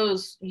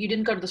clothes, you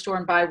didn't go to the store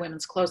and buy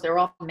women's clothes, they were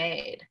all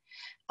made.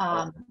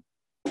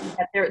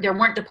 There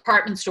weren't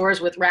department stores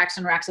with racks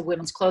and racks of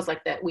women's clothes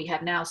like that we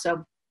have now.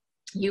 So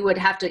there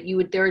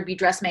would be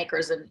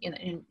dressmakers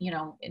in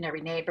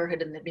every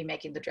neighborhood, and they'd be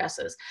making the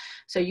dresses.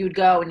 So you'd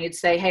go and you'd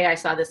say, hey, I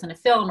saw this in a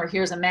film, or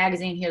here's a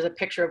magazine, here's a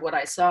picture of what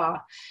I saw,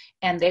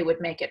 and they would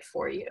make it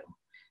for you.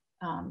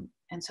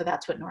 And so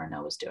that's what Nora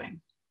No was doing.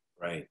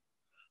 Right.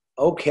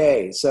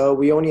 Okay, so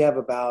we only have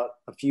about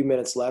a few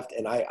minutes left,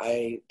 and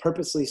I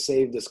purposely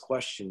saved this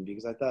question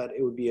because I thought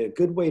it would be a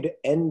good way to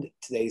end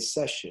today's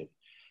session.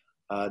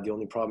 The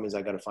only problem is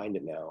I got to find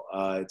it now.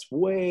 It's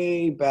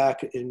way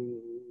back in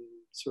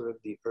sort of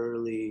the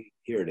early,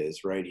 here it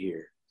is, right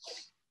here.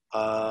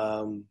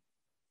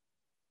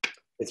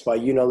 It's by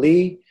Yuna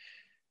Lee.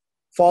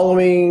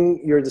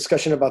 Following your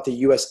discussion about the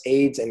US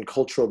AIDS and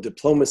cultural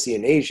diplomacy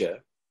in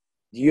Asia,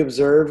 do you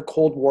observe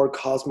Cold War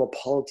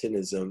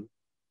cosmopolitanism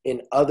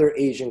in other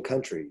Asian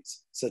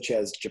countries, such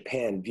as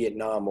Japan,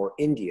 Vietnam, or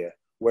India,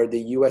 where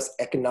the US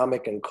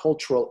economic and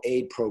cultural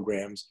aid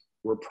programs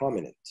were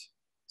prominent?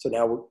 So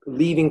now we're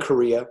leaving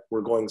Korea, we're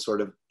going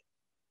sort of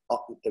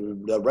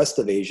the rest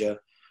of Asia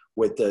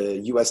with the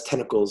US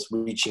tentacles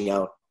reaching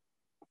out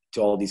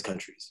to all these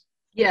countries.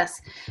 Yes,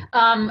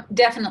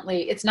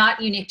 definitely. It's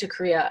not unique to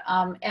Korea.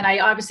 And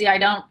I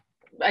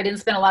didn't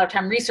spend a lot of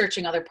time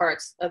researching other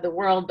parts of the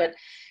world, but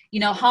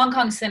Hong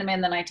Kong cinema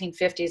in the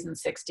 1950s and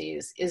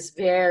 60s is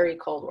very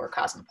Cold War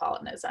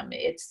cosmopolitanism.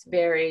 It's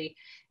very,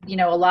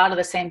 a lot of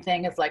the same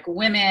thing as like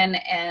women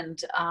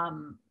and,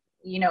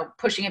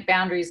 pushing at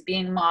boundaries,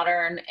 being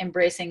modern,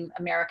 embracing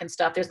American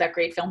stuff. There's that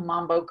great film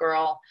Mambo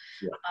Girl.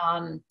 Yeah.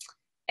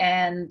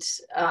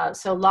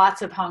 So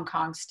lots of Hong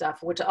Kong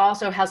stuff, which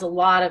also has a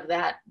lot of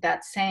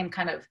that same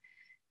kind of,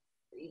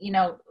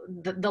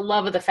 the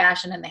love of the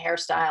fashion and the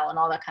hairstyle and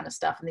all that kind of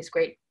stuff, and these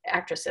great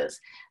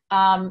actresses.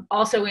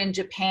 Also in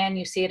Japan,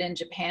 you see it in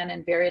Japan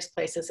in various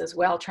places as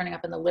well, turning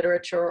up in the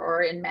literature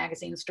or in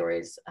magazine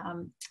stories.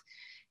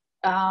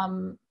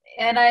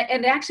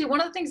 And actually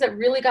one of the things that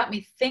really got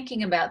me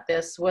thinking about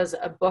this was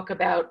a book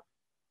about,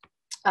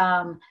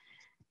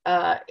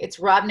 it's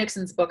Rob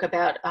Nixon's book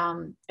about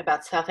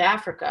South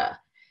Africa.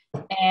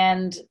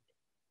 And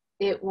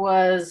it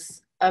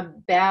was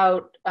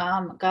about,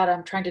 God,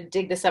 I'm trying to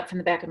dig this up from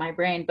the back of my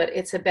brain, but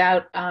it's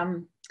about,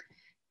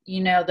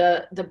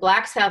 the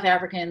Black South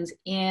Africans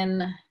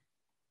in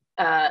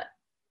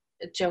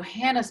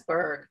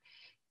Johannesburg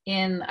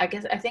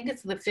I think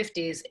it's the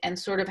 50s, and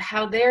sort of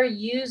how they're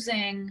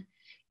using,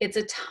 it's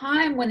a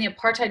time when the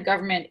apartheid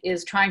government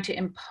is trying to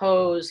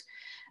impose,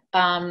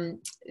 the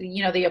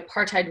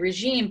apartheid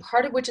regime,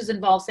 part of which is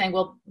involved saying,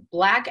 well,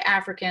 Black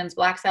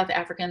South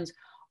Africans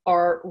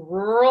are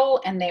rural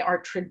and they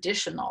are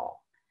traditional,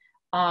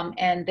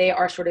 and they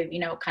are sort of,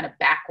 kind of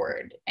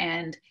backward.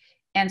 And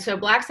so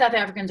Black South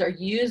Africans are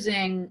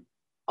using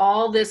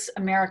all this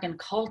American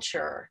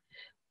culture,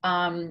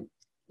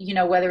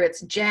 whether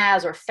it's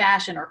jazz or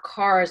fashion or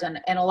cars and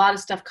a lot of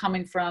stuff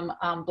coming from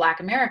Black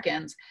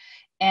Americans,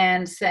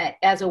 and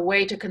as a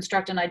way to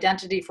construct an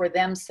identity for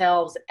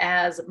themselves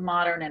as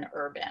modern and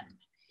urban.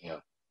 Yeah.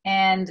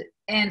 And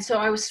so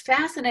I was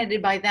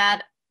fascinated by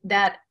that,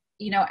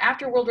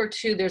 after World War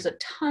II, there's a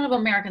ton of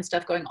American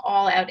stuff going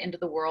all out into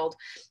the world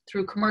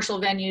through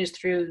commercial venues,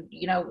 through,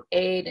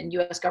 aid and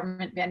US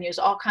government venues,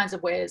 all kinds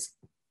of ways,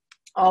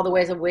 all the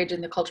ways of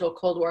waging the cultural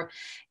Cold War.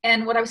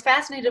 And what I was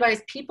fascinated by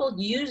is people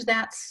use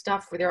that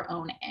stuff for their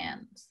own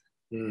ends,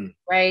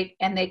 right?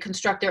 And they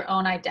construct their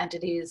own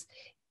identities,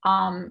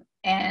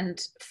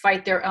 and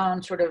fight their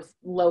own sort of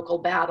local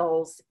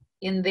battles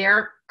in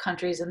their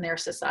countries and their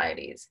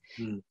societies.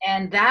 Mm.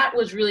 And that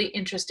was really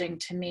interesting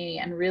to me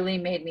and really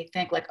made me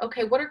think like,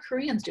 okay, what are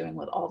Koreans doing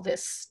with all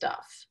this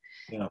stuff?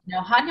 Yeah. You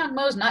know, Han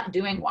Hyung-mo is not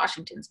doing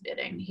Washington's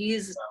bidding.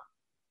 He's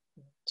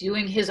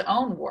doing his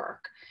own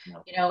work.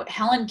 No. You know,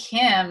 Helen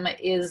Kim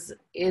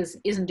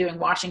isn't doing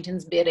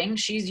Washington's bidding.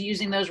 She's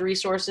using those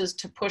resources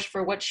to push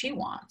for what she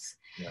wants.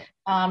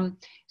 Yeah.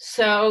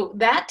 So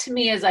that to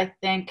me is, I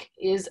think,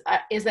 is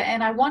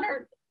and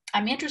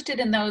I'm interested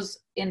in those,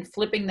 in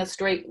flipping the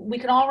story. We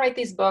can all write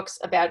these books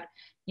about,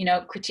 you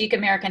know, critique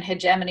American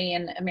hegemony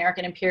and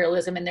American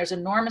imperialism, and there's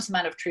enormous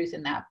amount of truth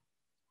in that.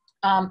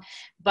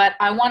 But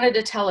I wanted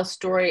to tell a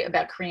story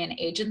about Korean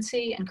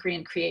agency and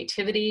Korean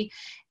creativity,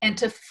 and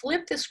to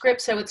flip the script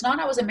so it's not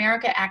always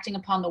America acting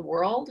upon the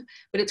world,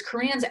 but it's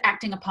Koreans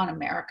acting upon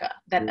America,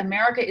 that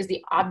America is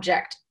the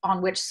object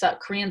on which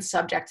Korean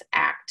subjects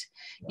act.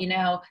 You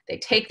know, they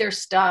take their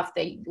stuff,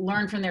 they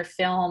learn from their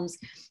films,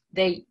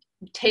 they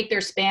take their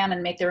spam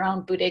and make their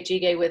own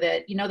budae-jjigae with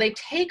it. You know, they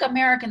take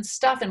American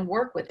stuff and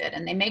work with it,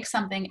 and they make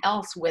something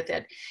else with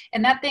it.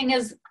 And that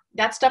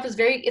stuff is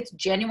it's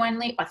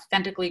genuinely,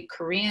 authentically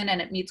Korean,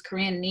 and it meets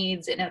Korean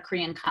needs in a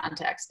Korean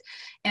context.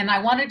 And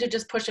I wanted to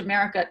just push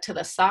America to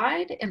the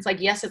side. And it's like,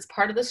 yes, it's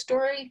part of the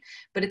story,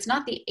 but it's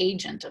not the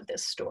agent of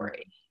this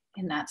story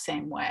in that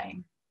same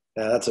way.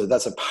 Yeah,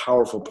 that's a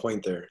powerful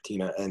point there,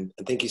 Tina, and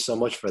thank you so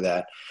much for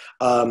that.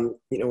 You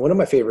know, one of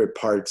my favorite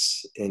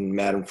parts in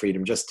Madam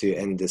Freedom, just to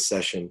end this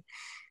session,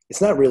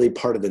 it's not really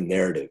part of the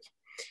narrative.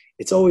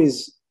 It's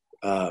always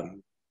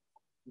everything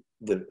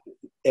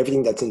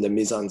that's in the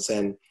mise en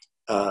scène.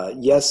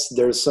 Yes,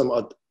 there's some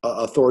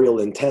authorial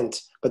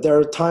intent, but there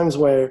are times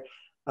where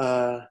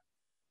you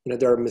know,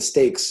 there are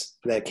mistakes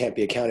that can't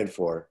be accounted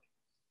for.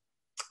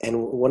 And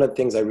one of the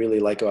things I really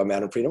like about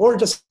Madam Freedom, or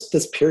just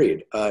this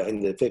period in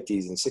the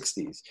 50s and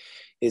 60s,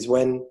 is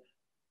when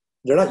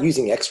they're not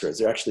using extras,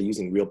 they're actually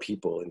using real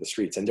people in the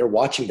streets, and they're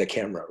watching the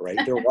camera, right?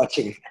 They're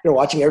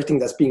watching everything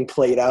that's being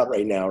played out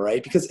right now,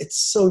 right? Because it's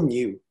so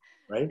new,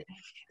 right?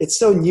 It's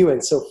so new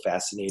and so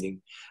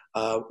fascinating.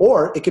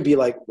 Or it could be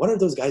like, what are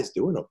those guys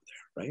doing over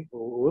there, right?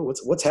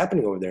 What's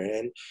happening over there?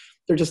 And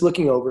they're just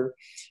looking over.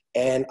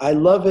 And I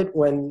love it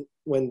when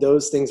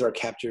those things are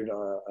captured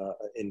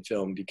in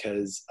film,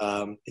 because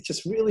it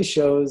just really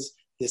shows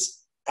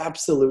this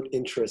absolute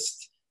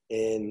interest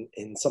in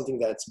something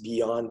that's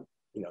beyond,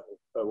 you know,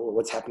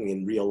 what's happening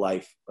in real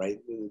life, right?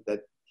 That,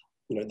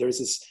 you know, there's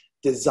this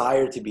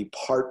desire to be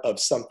part of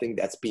something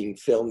that's being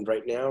filmed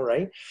right now,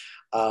 right?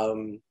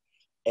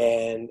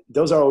 And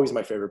those are always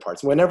my favorite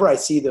parts. Whenever I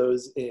see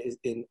those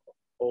in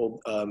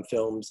old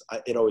films,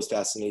 it always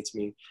fascinates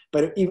me.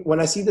 But when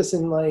I see this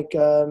in like,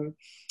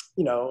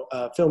 you know,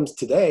 films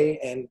today,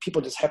 and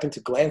people just happen to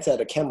glance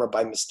at a camera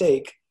by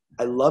mistake,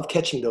 I love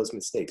catching those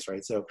mistakes,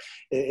 right? So,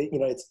 you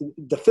know,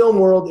 the film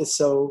world is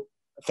so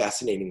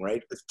fascinating,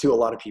 right, to a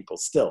lot of people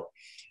still.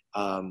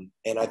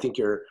 And I think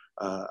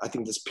I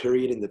think this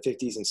period in the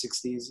 50s and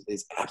 60s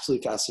is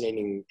absolutely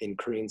fascinating in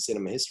Korean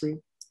cinema history.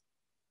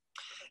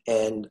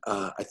 And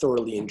I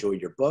thoroughly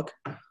enjoyed your book.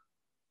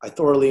 I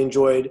thoroughly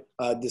enjoyed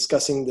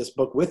discussing this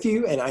book with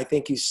you, and I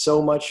thank you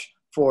so much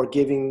for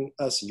giving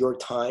us your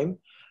time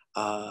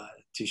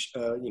to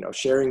you know,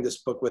 sharing this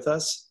book with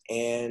us.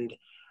 And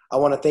I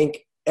want to thank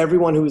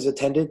everyone who has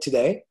attended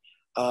today.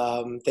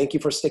 Thank you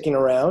for sticking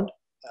around.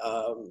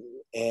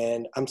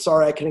 And I'm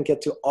sorry I couldn't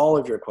get to all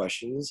of your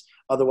questions.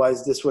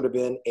 Otherwise, this would have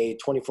been a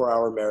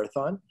 24-hour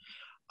marathon.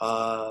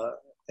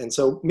 And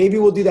so maybe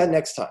we'll do that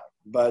next time.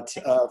 But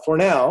for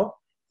now,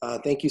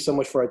 thank you so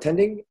much for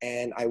attending,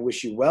 and I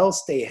wish you well.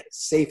 Stay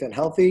safe and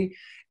healthy,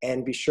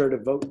 and be sure to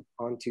vote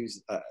on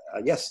Tuesday.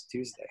 Yes,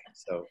 Tuesday.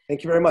 So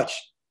thank you very much.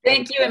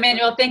 Thank you,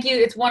 Emmanuel. Thank you.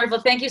 It's wonderful.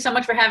 Thank you so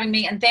much for having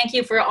me. And thank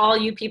you for all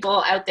you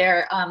people out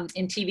there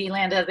in TV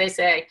land, as they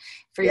say,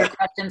 for your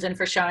questions and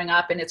for showing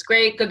up. And it's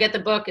great. Go get the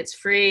book. It's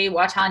free.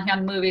 Watch Han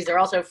Hyung movies. They're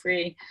also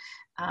free.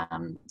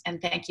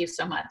 And thank you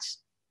so much.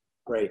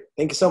 Great.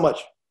 Thank you so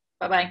much.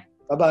 Bye-bye.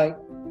 Bye-bye.